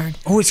be so hard.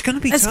 Oh, it's going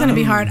to be. That's going to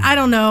be hard. I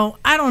don't know.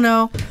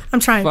 I'm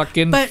trying.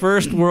 Fucking but,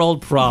 first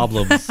world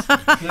problems. Keep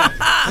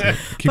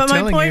But my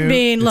telling point you,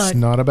 being, it's look.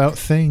 not about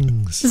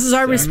things. This is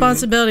our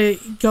responsibility.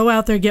 Go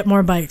out there, get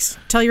more bikes.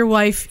 Tell your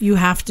wife you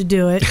have to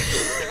do it.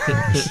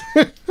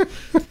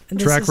 And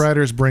this Track is-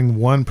 riders, bring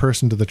one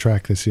person to the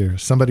track this year.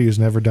 Somebody who's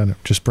never done it.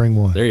 Just bring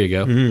one. There you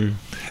go. And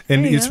There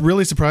you it's go.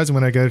 really surprising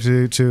when I go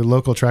to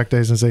local track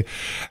days and say,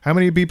 how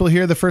many people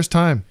here the first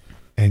time?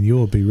 And you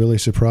will be really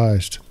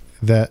surprised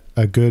that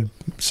a good,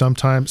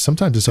 sometimes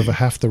it's over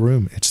half the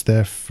room. It's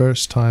their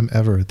first time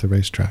ever at the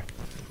racetrack.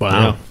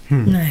 Wow.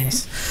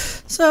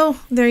 Nice. So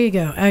there you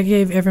go. I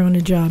gave everyone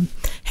a job.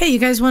 Hey, you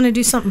guys want to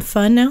do something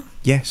fun now?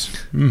 Yes.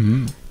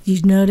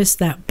 You noticed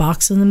that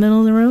box in the middle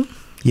of the room?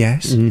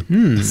 Yes.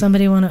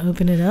 Somebody want to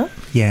open it up?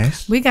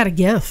 Yes. We got a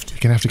gift.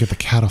 You're going to have to get the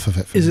cat off of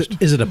it first.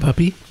 Is it a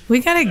puppy?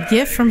 We got a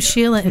gift from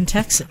Sheila in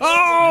Texas.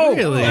 Oh,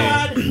 Really?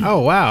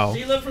 Oh, wow.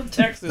 Sheila from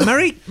Texas.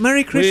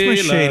 Merry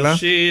Christmas, Sheila.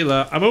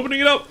 Sheila. I'm opening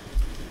it up.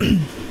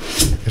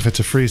 If it's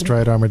a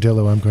freeze-dried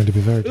armadillo, I'm going to be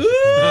very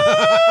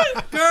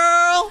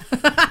Girl.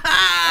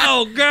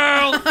 Oh,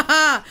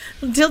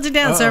 girl. Tilt it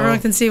down so everyone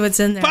can see what's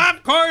in there.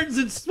 Popcorns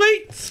and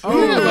sweets.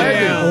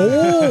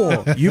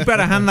 Oh, you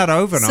better hand that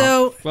over now.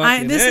 So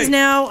Fucking this is A.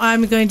 now.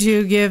 I'm going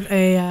to give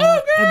a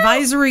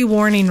advisory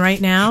warning right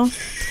now.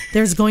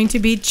 There's going to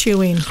be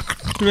chewing.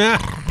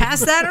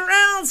 Pass that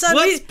around, son.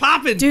 What's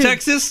poppin', Dude,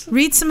 Texas?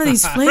 Read some of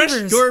these Fresh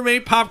flavors, gourmet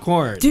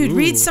popcorn. dude.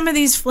 Read some of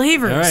these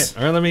flavors.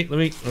 All right. Let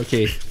me.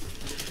 Okay.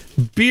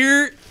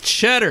 Beer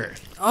cheddar.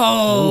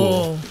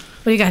 Oh,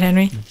 what do you got,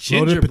 Henry?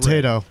 Gingerbread. Loaded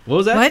potato. What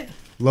was that? What?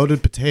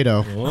 Loaded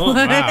potato. Oh,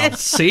 wow.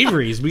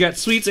 Savories. We got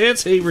sweets and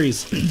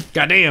savories.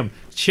 Goddamn.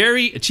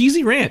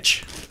 Cheesy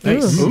ranch.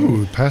 Nice.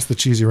 Ooh, pass the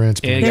cheesy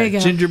ranch. And I There got you go.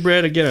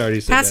 gingerbread again. I already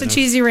said Pass that. the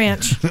cheesy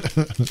ranch.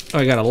 Oh,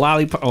 I got a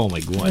lollipop. Oh, my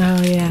God.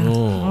 Oh yeah.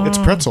 Oh, It's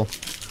pretzel.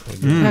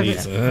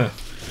 these,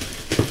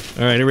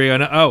 all right, here we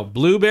go. Oh,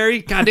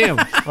 blueberry. Goddamn.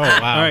 All Oh,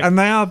 wow. right. And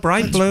they are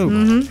bright blue.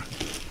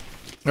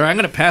 Mm-hmm. right, I'm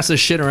going to pass this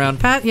shit around.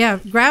 Pat, yeah.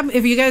 Grab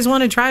if you guys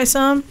want to try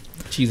some.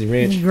 Cheesy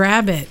ranch.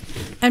 Grab it.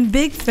 And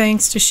big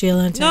thanks to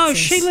Sheila in Texas. No,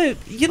 Sheila,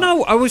 you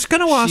know, I was going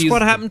to ask She's what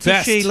the happened to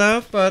best.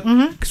 Sheila, but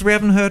because we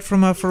haven't heard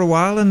from her for a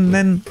while, and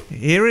then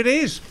here it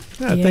is.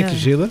 Thank you,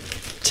 Sheila.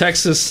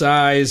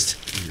 Texas-sized.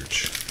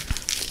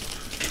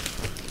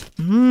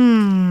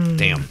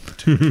 Damn.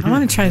 I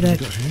want to try that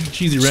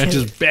Cheesy ranch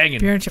is banging.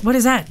 beer. What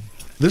is that?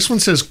 This one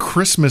says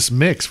Christmas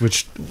mix,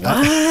 which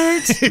What?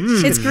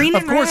 It's green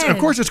and red. of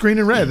course, it's green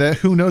and red.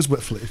 Who knows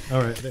what flavor?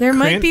 All right. There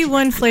might be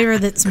one flavor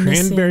that's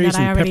missing Cranberries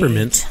that I and already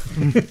peppermint.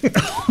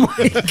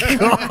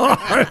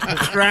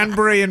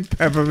 Cranberry and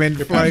peppermint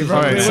flavor.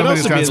 All right, What somebody's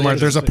else would got be smart. in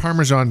There's a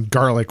Parmesan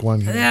garlic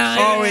one here.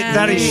 Oh,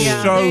 that is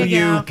so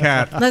you,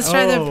 Kat. Let's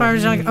try the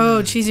Parmesan.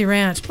 Oh, cheesy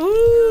ranch.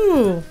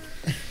 Ooh.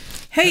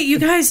 Hey, you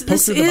guys,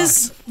 this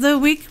is the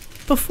week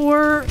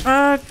before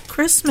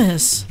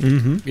Christmas.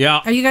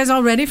 Yeah. Are you guys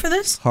all ready for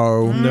this?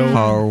 Ho,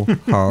 ho,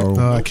 ho.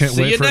 I can't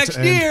See wait you for it next to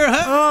end. year,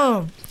 huh?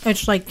 Oh,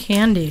 it's like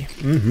candy.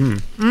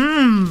 I'm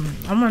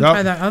gonna Yep.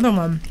 try that other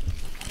one.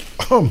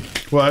 Oh,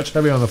 well, that's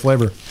heavy on the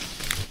flavor.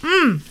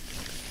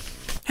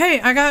 Hey,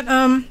 I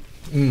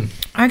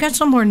got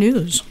some more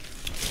news.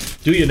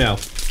 Do you now?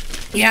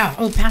 Yeah.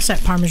 Oh, pass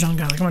that Parmesan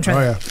garlic. I want to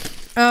try Oh that.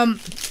 yeah,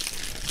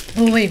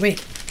 Oh,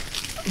 wait.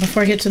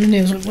 Before I get to the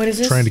news, what is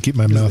this? trying to keep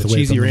my mouth away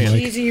cheesy from the ranch.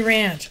 mic. Cheesy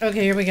ranch.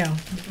 Okay, here we go.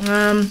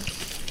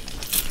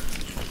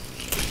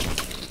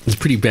 It's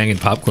pretty banging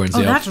popcorns, Oh,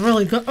 yeah. that's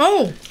really good.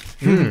 Oh.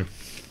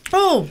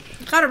 Oh,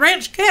 got a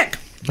ranch kick.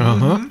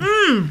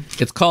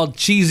 It's called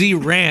Cheesy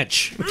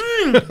Ranch.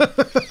 Okay.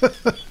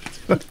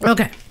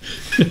 All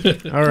Let's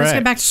get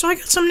right. back. So I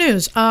got some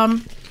news.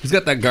 He's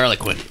got that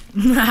garlic one.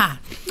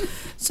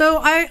 So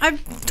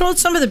I've told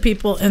some of the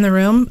people in the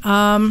room,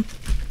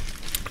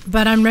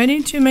 but I'm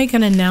ready to make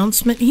an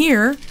announcement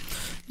here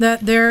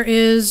that there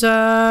is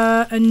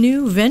a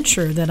new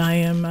venture that I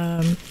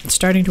am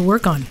starting to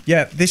work on.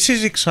 Yeah, this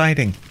is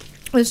exciting.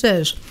 This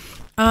is,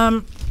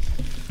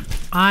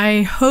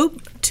 I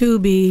hope to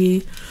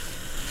be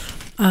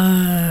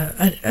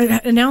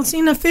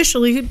announcing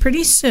officially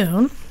pretty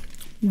soon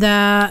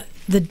that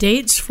the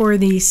dates for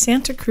the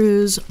Santa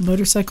Cruz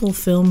Motorcycle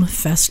Film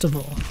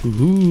Festival.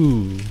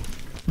 Ooh.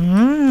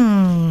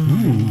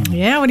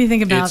 Yeah, what do you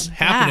think about It's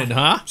happening, that?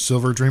 huh?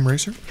 Silver Dream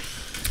Racer.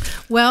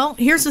 Well,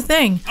 here's the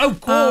thing. Oh,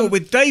 cool,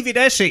 with David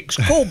Essex.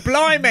 Cool,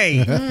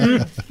 blimey.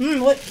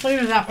 What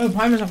flavor is that? Oh,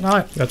 Parmesan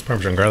garlic. That's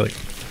Parmesan garlic.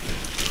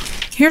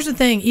 Here's the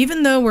thing.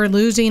 Even though we're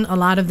losing a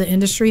lot of the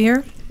industry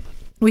here,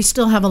 we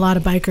still have a lot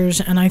of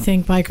bikers, and I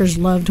think bikers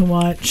love to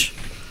watch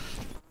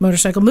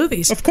motorcycle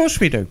movies. Of course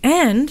we do.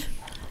 And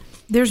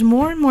there's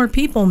more and more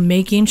people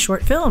making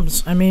short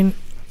films. I mean,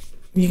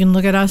 you can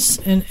look at us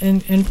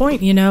in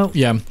point, you know.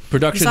 Yeah,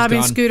 production's Wasabi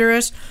gone.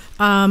 Scooterist,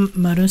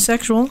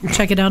 Motosexual.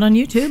 Check it out on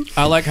YouTube.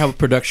 I like how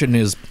production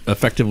is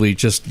effectively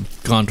just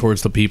gone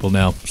towards the people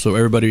now. So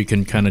everybody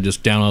can kind of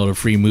just download a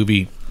free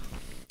movie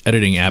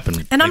editing app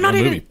and I'm not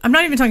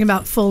even talking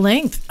about full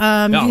length. You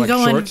can like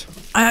go shorts?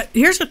 on.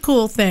 Here's a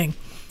cool thing.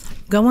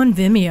 Go on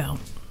Vimeo.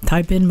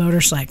 Type in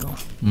motorcycle.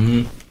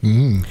 And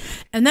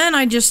then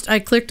I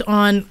clicked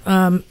on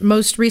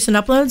most recent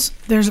uploads.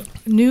 There's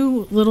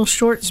new little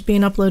shorts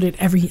being uploaded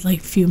every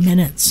few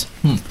minutes.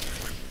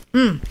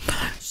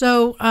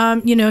 So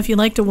if you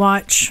like to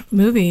watch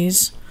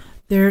movies,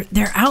 they're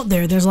out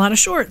there. There's a lot of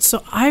shorts.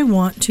 So I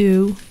want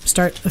to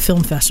start a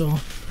film festival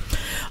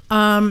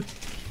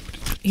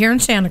here in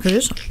Santa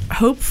Cruz.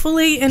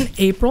 Hopefully in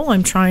April.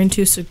 I'm trying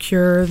to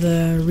secure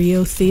the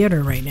Rio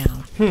Theater right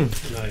now.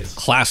 Nice.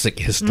 Classic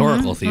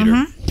historical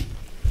theater.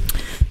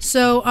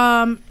 So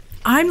I'm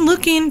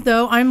looking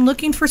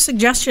for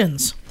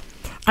suggestions.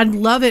 I'd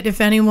love it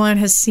if anyone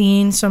has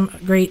seen some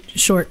great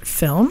short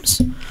films.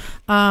 We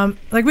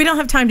don't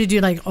have time to do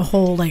a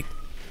whole the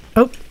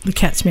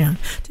cat's meowing,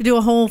 to do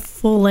a whole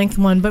full length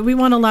one, but we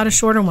want a lot of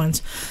shorter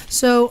ones.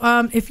 So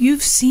if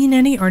you've seen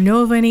any or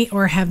know of any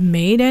or have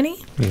made any,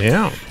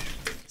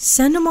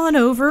 send them on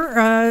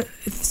over.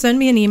 Send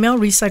me an email,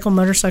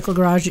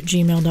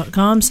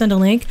 recyclemotorcyclegarage@gmail.com. Send a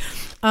link.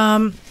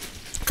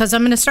 Because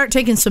I'm going to start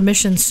taking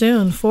submissions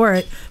soon for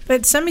it.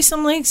 But send me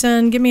some links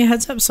and give me a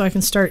heads up so I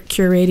can start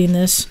curating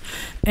this.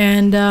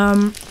 And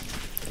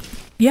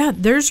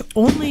there's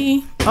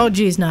only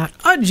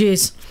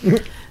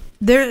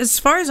there, as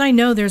far as I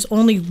know, there's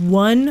only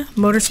one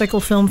motorcycle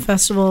film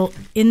festival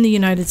in the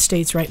United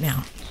States right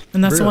now,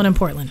 and that's the one in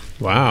Portland.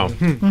 Wow.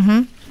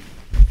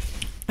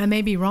 I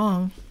may be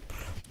wrong,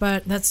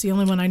 but that's the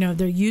only one I know.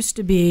 There used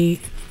to be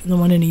the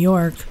one in New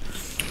York,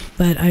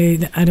 but I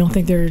don't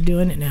think they're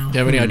doing it now. Do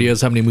you have any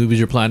ideas how many movies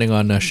you're planning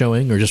on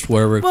showing, or just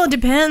wherever? Well, it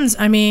depends.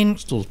 I mean,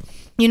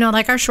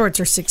 our shorts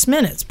are 6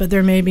 minutes, but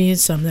there may be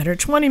some that are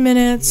 20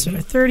 minutes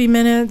or 30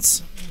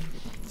 minutes.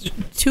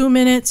 2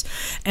 minutes,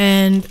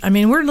 and I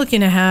mean we're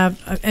looking to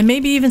have and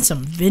maybe even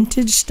some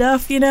vintage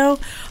stuff,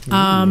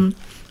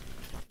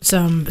 some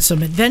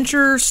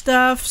adventure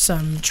stuff,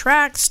 some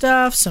track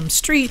stuff, some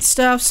street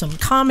stuff, some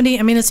comedy.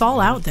 I mean, it's all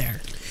out there.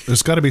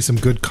 There's got to be some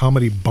good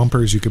comedy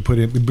bumpers you could put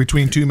in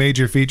between two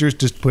major features.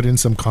 Just put in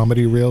some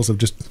comedy reels of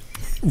just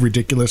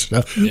ridiculous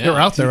stuff. They're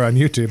out there on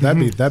YouTube.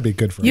 That'd be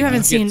good for you.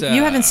 Haven't seen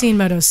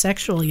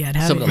Motosexual yet,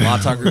 have you? Some of the Law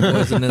Talker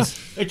boys in this.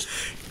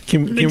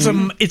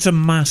 It's a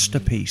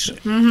masterpiece.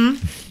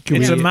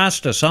 It's a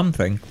master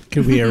something.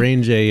 Could we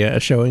arrange a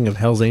showing of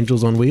Hell's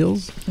Angels on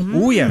Wheels?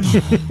 Oh, yes.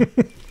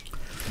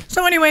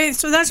 So anyway,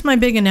 that's my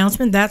big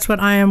announcement. That's what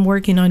I am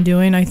working on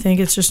doing. I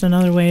think it's just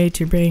another way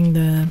to bring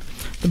the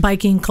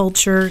biking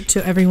culture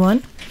to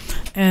everyone.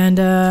 And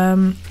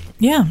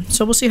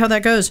so we'll see how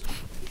that goes.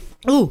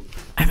 Ooh,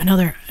 I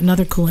have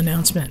another cool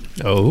announcement.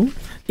 Oh?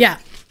 Yeah,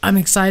 I'm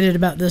excited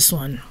about this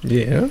one.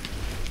 Yeah.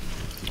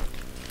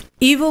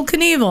 Evel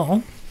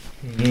Knievel.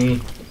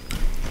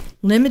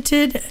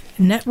 Limited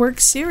network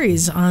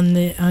series on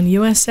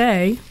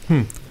USA.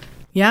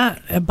 Yeah,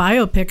 a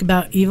biopic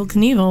about Evel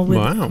Knievel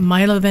with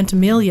Milo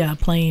Ventimiglia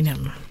playing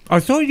him. I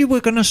thought you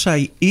were going to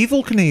say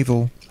Evel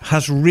Knievel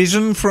has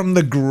risen from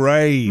the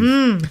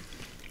grave.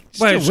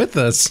 Still with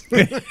us.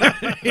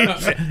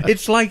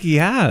 It's like he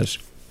has.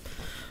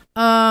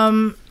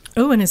 And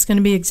it's going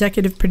to be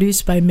executive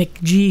produced by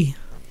Mick G.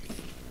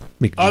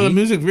 Oh, the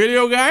music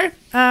video guy?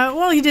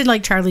 He did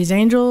Charlie's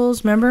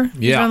Angels, remember? Yeah.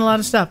 He's done a lot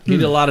of stuff. He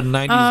did a lot of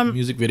 90s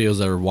music videos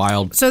that are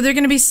wild. So they're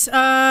going to be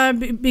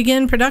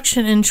begin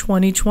production in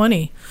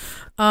 2020.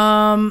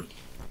 And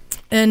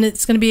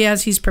it's going to be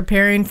as he's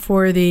preparing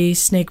for the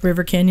Snake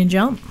River Canyon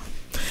jump.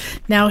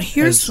 Now,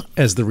 here's...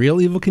 As the real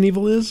Evel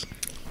Knievel is?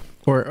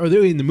 Or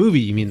in the movie,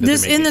 you mean? In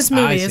this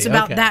movie, it's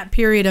about that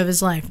period of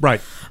his life.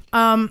 Right.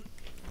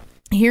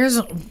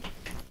 Here's...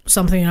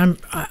 something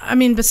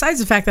besides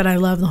the fact that I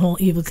love the whole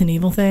Evel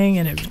Knievel thing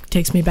and it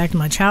takes me back to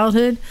my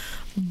childhood,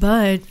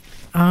 but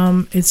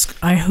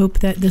I hope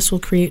that this will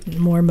create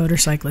more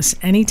motorcyclists.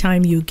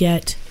 Anytime you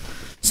get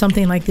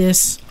something like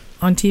this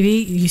on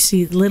TV, you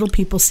see little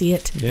people see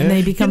it and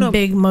they become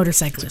big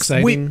motorcyclists.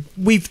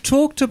 We've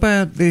talked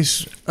about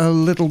this a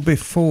little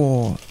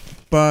before,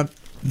 but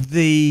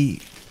the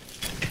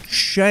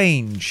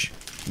change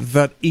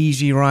that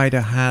Easy Rider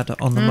had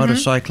on the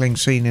motorcycling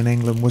scene in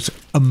England was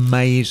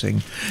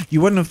amazing. You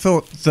wouldn't have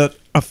thought that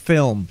a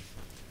film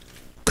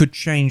could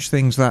change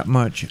things that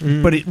much,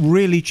 but it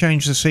really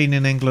changed the scene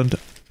in England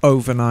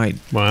overnight.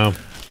 Wow.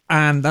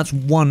 And that's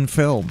one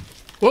film.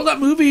 Well, that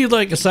movie,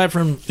 aside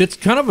from, it's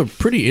kind of a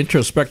pretty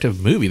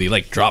introspective movie.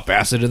 They drop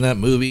acid in that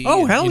movie.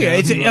 Oh, hell yeah!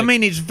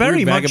 It's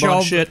very much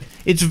of shit.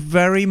 It's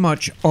very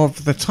much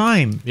of the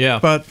time.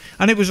 Yeah.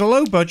 And it was a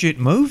low budget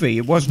movie.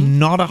 It was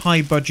not a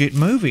high budget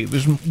movie.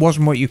 It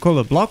wasn't what you call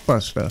a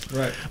blockbuster.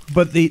 Right.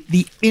 But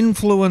the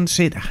influence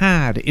it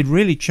had, it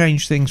really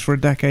changed things for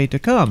a decade to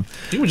come.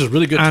 I think it was just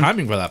really good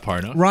timing for that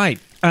part, huh? Right.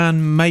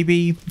 And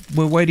maybe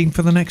we're waiting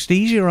for the next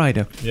Easy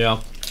Rider.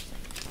 Yeah.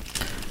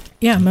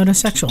 Yeah,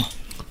 Motosexual.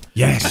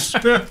 Yes.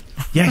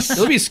 Yes.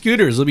 There'll be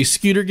scooters. There'll be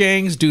scooter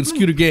gangs doing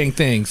scooter gang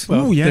things.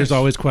 Well, there's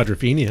always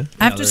Quadrophenia.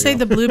 I have to say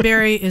the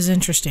Blueberry is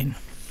interesting.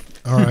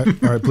 All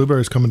right.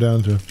 Blueberry's coming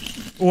down too.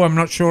 Oh, I'm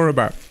not sure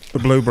about. The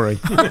blueberry.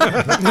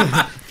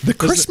 The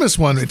Christmas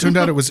one, it turned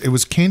out it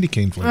was candy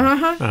cane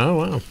flavor. Oh,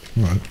 wow.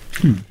 Right.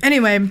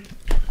 Anyway,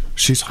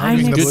 She's I'm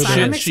hiding the Good blueberry.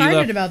 shit. I'm excited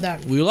Sheila. about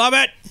that. We love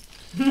it.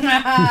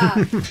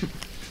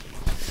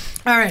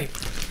 All right.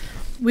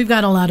 We've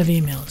got a lot of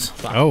emails,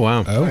 Oh,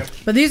 wow. Oh,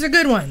 but these are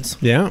good ones.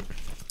 Yeah.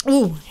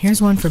 Ooh,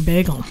 here's one for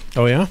Bagel.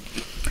 Oh, yeah?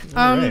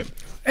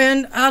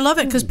 And I love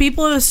it because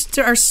people are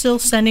still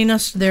sending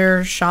us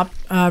their shop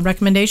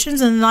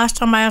recommendations. And the last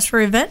time I asked for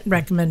event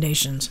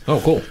recommendations.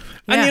 Oh, cool.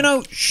 And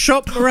Yeah.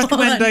 shop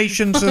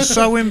recommendations are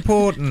so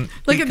important.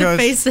 Look at the because-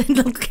 face that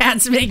the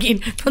cat's making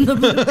from the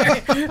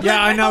blueberry.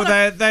 Yeah, I know Hold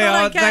on, they hold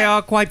on, are Cat. they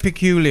are quite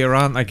peculiar,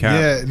 aren't they, Kat?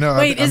 yeah. No.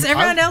 Wait, is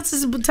everyone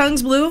else's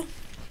tongues blue?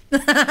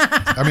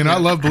 I mean, I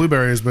love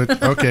blueberries,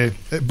 but okay.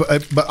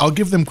 But I'll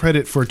give them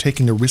credit for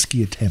taking a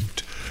risky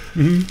attempt.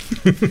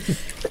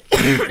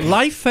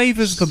 Life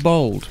favors the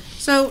bold.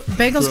 So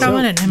Bagel's got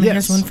one, and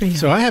here's one for you.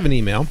 So I have an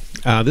email.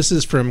 This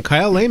is from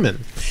Kyle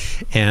Lehman,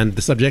 and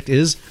the subject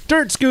is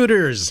dirt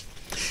scooters.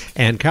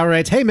 And Kyle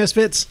writes, "Hey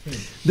Misfits,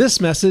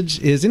 this message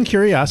is in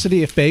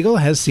curiosity if Bagel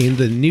has seen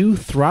the new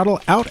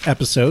Throttle Out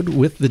episode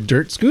with the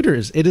dirt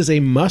scooters. It is a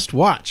must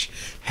watch.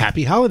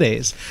 Happy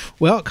holidays."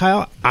 Well,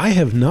 Kyle, I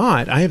have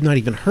not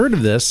even heard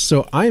of this,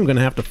 so I am going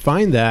to have to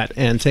find that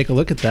and take a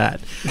look at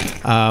that.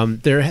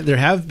 There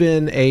have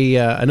been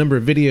a number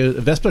of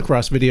Vespa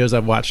Cross videos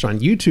I've watched on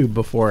YouTube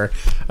before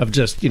of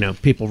just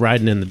people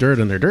riding in the dirt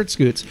on their dirt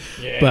scoots.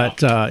 Yeah.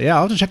 But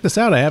I'll have to check this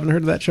out. I haven't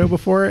heard of that show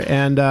before,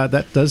 and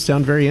that does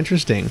sound very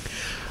interesting.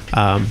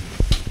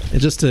 And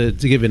just to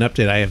give you an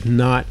update, I have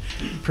not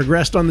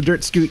progressed on the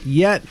dirt scoot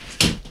yet,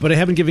 but I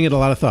have been giving it a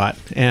lot of thought,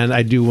 and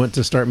I do want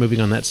to start moving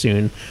on that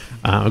soon.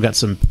 I've got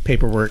some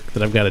paperwork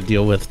that I've got to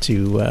deal with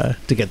to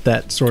get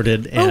that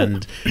sorted,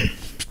 and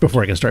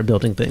before I can start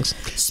building things.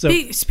 So,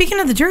 Speaking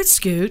of the dirt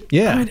scoot,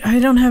 Yeah. I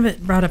don't have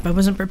it brought up. I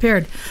wasn't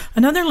prepared.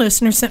 Another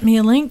listener sent me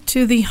a link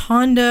to the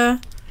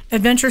Honda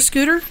Adventure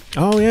scooter.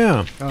 oh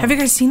yeah, Have you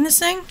guys seen this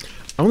thing?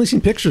 I've only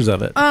seen pictures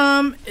of it.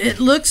 It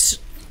looks.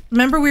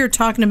 Remember we were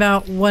talking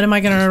about what am I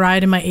going to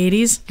ride in my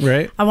 80s?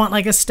 Right. I want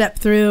like a step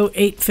through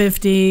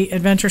 850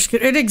 adventure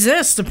scooter. It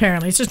exists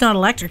apparently. It's just not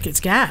electric. It's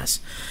gas.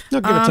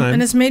 No, give it time.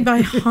 And it's made by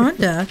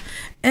Honda,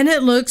 and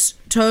it looks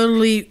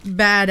totally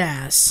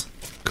badass.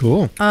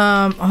 Cool.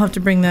 I'll have to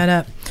bring that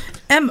up.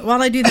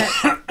 While I do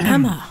that,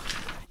 Emma,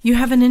 you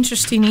have an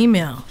interesting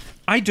email.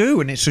 I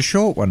do, and it's a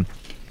short one,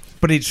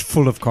 but it's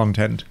full of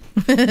content.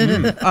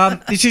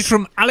 This is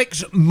from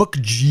Alex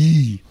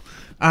McGee.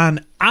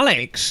 And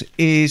Alex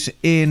is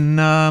in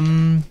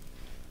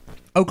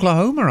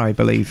Oklahoma, I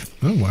believe.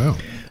 Oh wow.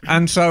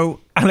 And so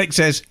Alex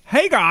says,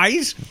 "Hey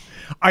guys,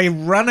 I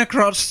ran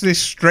across this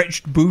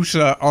stretched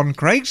booster on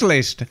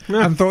Craigslist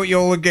and thought you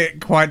all would get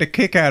quite a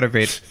kick out of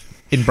it."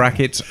 In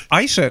brackets,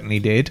 I certainly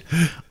did.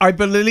 I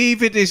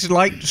believe it is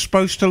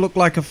supposed to look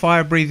like a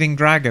fire-breathing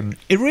dragon.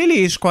 It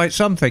really is quite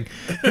something.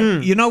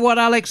 You know what,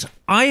 Alex?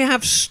 I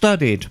have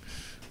studied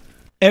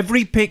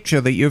every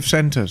picture that you've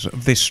sent us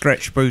of this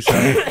stretch booster,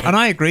 and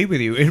I agree with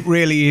you. It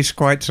really is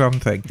quite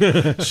something.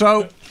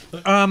 So,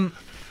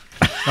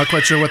 Not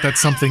quite sure what that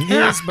something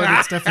is, but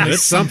it's definitely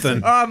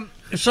something.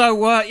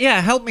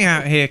 help me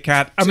out here,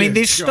 Kat. I mean,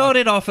 this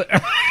started off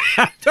at...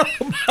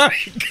 Oh, my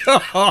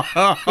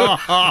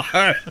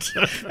God.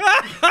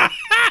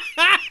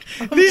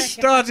 This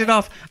started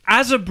off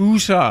as a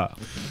booster.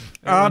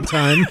 One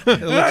time,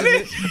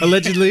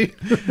 allegedly.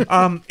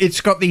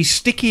 It's got these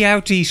sticky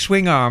outy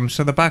swing arms,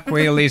 so the back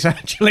wheel is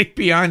actually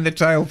behind the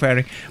tail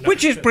fairing,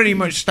 which is pretty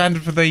much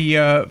standard for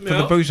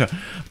the booster.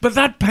 But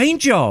that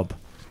paint job,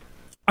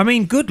 I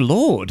mean, good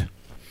Lord.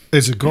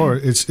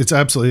 It's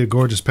absolutely a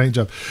gorgeous paint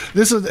job.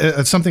 This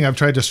is something I've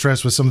tried to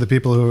stress with some of the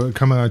people who are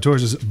coming on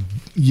tours is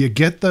you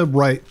get the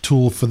right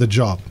tool for the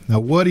job. Now,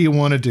 what do you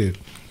want to do?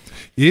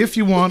 If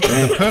you want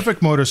the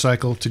perfect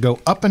motorcycle to go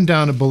up and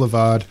down a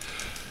boulevard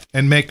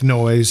and make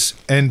noise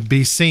and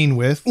be seen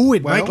with. Ooh,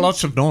 it'd make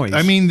lots of noise.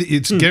 I mean,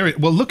 it's Gary.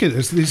 Well, look at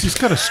this. He's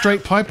got a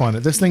straight pipe on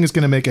it. This thing is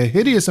going to make a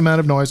hideous amount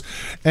of noise,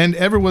 and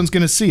everyone's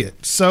going to see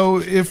it. So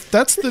if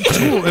that's the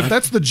tool, if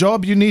that's the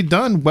job you need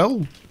done,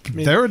 well,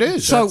 there it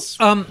is. So,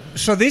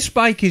 so this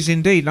bike is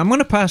indeed. I'm going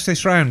to pass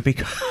this round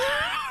because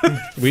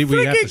we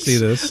have to see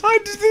this.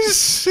 This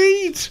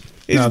seat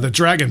is no, the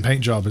dragon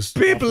paint job is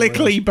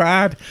biblically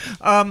bad.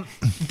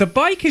 The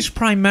bike is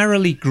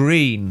primarily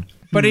green,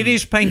 but it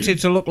is painted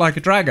to look like a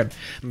dragon.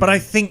 But I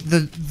think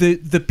the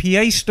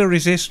pièce de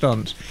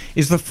résistance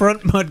is the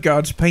front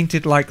mudguards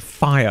painted like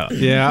fire.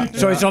 Yeah.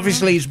 So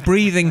it's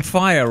breathing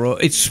fire,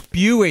 or it's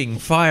spewing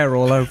fire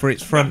all over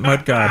its front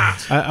mudguard.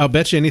 I'll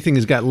bet you anything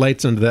has got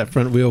lights under that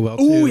front wheel well,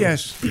 too. Oh,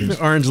 yes.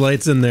 Orange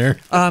lights in there.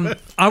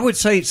 I would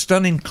say it's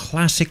done in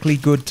classically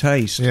good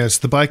taste. Yes,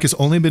 the bike has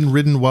only been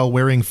ridden while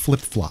wearing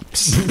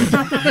flip-flops.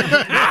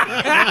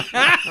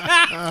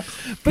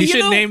 You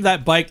should name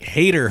that bike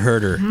Hater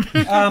Herder.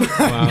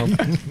 Wow.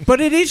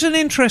 But it is an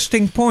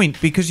interesting point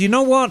because you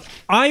know what?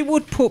 I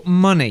would put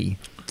money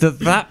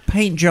that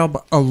paint job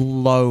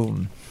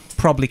alone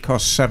probably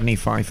costs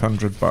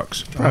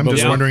 $7,500. I'm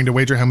just wondering to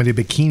wager how many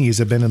bikinis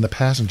have been in the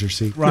passenger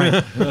seat.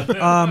 Right.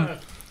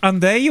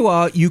 And there you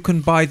are. You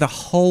can buy the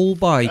whole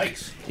bike.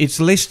 Yikes. It's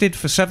listed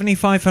for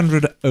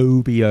 7,500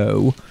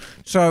 OBO.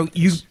 So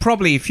you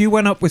probably, if you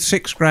went up with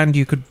 $6,000,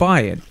 you could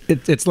buy it.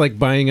 It's like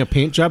buying a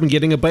paint job and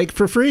getting a bike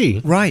for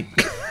free. Right.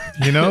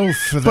 You know,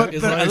 for that.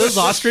 Are those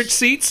ostrich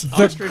seats?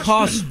 The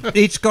cost.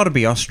 It's got to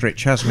be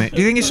ostrich, hasn't it?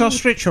 Do you think it's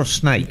ostrich or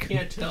snake?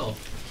 Can't tell.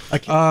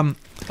 Um,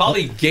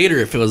 Probably gator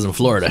if it was in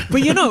Florida.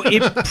 but you know,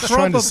 it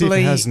Trying to see if it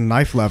probably has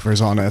knife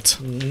levers on it.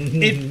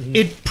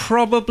 it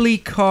probably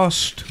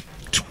cost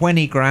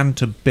 $20,000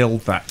 to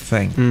build that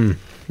thing.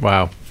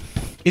 Wow.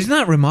 Isn't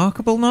that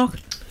remarkable, Knock?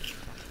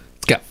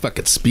 It's got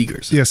fucking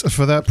speakers. Yes,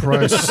 for that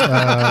price,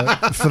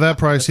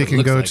 he can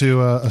Looks go like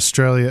to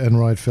Australia and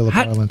ride Phillip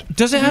Island.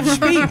 Does it have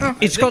speakers?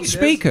 It's got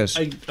speakers.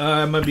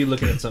 I might be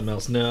looking at something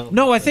else.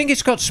 No, I think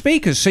it's got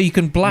speakers, so you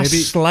can blast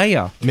Maybe-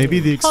 Slayer.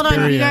 Maybe the Hold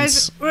experience. on, you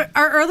guys.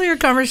 Our earlier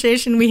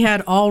conversation we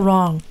had all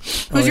wrong.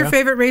 Who's your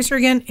favorite racer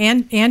again?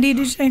 Andy, did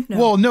you say? No.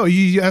 Well, no,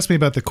 you asked me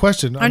about the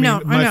question. I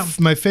know.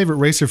 My favorite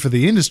racer for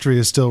the industry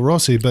is still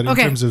Rossi, but in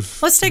Okay, terms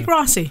of let's take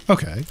Rossi.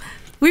 okay,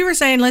 We were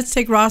saying let's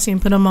take Rossi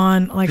and put him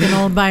on like an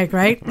old bike,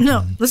 right?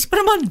 No, let's put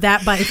him on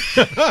that bike.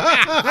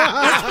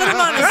 Let's put him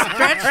on a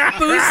stretch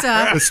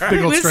Busa This big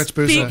old with stretch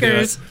Busa.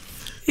 speakers.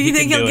 You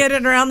think can he'll do get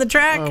it around the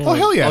track? oh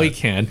hell yeah, Oh, he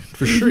can.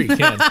 For sure he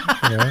can.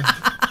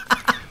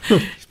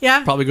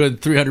 Yeah. Probably going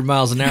 300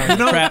 miles an hour in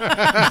the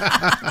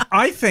trap.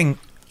 I think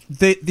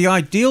the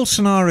ideal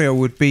scenario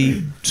would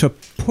be to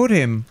put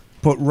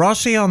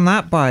Rossi on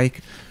that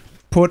bike,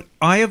 put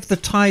Eye of the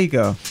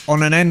Tiger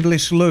on an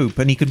endless loop,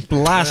 and he could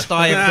blast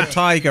Eye of the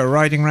Tiger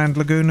riding around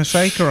Laguna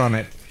Seca on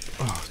it.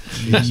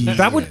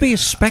 That would be a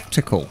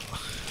spectacle.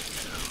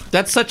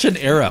 That's such an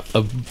era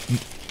of,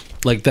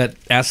 like, that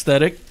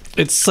aesthetic.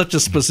 It's such a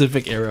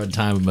specific era and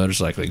time of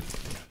motorcycling.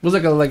 Was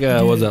it like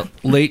a was it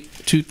late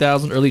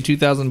 2000, early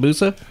 2000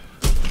 Busa?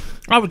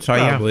 I would say,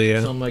 Probably,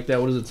 yeah. Something like that.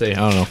 What does it say?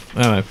 I don't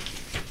know. Anyway,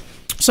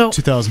 So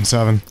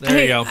 2007.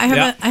 there you go. I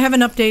have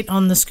an update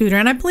on the scooter,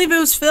 and I believe it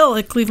was Phil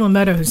at Cleveland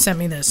Meadow who sent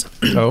me this.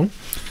 Oh.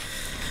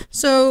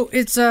 So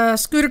it's a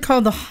scooter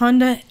called the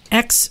Honda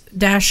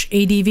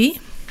X-ADV.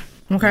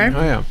 Okay.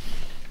 Oh,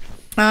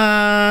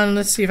 yeah.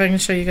 Let's see if I can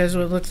show you guys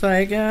what it looks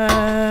like.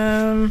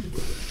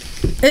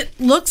 It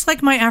looks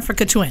like my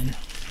Africa Twin,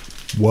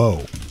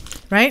 whoa.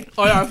 right?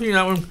 Oh yeah, I've seen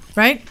that one.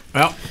 Right?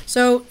 Yeah.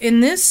 So in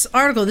this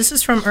article, this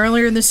is from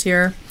earlier this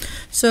year.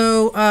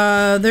 So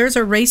there's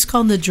a race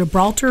called the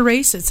Gibraltar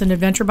Race. It's an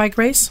adventure bike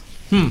race.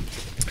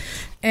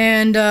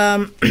 And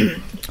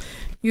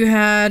you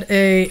had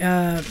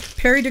a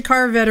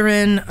Paris-Dakar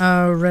veteran,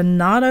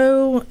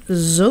 Renato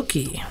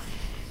Zocchi.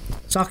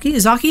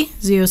 Zocchi,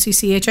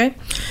 Z-O-C-C-H-A.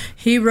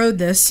 He rode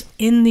this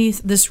in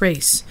this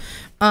race.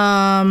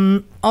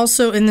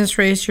 Also in this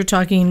race, you're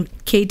talking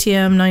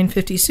KTM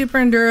 950 Super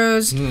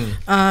Enduros,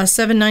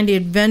 790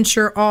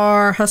 Adventure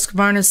R,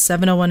 Husqvarna's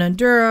 701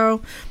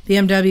 Enduro,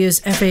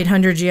 BMW's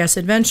F800 GS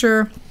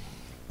Adventure.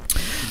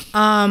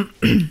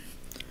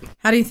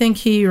 How do you think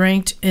he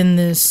ranked in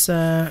this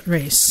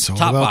race? It's all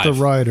Top about five.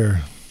 the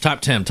rider. Top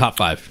 10, top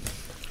 5.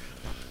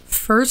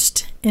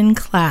 First in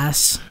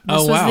class.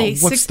 Oh, wow.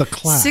 What's the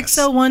class?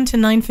 601 to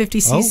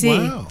 950cc.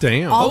 Oh wow.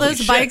 Damn. All Holy those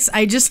shit. bikes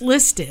I just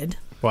listed.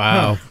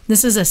 Wow.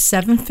 This is a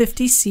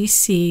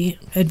 750cc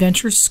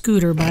adventure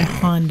scooter by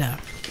Honda.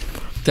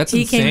 That's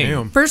He insane.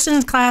 came first in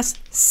his class,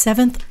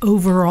 7th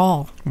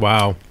overall.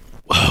 Wow.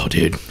 Whoa,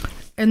 dude.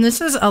 And this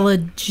is a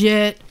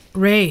legit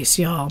race,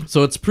 y'all.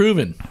 So it's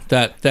proven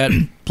that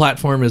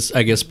platform is,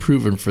 I guess,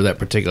 proven for that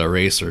particular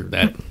race or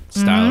that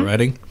style of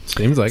riding.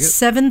 Seems like it.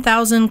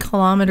 7,000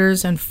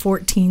 kilometers and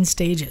 14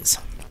 stages.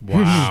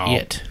 Wow.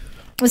 Shit.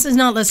 This is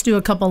not let's do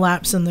a couple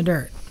laps in the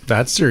dirt.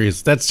 That's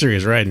serious. That's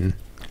serious riding.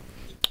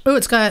 Oh,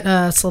 it's got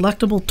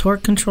selectable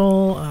torque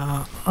control,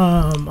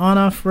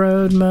 on-off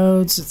road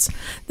modes.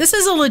 This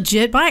is a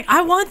legit bike.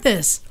 I want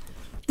this.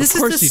 This is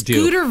course the you do.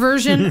 scooter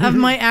version of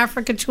my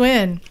Africa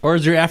Twin. Or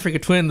is your Africa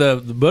Twin the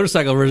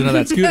motorcycle version of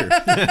that scooter?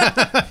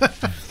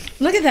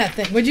 Look at that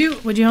thing. Would you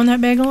own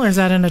that bagel, or is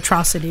that an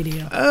atrocity to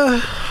you?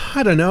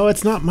 I don't know.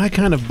 It's not my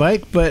kind of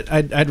bike, but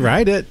I'd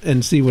ride it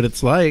and see what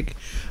it's like.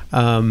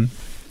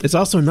 It's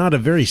also not a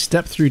very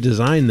step-through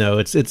design, though.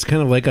 It's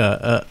kind of like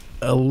a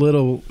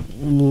little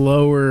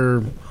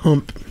lower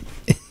hump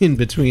in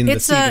between the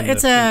seat and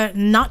It's a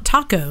not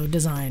taco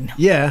design.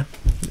 Yeah.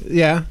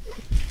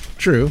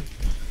 True.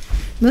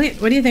 What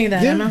do you think of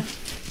that, Yeah. Emma?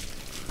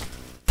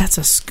 That's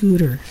a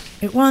scooter.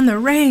 It won the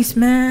race,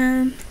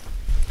 man.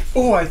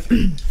 I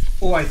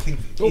think.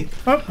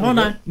 Oh, hold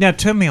on. Now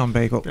turn me on,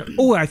 Bagel.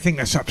 Oh, I think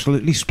that's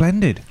absolutely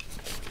splendid.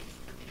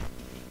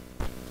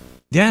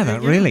 Yeah,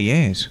 that really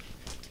is.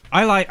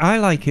 I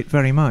like it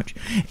very much.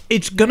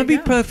 It's going to be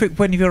perfect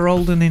when you're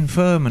old and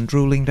infirm and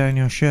drooling down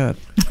your shirt.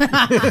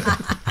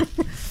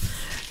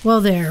 Well,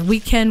 there.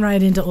 We can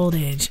ride into old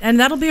age. And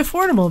that'll be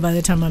affordable by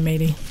the time I'm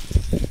 80.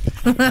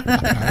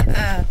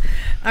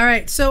 All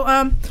right. So,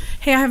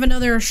 hey, I have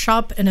another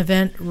shop and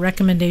event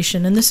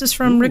recommendation. And this is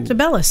from Rick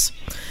DeBellis.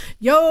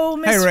 Yo,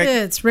 Hey, Rick.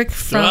 Misfits. Rick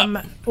from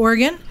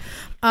Oregon.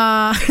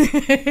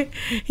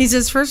 He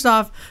says, first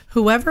off,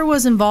 whoever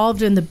was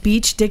involved in the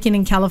beach dicking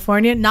in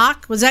California,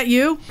 Knock, was that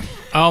you?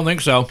 I don't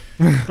think so.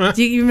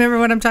 Do you remember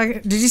what I'm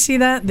talking? Did you see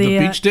that? The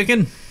beach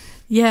dicking?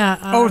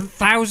 Yeah.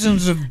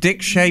 Thousands of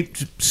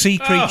dick-shaped sea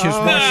creatures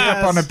washed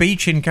up on a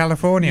beach in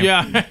California.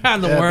 Yeah,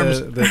 and the worms.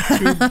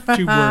 The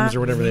tube worms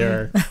or whatever they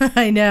are.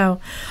 I know.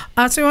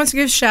 So he wants to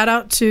give a shout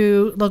out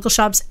to local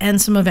shops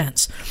and some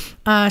events.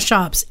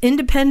 Shops.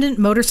 Independent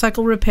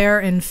Motorcycle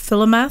Repair in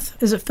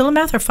Philomath. Is it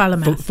Philomath or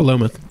Philomath?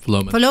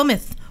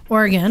 Philomath,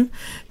 Oregon.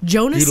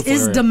 Jonas Beautiful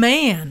is area. the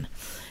man.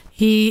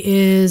 He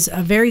is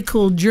a very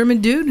cool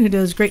German dude who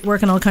does great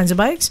work on all kinds of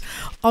bikes.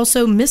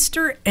 Also,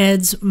 Mr.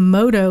 Ed's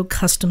Moto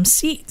Custom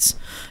Seats.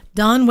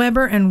 Don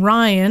Weber and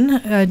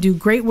Ryan do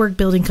great work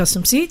building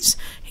custom seats.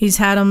 He's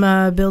had him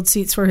build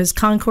seats for his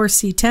Concourse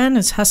C10,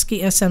 his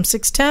Husky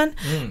SM610,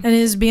 and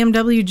his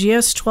BMW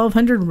GS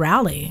 1200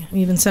 Rally.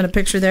 We even sent a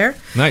picture there.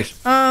 Nice.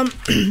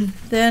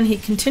 Then he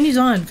continues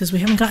on because we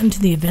haven't gotten to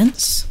the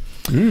events.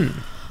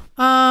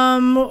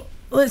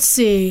 Let's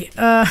see.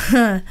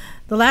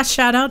 The last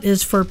shout out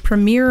is for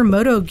Premier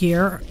Moto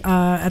Gear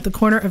at the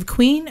corner of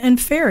Queen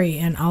and Ferry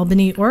in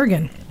Albany,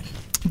 Oregon.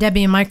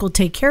 Debbie and Mike will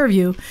take care of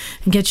you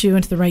and get you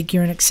into the right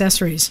gear and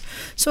accessories.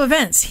 So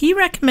events. He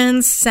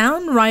recommends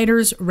Sound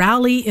Riders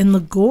Rally in the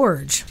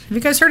Gorge. Have you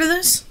guys heard of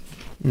this?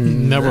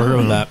 Never heard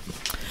of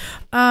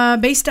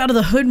that. Based out of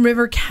the Hood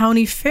River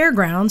County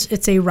Fairgrounds,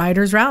 it's a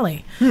riders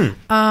rally.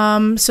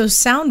 So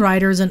Sound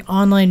Rider is an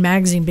online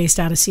magazine based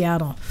out of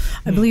Seattle.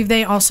 I believe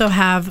they also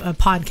have a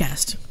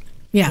podcast.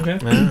 Yeah.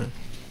 Okay.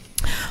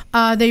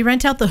 They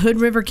rent out the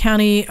Hood River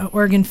County,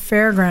 Oregon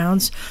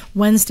Fairgrounds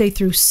Wednesday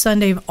through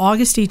Sunday of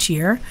August each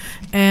year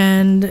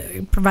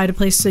and provide a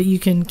place that you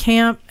can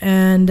camp.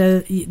 And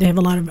they have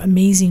a lot of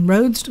amazing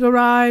roads to go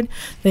ride.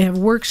 They have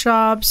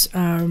workshops,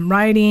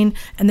 riding,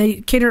 and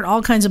they cater to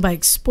all kinds of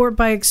bikes, sport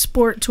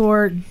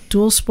tour,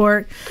 dual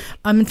sport.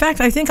 In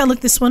fact, I think I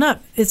looked this one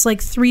up. It's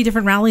like 3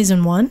 different rallies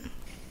in one.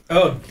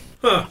 Oh,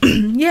 huh.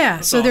 Yeah,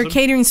 That's so they're awesome.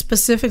 catering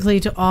specifically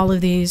to all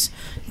of these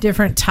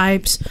different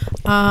types.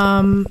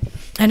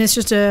 And it's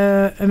just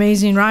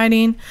amazing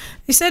riding.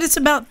 They said it's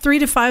about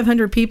 300 to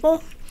 500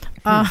 people.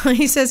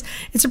 He says,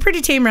 it's a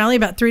pretty tame rally,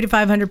 about 300 to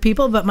 500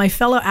 people, but my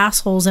fellow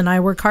assholes and I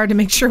work hard to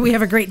make sure we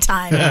have a great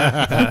time.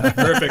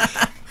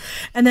 Perfect.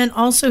 And then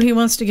also he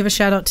wants to give a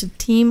shout out to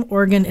Team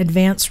Oregon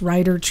Advanced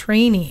Rider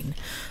Training.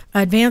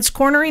 Advanced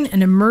cornering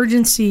and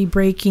emergency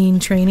braking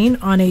training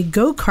on a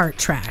go-kart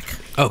track.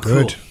 Oh,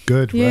 cool.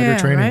 Good. Yeah, Rider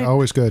training, right?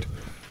 always good.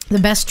 The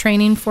best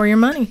training for your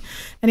money.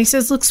 And he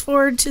says looks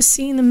forward to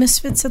seeing the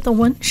Misfits at the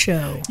One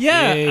Show.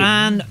 Yeah, Yay.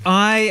 and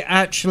I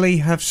actually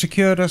have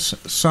secured us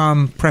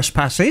some press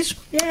passes.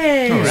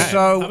 Yay! All right.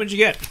 So- how much you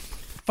get?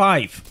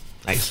 5.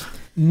 Nice.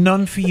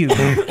 None for you.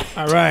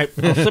 All right.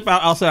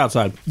 I'll sit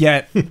outside.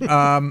 Yeah.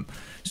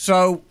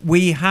 So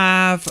we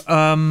have,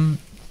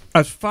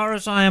 as far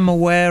as I am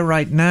aware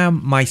right now,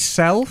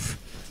 myself,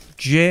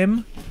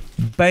 Jim,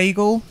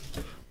 Bagel,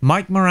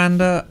 Mike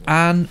Miranda,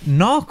 and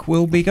Knock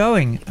will be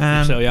going.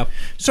 And So, yeah.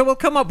 so we'll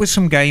come up with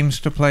some games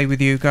to play with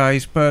you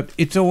guys, but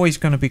it's always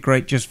going to be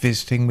great just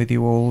visiting with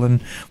you all.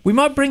 And we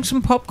might bring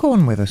some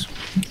popcorn with us.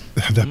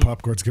 That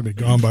popcorn's going to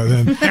be gone by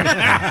then.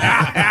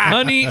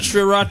 Honey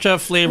sriracha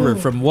flavor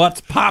from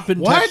What's Poppin'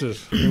 What?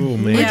 Texas. Oh,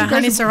 man. Yeah,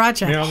 honey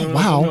sriracha.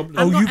 Wow.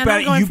 I'm You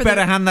going for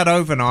better the- hand that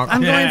over, Knock.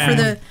 I'm going for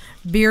the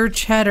beer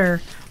cheddar.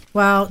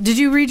 Wow. Did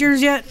you read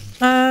yours yet,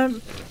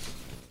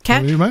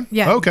 Kat? You mind?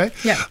 Yeah. Okay.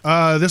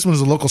 Yeah. This one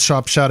is a local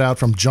shop shout out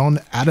from John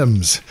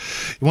Adams.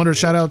 You wanted a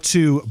shout out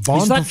to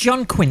Bond. Is that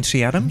John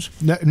Quincy Adams?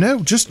 No,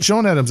 just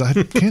John Adams. I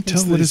can't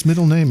tell what his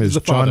middle name is.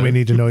 the John, father. we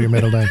need to know your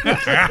middle name. All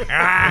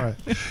right.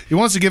 He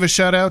wants to give a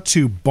shout out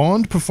to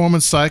Bond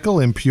Performance Cycle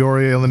in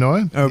Peoria,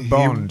 Illinois. Oh,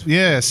 Bond.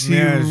 Yes, he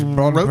Yes,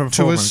 Bond wrote to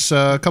Performance.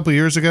 us a couple of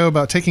years ago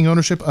about taking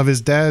ownership of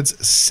his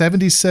dad's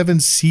 77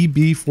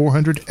 CB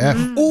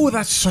 400F. Oh,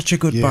 that's such a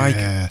good bike.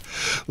 Yeah.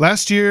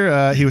 Last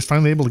year, he was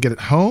finally able to get it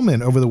home,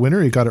 and over the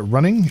winter, he got it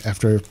running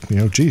after,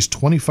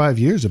 25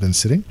 years have been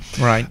sitting.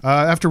 Right.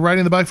 After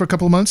riding the bike for a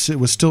couple of months, it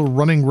was still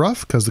running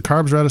rough because the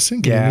carbs were out of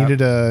sync. And Yeah. he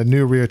needed a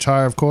new rear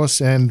tire, of course,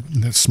 and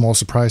a small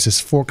surprise, his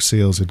fork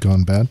seals had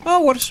gone bad. Oh,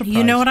 what a surprise.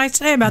 You know what I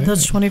say about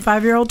those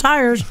 25-year-old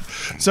tires.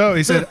 So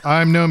he said,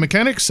 I'm no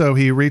mechanic, so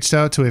he reached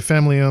out to a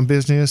family-owned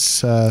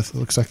business.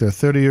 Looks like they're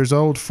 30 years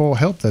old, for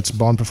help. That's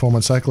Bond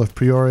Performance Cycle of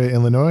Peoria,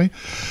 Illinois.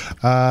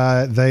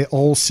 They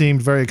all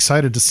seemed very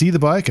excited to see the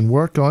bike and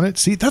work on it.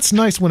 See, that's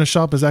nice when a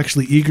shop is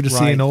actually eager to see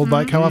Right. an old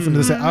bike. How often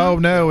do they say, oh,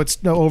 no, it's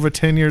over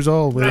 10 years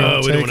old. We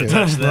don't we don't take want it. to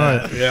touch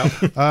that.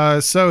 Right. Yeah.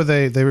 So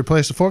they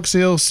replaced the fork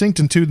seal, synced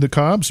and tuned the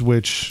carbs,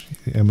 which,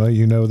 Emma,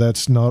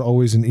 that's not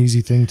always an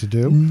easy thing to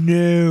do.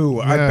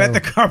 No, I No. bet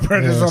the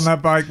carburetors Yes. on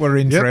that bike were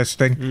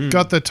interesting.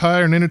 Got the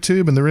tire and inner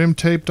tube and the rim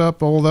taped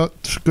up, all that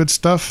good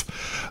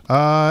stuff.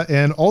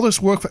 And all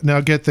this work.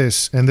 Now, get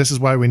this, and this is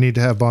why we need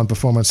to have Bond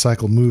Performance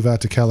Cycle move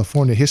out to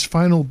California. His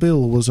final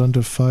bill was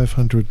under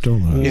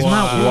 $500. Isn't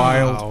that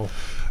wild?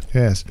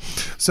 Yes.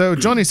 So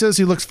Johnny says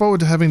he looks forward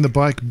to having the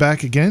bike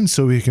back again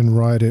so he can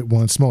ride it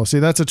once more. See,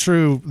 that's a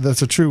true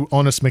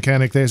honest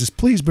mechanic there. Says,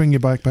 please bring your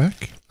bike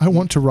back. I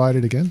want to ride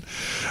it again.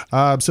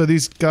 So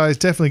these guys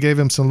definitely gave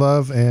him some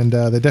love, and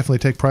they definitely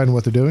take pride in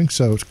what they're doing.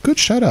 So good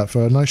shout out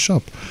for a nice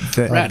shop.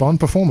 Bond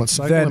Performance.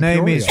 Cycle Their in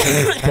name Peoria.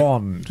 is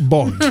Bond.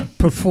 Bond.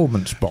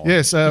 Performance Bond.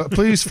 Yes,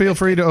 please feel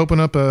free to open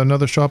up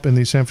another shop in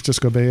the San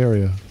Francisco Bay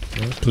Area.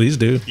 Please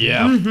do.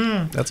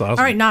 Yeah. That's awesome.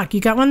 All right, Knock,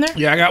 you got one there?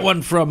 Yeah, I got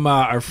one from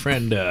our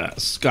friend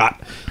Scott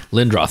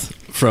Lindroth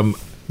from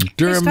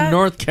Durham, Scott.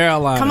 North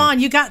Carolina. Come on,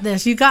 you got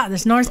this. You got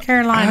this. North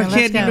Carolina. I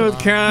can't do North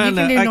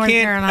Carolina. You can do North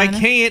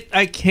Carolina.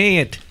 I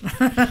can't.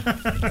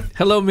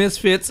 Hello,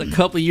 Misfits. A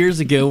couple years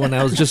ago when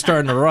I was just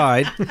starting to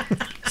ride.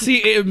 See,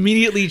 it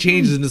immediately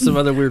changes into some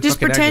other weird Just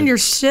fucking pretend accent. you're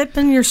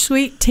sipping your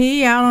sweet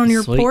tea out on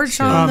your Sweet porch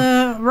tea. on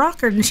the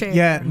rocker and shit.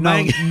 Yeah,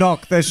 no,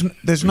 Knock.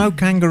 There's no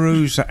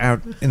kangaroos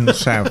out in the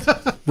south.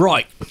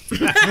 Right.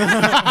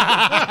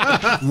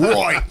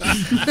 Right.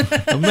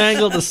 I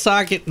mangled the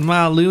socket in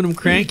my aluminum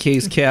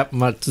crankcase cap,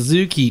 my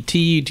Suzuki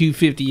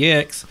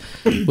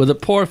TU250X, with a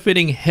poor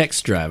fitting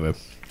hex driver.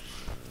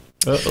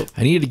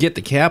 I needed to get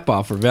the cap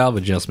off for valve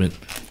adjustment.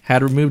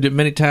 Had removed it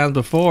many times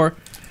before,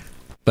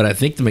 but I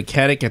think the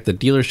mechanic at the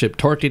dealership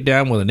torqued it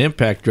down with an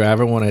impact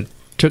driver when I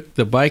took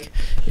the bike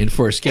in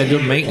for a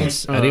scheduled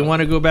maintenance. I didn't want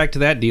to go back to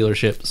that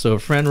dealership, so a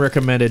friend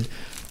recommended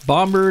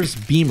Bombers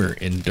Beamer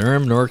in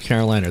Durham, North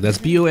Carolina. That's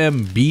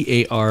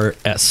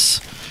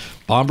BOMBARS.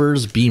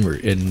 Bombers Beamer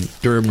in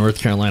Durham, North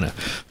Carolina.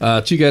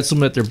 Two guys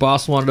told me that their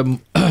boss wanted them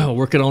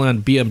working only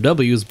on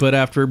BMWs, but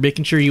after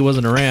making sure he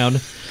wasn't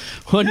around,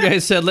 one guy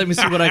said, "Let me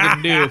see what I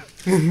can do."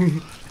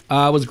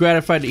 I was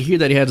gratified to hear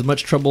that he had as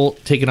much trouble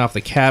taking off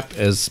the cap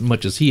as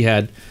much as he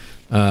had,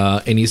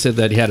 and he said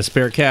that he had a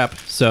spare cap,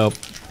 so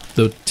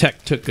the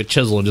tech took a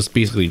chisel and just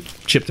basically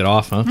chipped it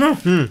off, huh?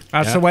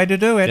 That's the way to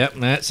do it. Yep,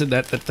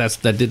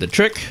 that did the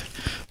trick.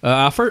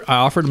 I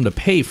offered them to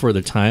pay for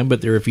their time,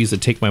 but they refused to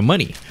take my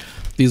money.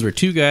 These were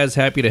two guys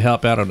happy to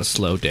help out on a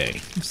slow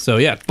day. So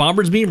yeah,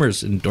 Bombers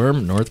Beamers in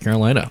Durham, North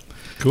Carolina.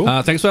 Cool.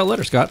 Thanks for that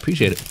letter, Scott.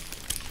 Appreciate it.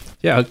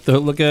 Yeah,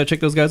 check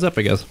those guys up,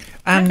 I guess.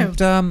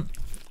 And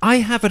I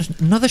have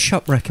another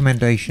shop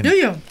recommendation. Do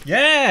you?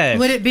 Yes.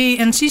 Would it be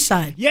in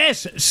Seaside?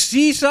 Yes,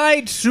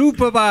 Seaside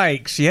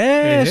Superbikes.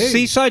 Yes, Hey.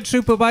 Seaside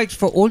Superbikes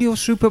for all your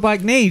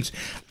superbike needs.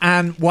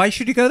 And why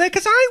should you go there?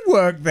 Because I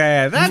work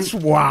there. That's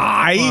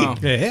why. Wow.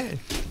 Yeah.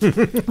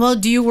 Well,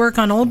 do you work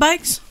on old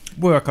bikes?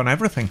 Work on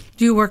everything.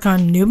 Do you work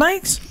on new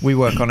bikes? We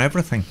work on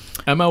everything.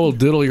 Emma will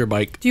diddle your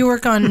bike. Do you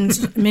work on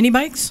mini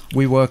bikes?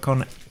 We work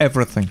on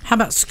everything. How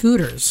about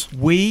scooters?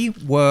 We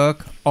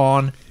work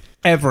on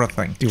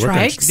everything. Do you work on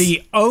Trikes?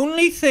 The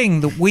only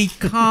thing that we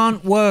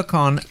can't work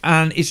on,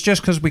 and it's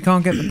just because we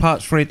can't get the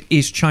parts for it,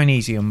 is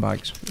Chinesium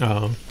bikes.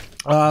 Oh.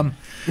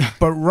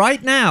 But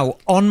right now,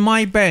 on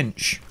my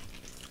bench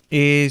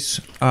is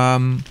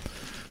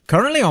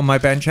currently on my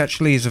bench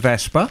actually is a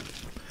Vespa.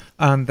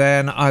 And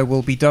then I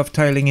will be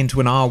dovetailing into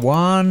an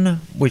R1,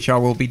 which I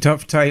will be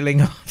dovetailing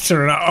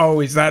after an...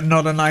 Oh, is that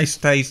not a nice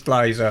taste,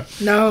 Liza?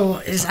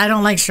 No, I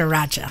don't like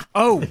sriracha.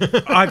 Oh,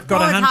 I've got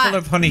Oh, a it's handful hot.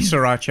 of honey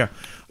sriracha.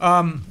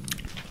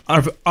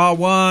 I've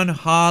R1,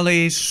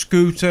 Harleys,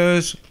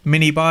 scooters,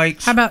 mini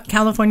bikes. How about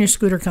California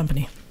Scooter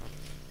Company?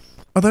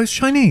 Are those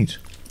Chinese?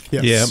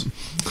 Yes.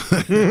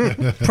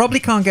 Probably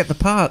can't get the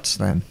parts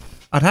then.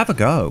 I'd have a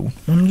go.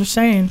 I'm just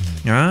saying.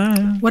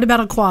 Ah. What about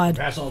a quad?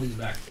 Pass all these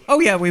back. Oh,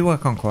 yeah, we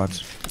work on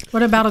quads.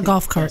 What about a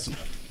golf cart?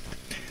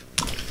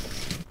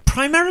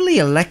 Primarily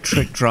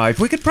electric drive.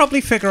 We could probably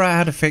figure out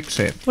how to fix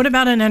it. What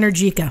about an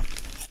Energica?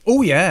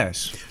 Oh,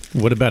 yes.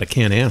 What about a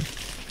Can-Am?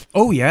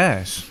 Oh,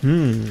 yes.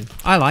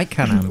 I like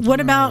Can-Am. What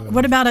about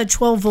a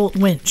 12-volt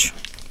winch?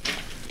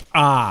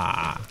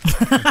 Ah.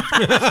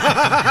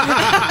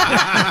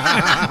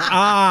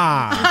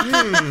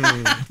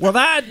 Well,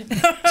 that,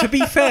 to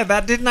be fair,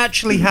 that didn't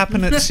actually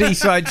happen at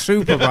Seaside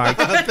Superbike.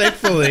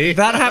 Thankfully.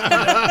 That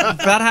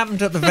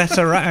happened at the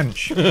Veta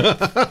Ranch.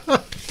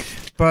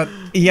 But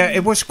yeah,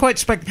 it was quite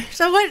So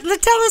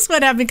tell us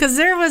what happened, because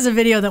there was a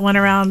video that went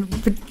around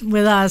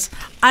with us.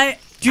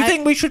 Do you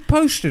think we should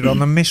post it on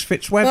the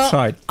Misfits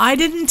website? I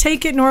didn't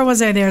take it, nor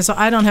was I there, so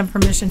I don't have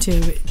permission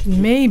to.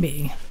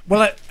 Maybe.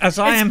 Well, as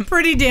I am It's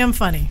pretty damn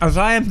funny. As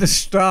I am the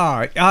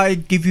star, I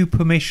give you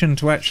permission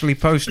to actually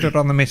post it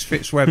on the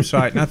Misfits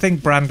website, and I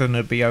think Brandon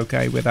would be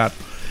okay with that.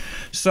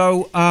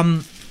 So,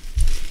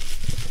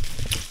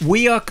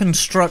 we are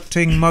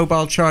constructing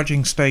mobile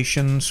charging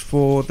stations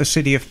for the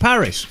city of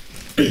Paris.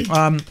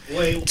 Hold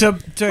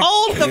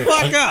the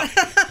fuck up!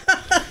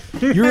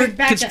 You're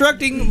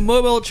constructing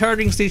mobile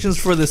charging stations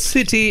for the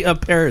city of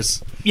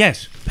Paris.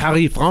 Yes.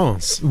 Paris,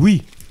 France.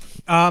 Oui.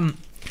 And,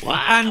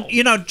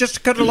 just to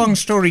cut a long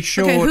story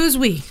short... Okay, who's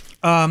we?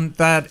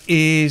 That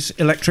is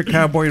Electric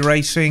Cowboy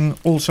Racing,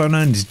 also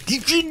known as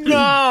Did You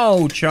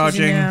Know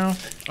Charging.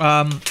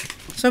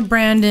 So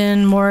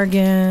Brandon,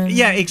 Morgan.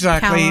 Yeah,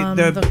 exactly. Callum,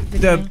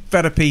 the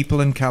better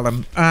people in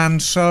Callum.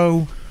 And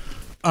so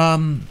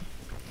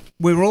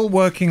we're all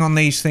working on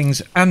these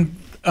things. And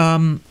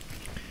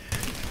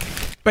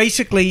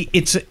basically,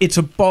 it's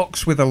a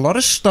box with a lot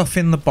of stuff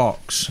in the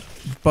box,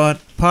 but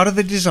part of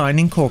the design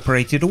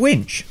incorporated a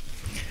winch.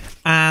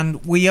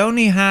 And we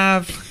only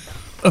have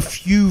a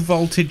few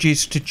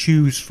voltages to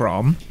choose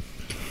from.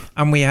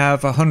 And we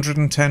have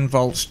 110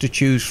 volts to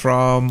choose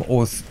from,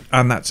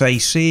 and that's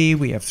AC.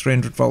 We have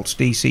 300 volts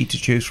DC to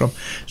choose from.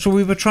 So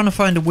we were trying to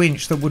find a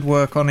winch that would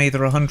work on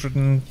either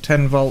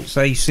 110 volts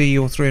AC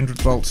or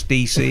 300 volts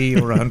DC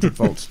or 100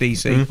 volts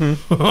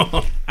DC.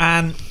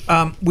 And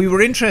we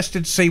were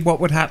interested to see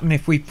what would happen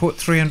if we put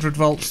 300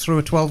 volts through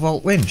a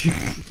 12-volt winch.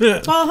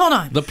 Well, hold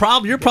on.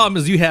 Your problem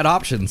is you had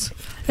options.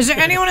 Is there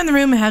anyone in the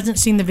room who hasn't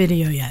seen the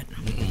video yet?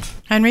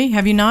 Henry,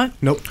 have you not?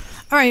 Nope.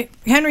 All right,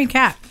 Henry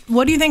Cat,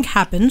 what do you think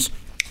happens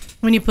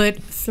when you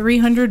put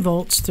 300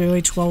 volts through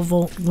a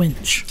 12-volt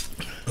winch?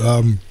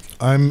 I'm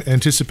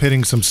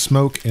anticipating some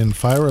smoke and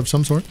fire of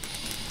some sort.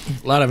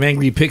 A lot of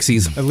angry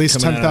pixies. At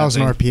least coming out of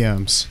 10,000 that thing.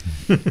 RPMs.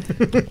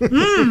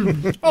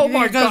 Oh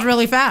my God! It goes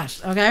really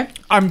fast. Okay.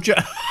 I'm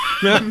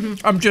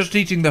just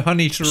eating the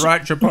honey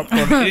sriracha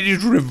popcorn. It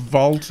is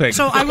revolting.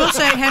 So I will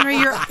say, Henry,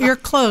 you're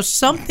close.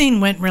 Something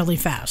went really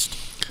fast.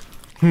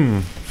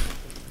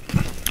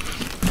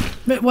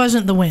 It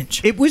wasn't the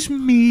winch. It was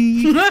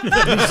me.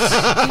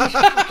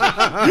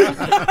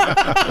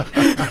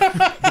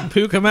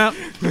 Poo come out.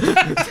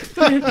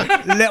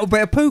 A little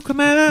bit of poo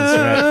come out.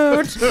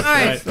 All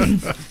right.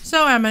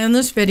 So Emma, in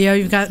this video,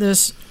 you've got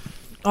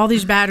all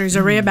these batteries,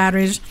 array of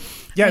batteries.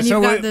 Yeah, and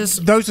so you've got this,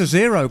 those are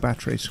zero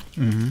batteries.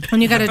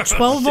 and you got a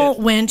 12-volt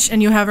winch,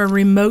 and you have a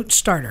remote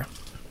starter.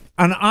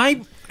 And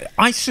I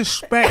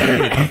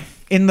suspected,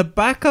 in the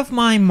back of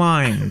my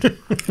mind,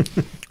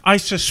 I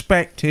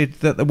suspected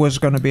that there was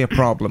going to be a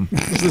problem.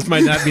 This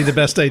might not be the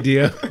best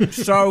idea.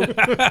 So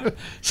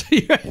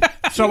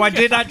I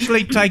did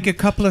actually take a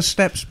couple of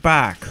steps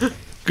back.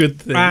 Good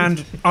thing.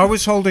 And I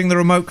was holding the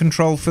remote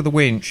control for the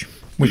winch,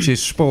 which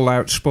is spool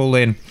out, spool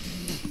in.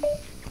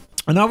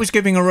 And I was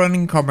giving a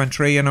running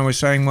commentary, and I was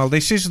saying, well,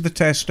 this is the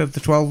test of the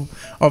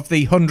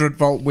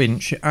 100-volt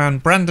winch.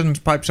 And Brandon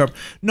pipes up,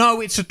 no,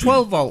 it's a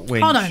 12-volt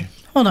winch.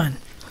 Hold on.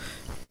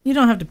 You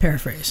don't have to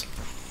paraphrase.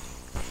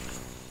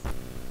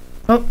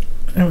 Oh,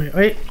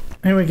 wait.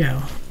 Here we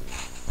go.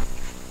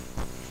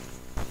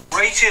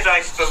 Rated,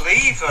 I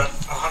believe, at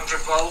 100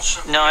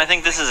 volts. No, I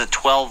think this is a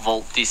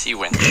 12-volt DC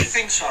winch You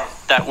think so?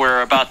 that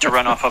we're about to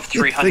run off of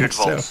 300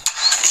 so. volts.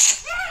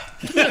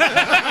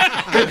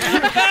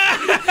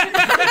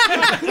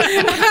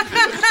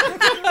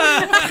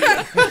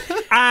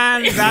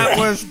 And that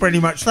was pretty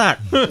much that.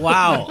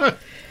 Wow.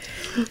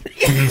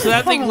 So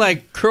that thing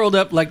curled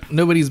up like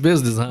nobody's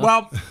business, huh?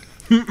 Well,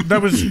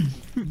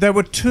 there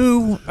were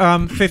two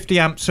 50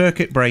 amp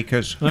circuit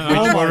breakers which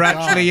were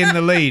actually in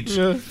the leads,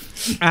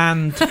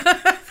 and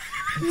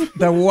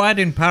they were wired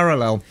in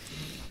parallel.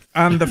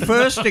 And the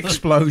first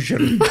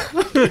explosion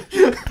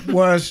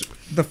was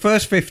the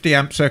first 50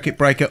 amp circuit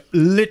breaker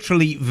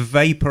literally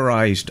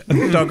vaporized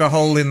and dug a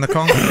hole in the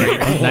concrete.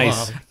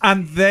 Nice.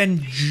 And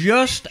then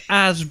just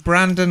as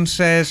Brandon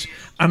says,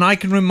 and I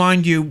can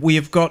remind you, we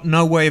have got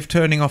no way of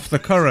turning off the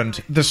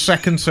current, the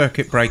second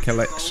circuit breaker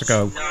lets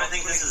go. No, I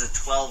think this is a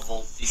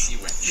 12-volt DC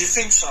winch You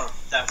think so?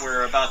 that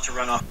we're about to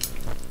run off.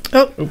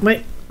 Oh,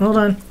 wait. Hold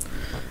on.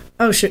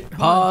 Oh, shit.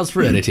 Pause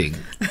for editing.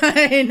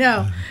 I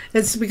know.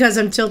 It's because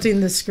I'm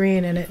tilting the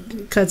screen and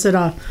it cuts it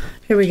off.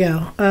 Here we go.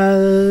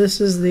 Here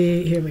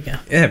we go.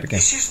 Yeah, we go.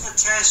 This is the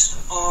test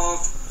of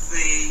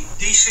the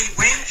DC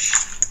winch,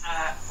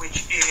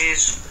 which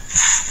is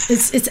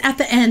It's at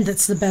the end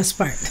that's the best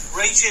part.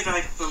 rated,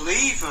 I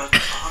believe, at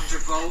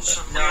 100 volts.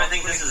 And No, I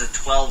think this is a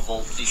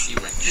 12-volt DC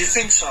winch You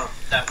think so?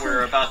 that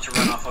we're about to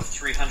run off of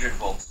 300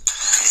 volts.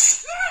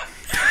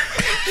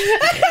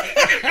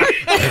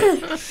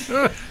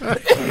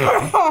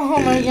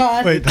 Oh my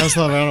God. Wait, that's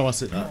not. I don't want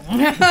to see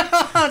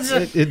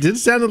that. It did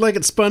sound like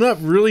it spun up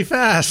really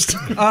fast.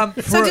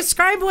 So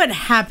describe what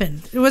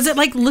happened. Was it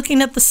like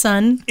looking at the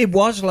sun? It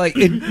was like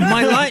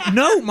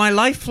my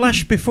life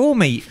flashed before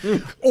me.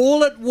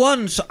 All at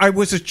once, I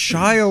was a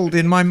child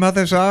in my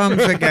mother's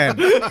arms again,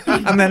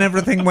 and then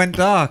everything went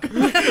dark.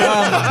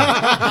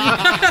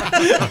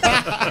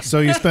 So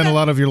you spent a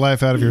lot of your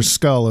life out of your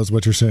skull, is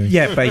what you're saying.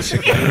 Yeah,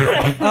 basically.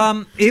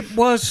 It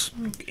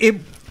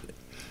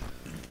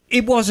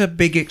was a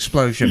big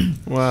explosion.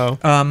 Wow.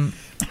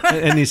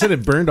 And you said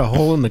it burned a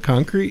hole in the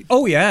concrete?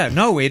 Oh yeah,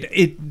 no,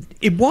 it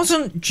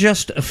wasn't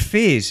just a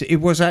fizz. It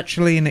was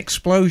actually an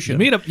explosion.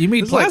 You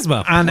mean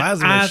plasma. And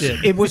Plasma as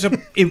shit. it was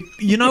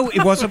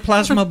it was a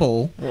plasma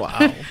ball.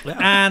 Wow.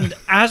 And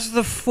as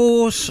the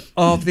force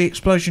of the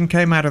explosion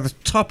came out of the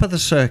top of the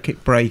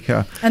circuit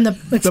breaker, And the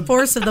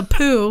force of the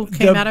poo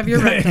came out of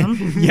your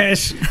rectum.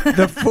 yes,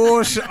 the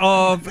force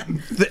of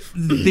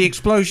the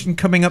explosion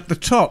coming up the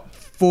top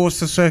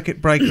forced the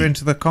circuit breaker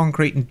into the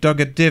concrete and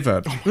dug a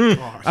divot.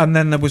 And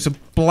then there was a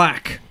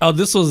black. Oh,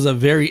 this was a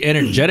very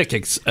energetic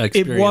experience.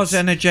 It was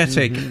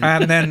energetic.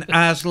 And then,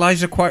 as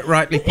Liza quite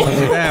rightly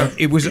pointed out,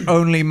 it was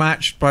only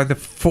matched by the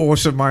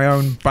force of my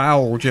own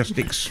bowel just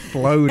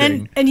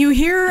exploding. And you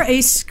hear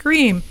a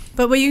scream.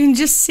 But what you can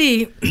just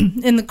see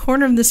in the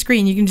corner of the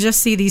screen, you can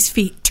just see these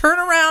feet turn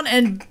around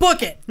and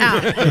book it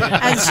out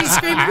as she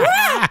screams,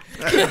 "Wah!"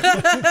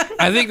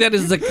 I think that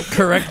is the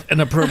correct and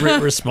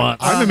appropriate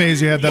response. I'm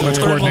amazed you had that much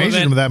Thermal coordination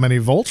event. with that many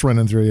volts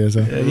running through you.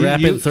 So.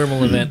 Rapid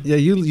thermal event. Yeah,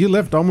 you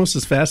left almost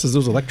as fast as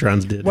those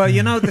electrons did. Well,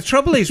 the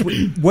trouble is,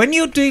 when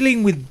you're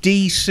dealing with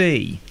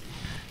DC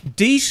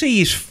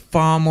is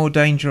far more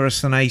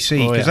dangerous than AC,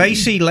 because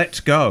AC lets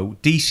go,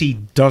 DC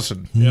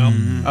doesn't.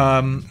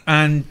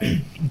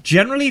 And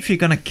generally, if you're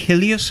going to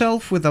kill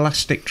yourself with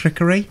elastic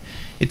trickery,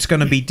 it's going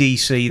to be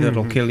DC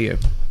that'll kill you.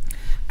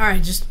 All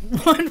right, just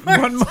one more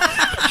time.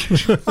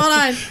 Hold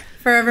on.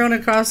 For everyone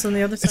across on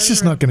the other side. It's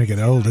just not going to get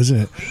old, is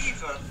it?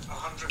 Leave at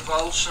 100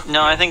 volts.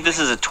 No, I think this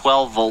is a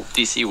 12 volt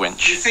DC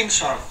winch You think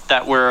so?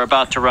 that we're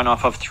about to run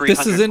off of 300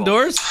 This is volts.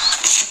 indoors?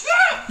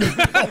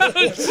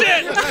 Oh,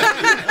 shit!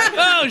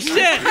 Oh,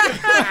 shit!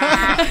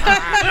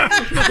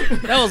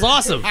 That was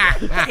awesome.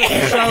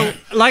 So,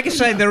 like I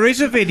say, there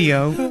is a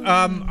video.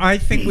 I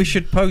think we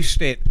should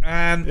post it.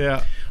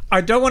 And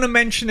I don't want to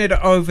mention it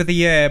over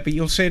the air, but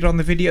you'll see it on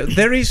the video.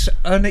 There is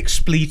an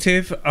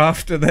expletive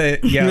after the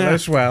yell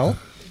as well.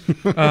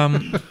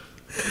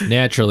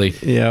 Naturally.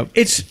 yeah,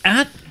 It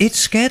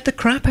scared the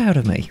crap out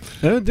of me.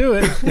 don't do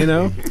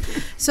it.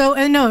 So,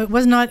 no, it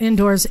was not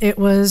indoors. It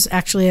was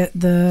actually at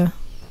the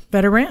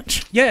Better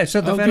Ranch, Yeah,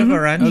 so the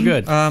Vetiver Ranch. Oh,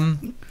 good.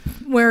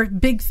 where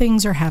big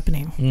things are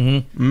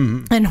happening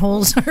and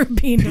holes are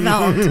being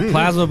developed.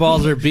 Plasma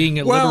balls are being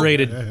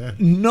liberated.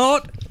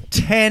 Not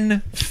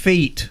 10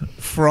 feet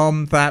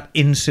from that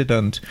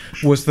incident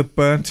was the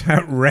burnt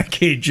out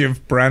wreckage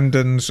of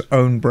Brandon's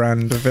own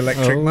brand of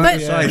electric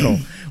motorcycle,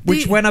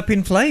 which went up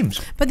in flames.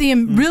 But the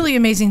really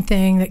amazing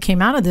thing that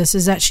came out of this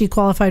is that she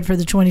qualified for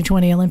the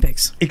 2020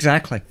 Olympics.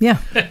 Exactly. Yeah.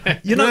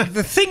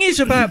 The thing is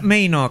about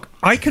me, Nock,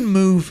 I can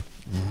move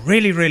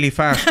really, really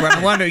fast when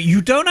I want to.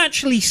 You don't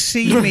actually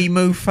see me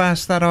move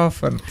fast that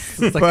often.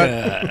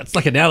 It's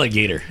like an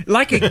alligator.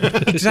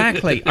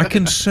 Exactly. I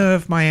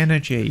conserve my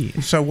energy.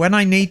 So when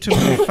I need to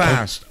move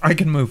fast, I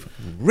can move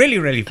really,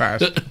 really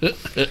fast.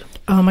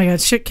 Oh my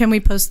God! Can we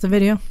post the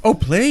video? Oh,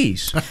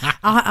 please.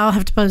 I'll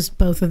have to post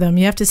both of them.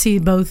 You have to see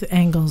both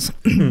angles.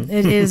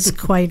 It is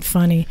quite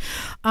funny.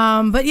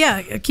 But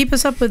yeah, keep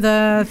us up with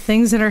the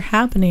things that are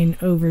happening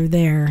over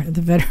there at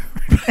the veteran.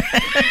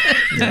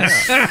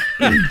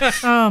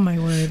 Oh my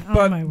word! Oh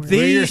But my word!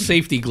 Wear your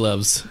safety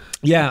gloves.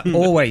 Yeah,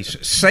 always.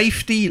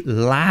 Safety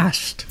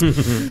last.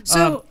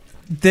 So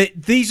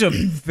These are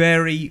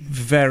very,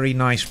 very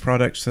nice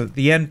products.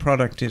 The end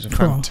product is a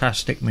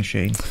fantastic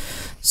machine.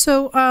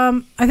 So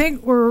I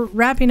think we're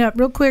wrapping up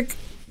real quick.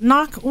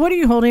 Nock, what are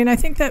you holding? I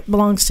think that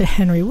belongs to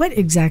Henry. What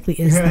exactly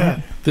is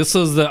that? This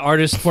was the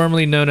artist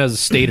formerly known as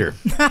Stater.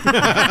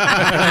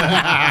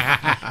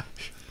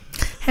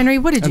 Henry,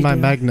 what did you And my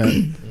do?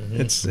 magnet.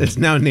 It's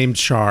now named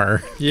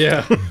Char.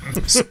 Yeah.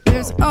 Yes,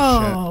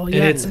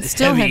 it's it's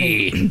still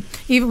heavy.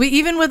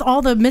 Even with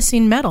all the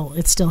missing metal,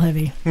 it's still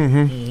heavy.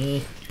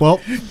 Well,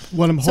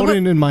 what I'm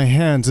holding in my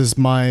hands is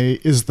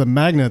the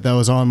magnet that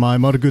was on my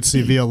Moto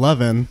Guzzi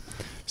V11.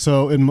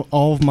 So in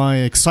all of my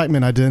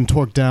excitement, I didn't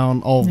torque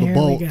down all of the There we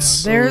go.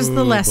 bolts There's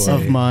the lesson.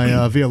 of my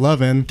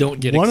V11. Don't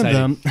get One excited.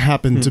 of them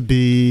happened to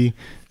be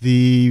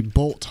the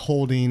bolt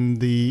holding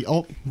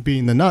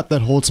being the nut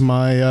that holds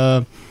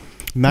my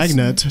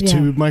magnet Yeah.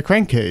 to my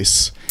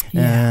crankcase.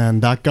 Yeah.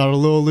 And that got a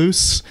little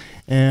loose,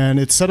 and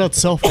it set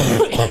itself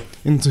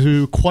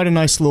into quite a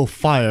nice little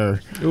fire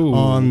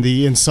on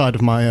the inside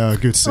of my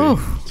Guzzi.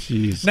 Oh.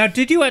 Jeez. Now,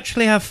 did you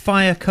actually have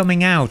fire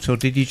coming out, or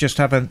did you just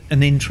have an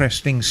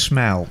interesting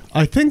smell?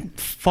 I think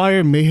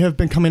fire may have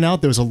been coming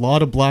out. There was a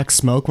lot of black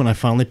smoke when I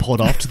finally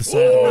pulled off to the side.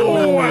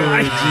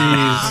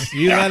 Jeez.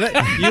 You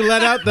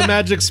let out the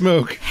magic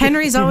smoke.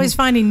 Henry's always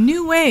finding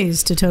new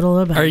ways to total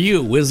a bug. Are you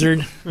a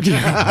wizard?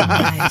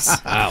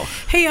 Nice. Wow.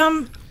 Hey,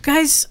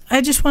 guys,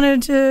 I just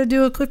wanted to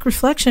do a quick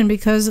reflection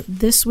because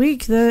this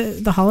week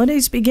the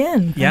holidays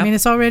begin. Yeah. I mean,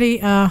 it's already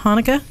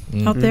Hanukkah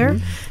out there,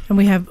 and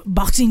we have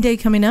Boxing Day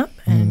coming up,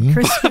 and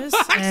Christmas,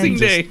 Boxing and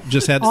Day.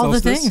 Just had all the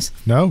solstice. things.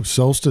 No,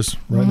 solstice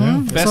right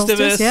now. Solstice,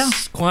 Festivus, yeah,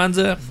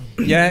 Kwanzaa.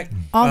 Yeah.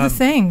 all the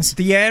things.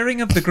 The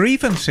airing of the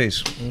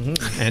grievances.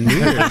 And New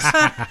Year's.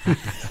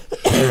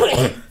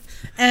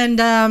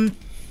 And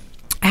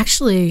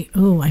actually,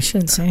 I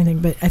shouldn't say anything,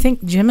 but I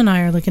think Jim and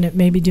I are looking at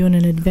maybe doing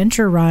an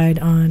adventure ride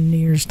on New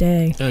Year's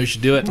Day. Oh, you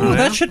should do it. Oh,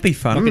 that should be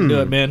fun. Fucking do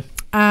it, man.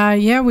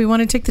 Yeah, we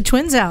want to take the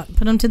twins out,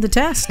 put them to the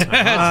test. Take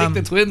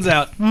the twins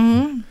out.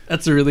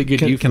 That's a really good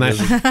Can I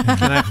euphemism. can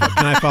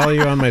I follow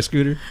you on my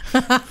scooter?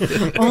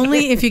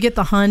 Only if you get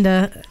the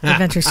Honda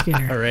Adventure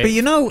scooter. All right. But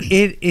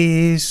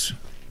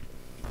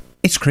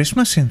it's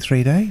Christmas in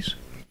 3 days.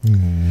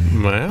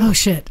 Wow. Oh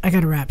shit! I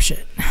gotta wrap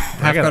shit.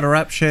 I've got to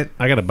wrap shit.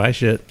 I gotta buy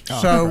shit.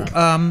 So,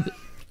 And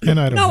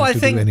I don't No, have I to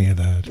think- do any of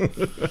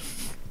that.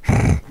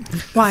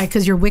 Why?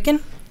 Because you're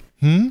Wiccan?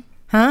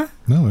 Huh?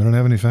 No, I don't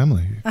have any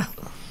family.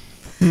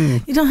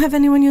 You don't have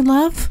anyone you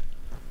love?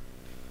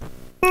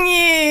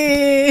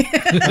 Yeah.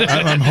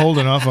 I'm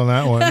holding off on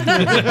that one.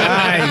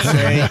 I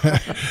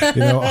see.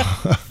 You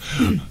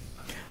know,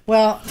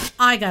 Well,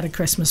 I I got a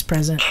Christmas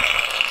present.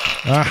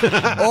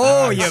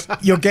 Oh,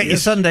 you'll get your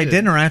Sunday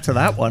dinner out of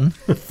that one.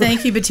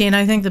 Thank you, Bettina.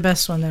 I think the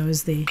best one, though,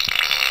 is the...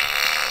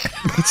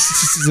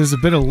 There's a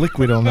bit of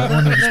liquid on that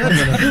one.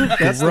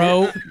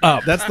 Grow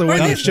up. That's the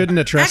one you shouldn't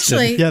have trusted.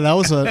 Actually, Yeah, that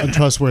was a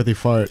untrustworthy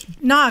fart.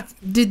 Knock,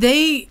 did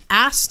they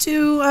ask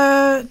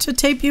to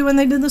tape you when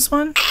they did this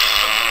one?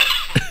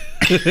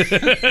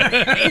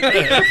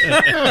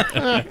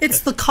 It's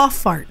the cough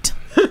fart.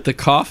 The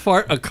cough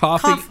fart? A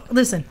coughing?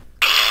 Listen.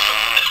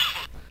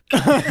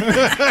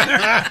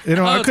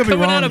 I could be coming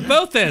wrong. out of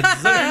both ends.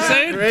 Is that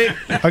what you're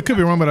saying? I could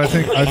be wrong, but I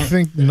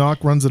think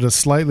Knock runs at a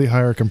slightly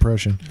higher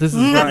compression. This is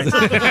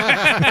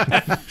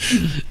right.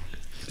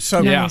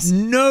 So Nice.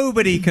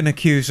 nobody can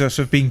accuse us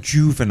of being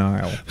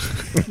juvenile.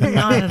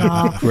 Not at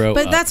all. Grow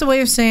But up. that's a way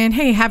of saying,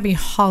 hey, happy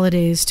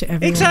holidays to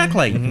everyone.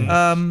 Exactly.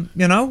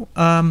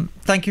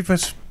 Thank you for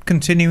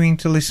continuing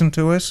to listen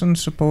to us and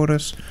support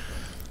us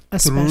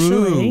Especially.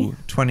 through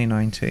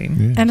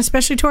 2019. And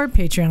especially to our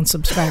Patreon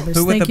subscribers.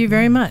 Who were Thank the you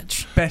very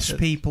much. Best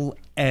people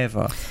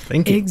ever.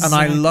 Thank you. And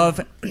I love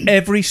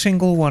every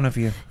single one of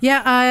you.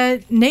 Yeah,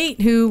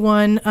 Nate, who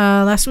won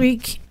last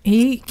week,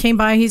 he came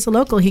by. He's a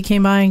local. He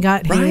came by and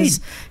got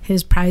his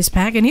prize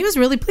pack, and he was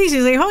really pleased.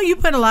 He's like, "Oh, you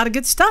put a lot of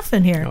good stuff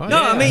in here." No,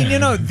 I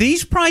mean,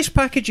 these prize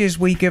packages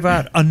we give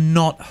out are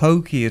not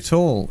hokey at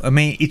all. I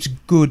mean, it's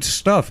good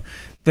stuff.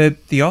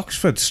 The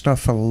Oxford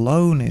stuff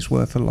alone is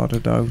worth a lot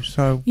of dough.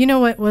 So You know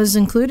what was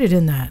included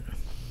in that,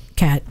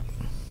 Kat?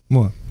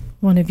 What?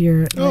 One of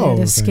your Oh,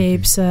 thank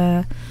escapes,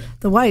 the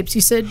wipes.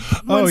 You said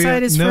one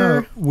side is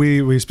for.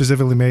 We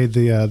specifically made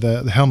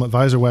the helmet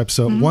visor wipes.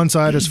 So one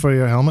side is for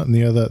your helmet, and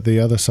the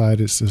other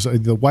side is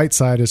the white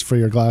side is for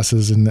your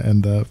glasses, and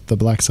the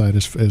black side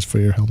is for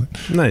your helmet.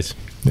 Nice.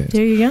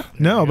 There you go.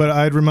 No, but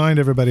I'd remind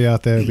everybody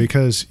out there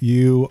because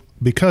you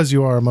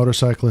are a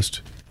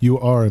motorcyclist, you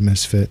are a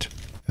misfit,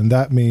 and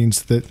that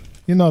means that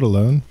you're not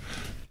alone.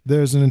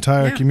 There's an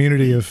entire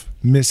community of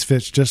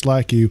misfits just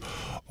like you,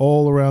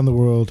 all around the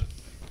world,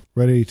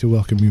 ready to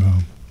welcome you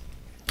home.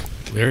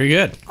 Very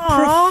good.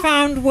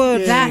 profound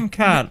words, That-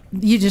 Cat.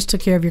 You just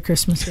took care of your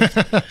Christmas.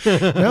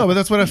 No, but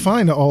that's what I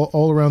find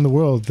all around the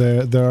world.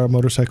 There are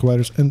motorcycle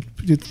riders, and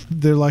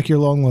they're like your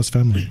long lost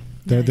family.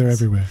 They're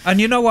everywhere.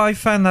 And I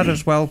found that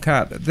as well,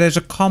 Kat. There's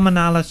a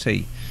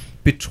commonality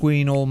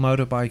between all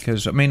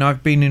motorbikers. I mean,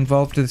 I've been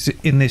involved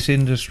in this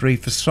industry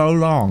for so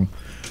long,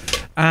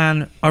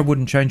 and I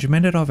wouldn't change a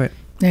minute of it.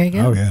 There you go.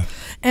 Oh yeah.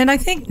 And I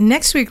think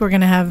next week we're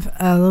going to have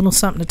a little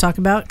something to talk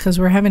about because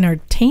we're having our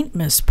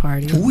Taintmas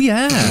party. Oh,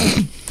 yeah.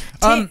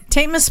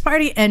 Taintmas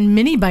party and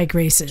mini bike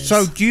races.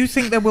 So do you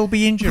think there will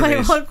be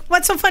injuries?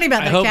 What's so funny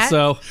about I that, hope Kat?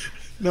 so.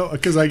 No,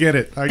 because I get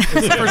it.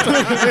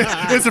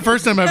 It's the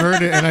first time I've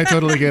heard it, and I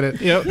totally get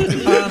it. Yep.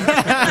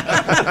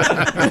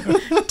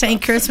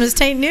 Taint Christmas,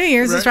 Taint New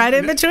Year's. It's right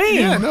in between.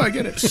 Yeah, no, I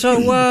get it.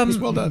 So,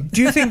 well done.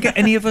 do you think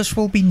any of us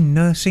will be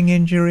nursing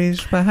injuries,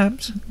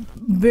 perhaps?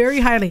 Very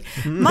highly.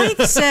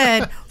 Mike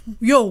said,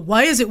 yo,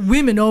 why is it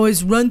women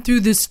always run through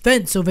this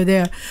fence over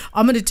there?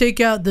 I'm going to take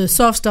out the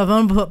soft stuff.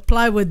 I'm going to put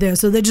plywood there,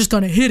 so they're just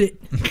going to hit it.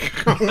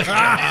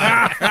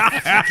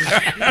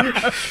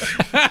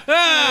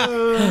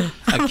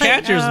 A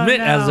catcher's mitt,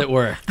 as it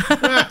were.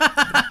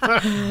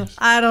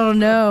 I don't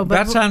know.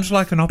 That sounds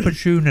like an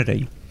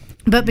opportunity.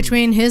 But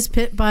between his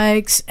pit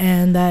bikes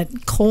and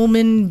that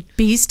Coleman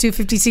Beast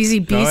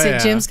 250cc Beast that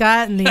Jim's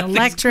got and the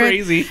electric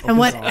crazy. and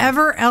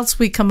whatever else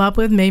we come up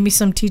with, maybe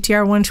some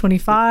TTR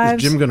 125s.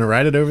 Is Jim going to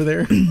ride it over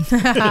there?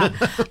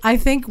 I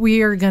think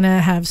we are going to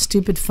have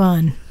stupid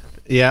fun.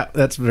 Yeah,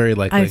 that's very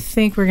likely. I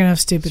think we're going to have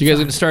stupid So you guys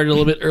fun. going to start a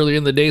little bit earlier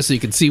in the day so you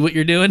can see what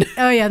you're doing?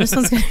 Oh, yeah, this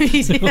one's going to be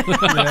easy.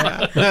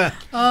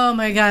 Oh,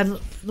 my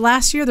God.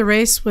 Last year, the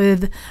race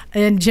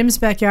in Jim's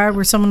backyard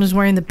where someone was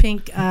wearing the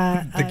pink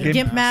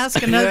gimp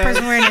mask, another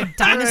person wearing a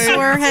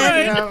dinosaur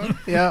head.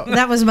 Yeah.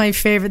 That was my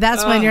favorite.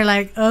 That's when you're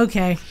like,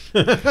 okay.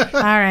 All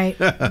right.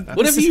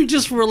 What if you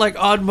just were like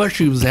on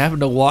mushrooms having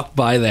to walk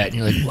by that and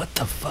you're like, what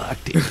the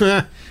fuck, dude?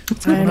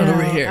 What's going on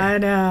over here? I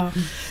know.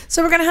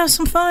 So we're going to have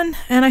some fun,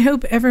 and I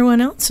hope everyone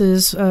else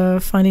is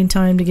finding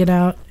time to get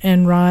out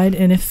and ride.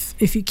 And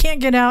if you can't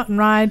get out and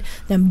ride,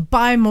 then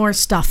buy more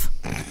stuff.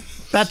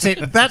 That's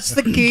it. That's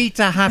the key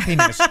to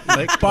happiness.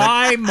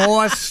 Buy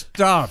more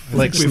stuff.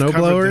 Like We've covered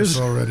snowblowers? this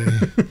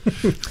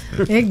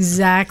already.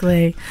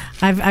 Exactly.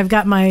 I've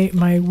got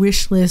my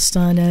wish list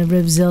on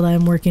Rivzilla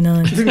I'm working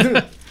on.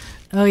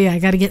 Oh, yeah. I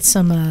got to get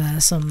some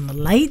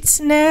lights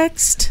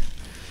next.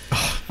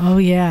 Oh,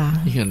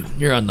 yeah.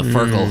 You're on the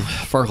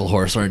Farkle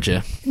horse, aren't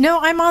you? No,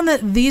 I'm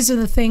on these are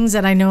the things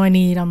that I know I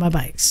need on my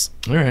bikes.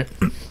 All right.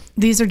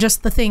 These are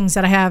just the things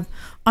that I have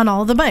on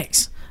all the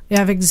bikes. I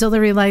have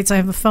auxiliary lights. I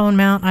have a phone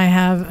mount. I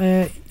have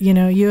a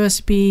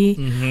USB.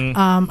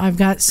 Mm-hmm. I've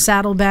got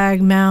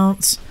saddlebag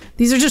mounts.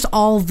 These are just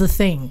all the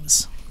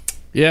things.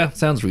 Yeah,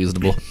 sounds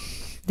reasonable.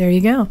 There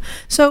you go.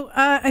 So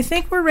I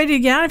think we're ready to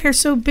get out of here.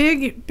 So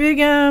big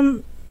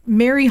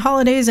Merry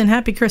Holidays and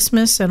Happy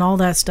Christmas and all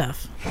that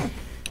stuff.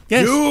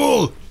 Yes.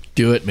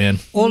 Do it, man.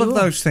 All of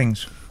those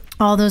things.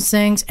 all those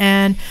things.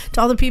 And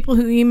to all the people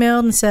who emailed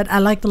and said, I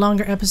like the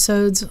longer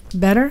episodes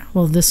better,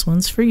 well, this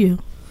one's for you.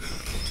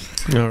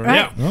 All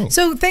right. Yeah.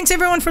 So thanks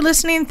everyone for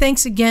listening.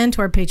 Thanks again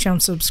to our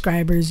Patreon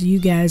subscribers. You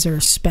guys are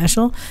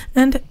special.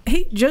 And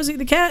hey, Josie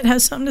the cat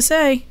has something to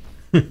say.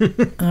 All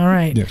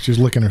right. Yeah, she's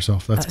licking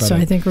herself. That's about so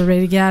it. I think we're ready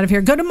to get out of here.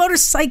 Go to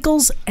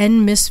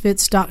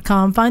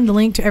motorcyclesandmisfits.com. Find the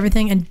link to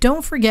everything. And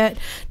don't forget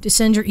to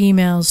send your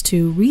emails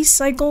to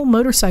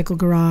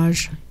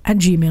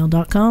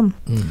recyclemotorcyclegarage@gmail.com.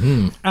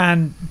 Mm-hmm.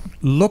 And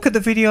look at the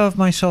video of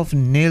myself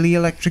nearly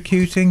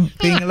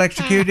being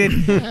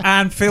electrocuted,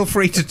 and feel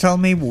free to tell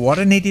me what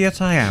an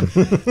idiot I am.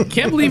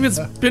 Can't believe it's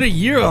been a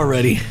year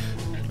already.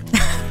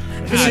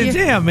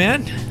 Damn,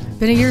 man.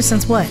 Been a year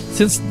since what?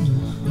 Since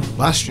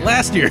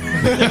last year.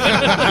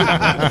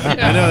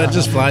 I know, it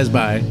just flies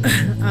by.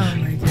 Oh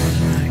my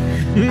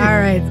God. All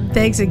right.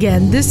 Thanks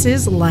again. This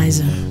is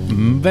Liza.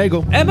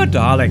 Bagel. Emma,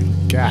 darling.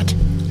 Cat.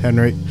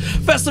 Henry.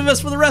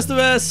 Festivus for the rest of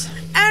us.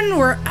 And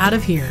we're out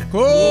of here.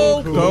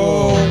 Go.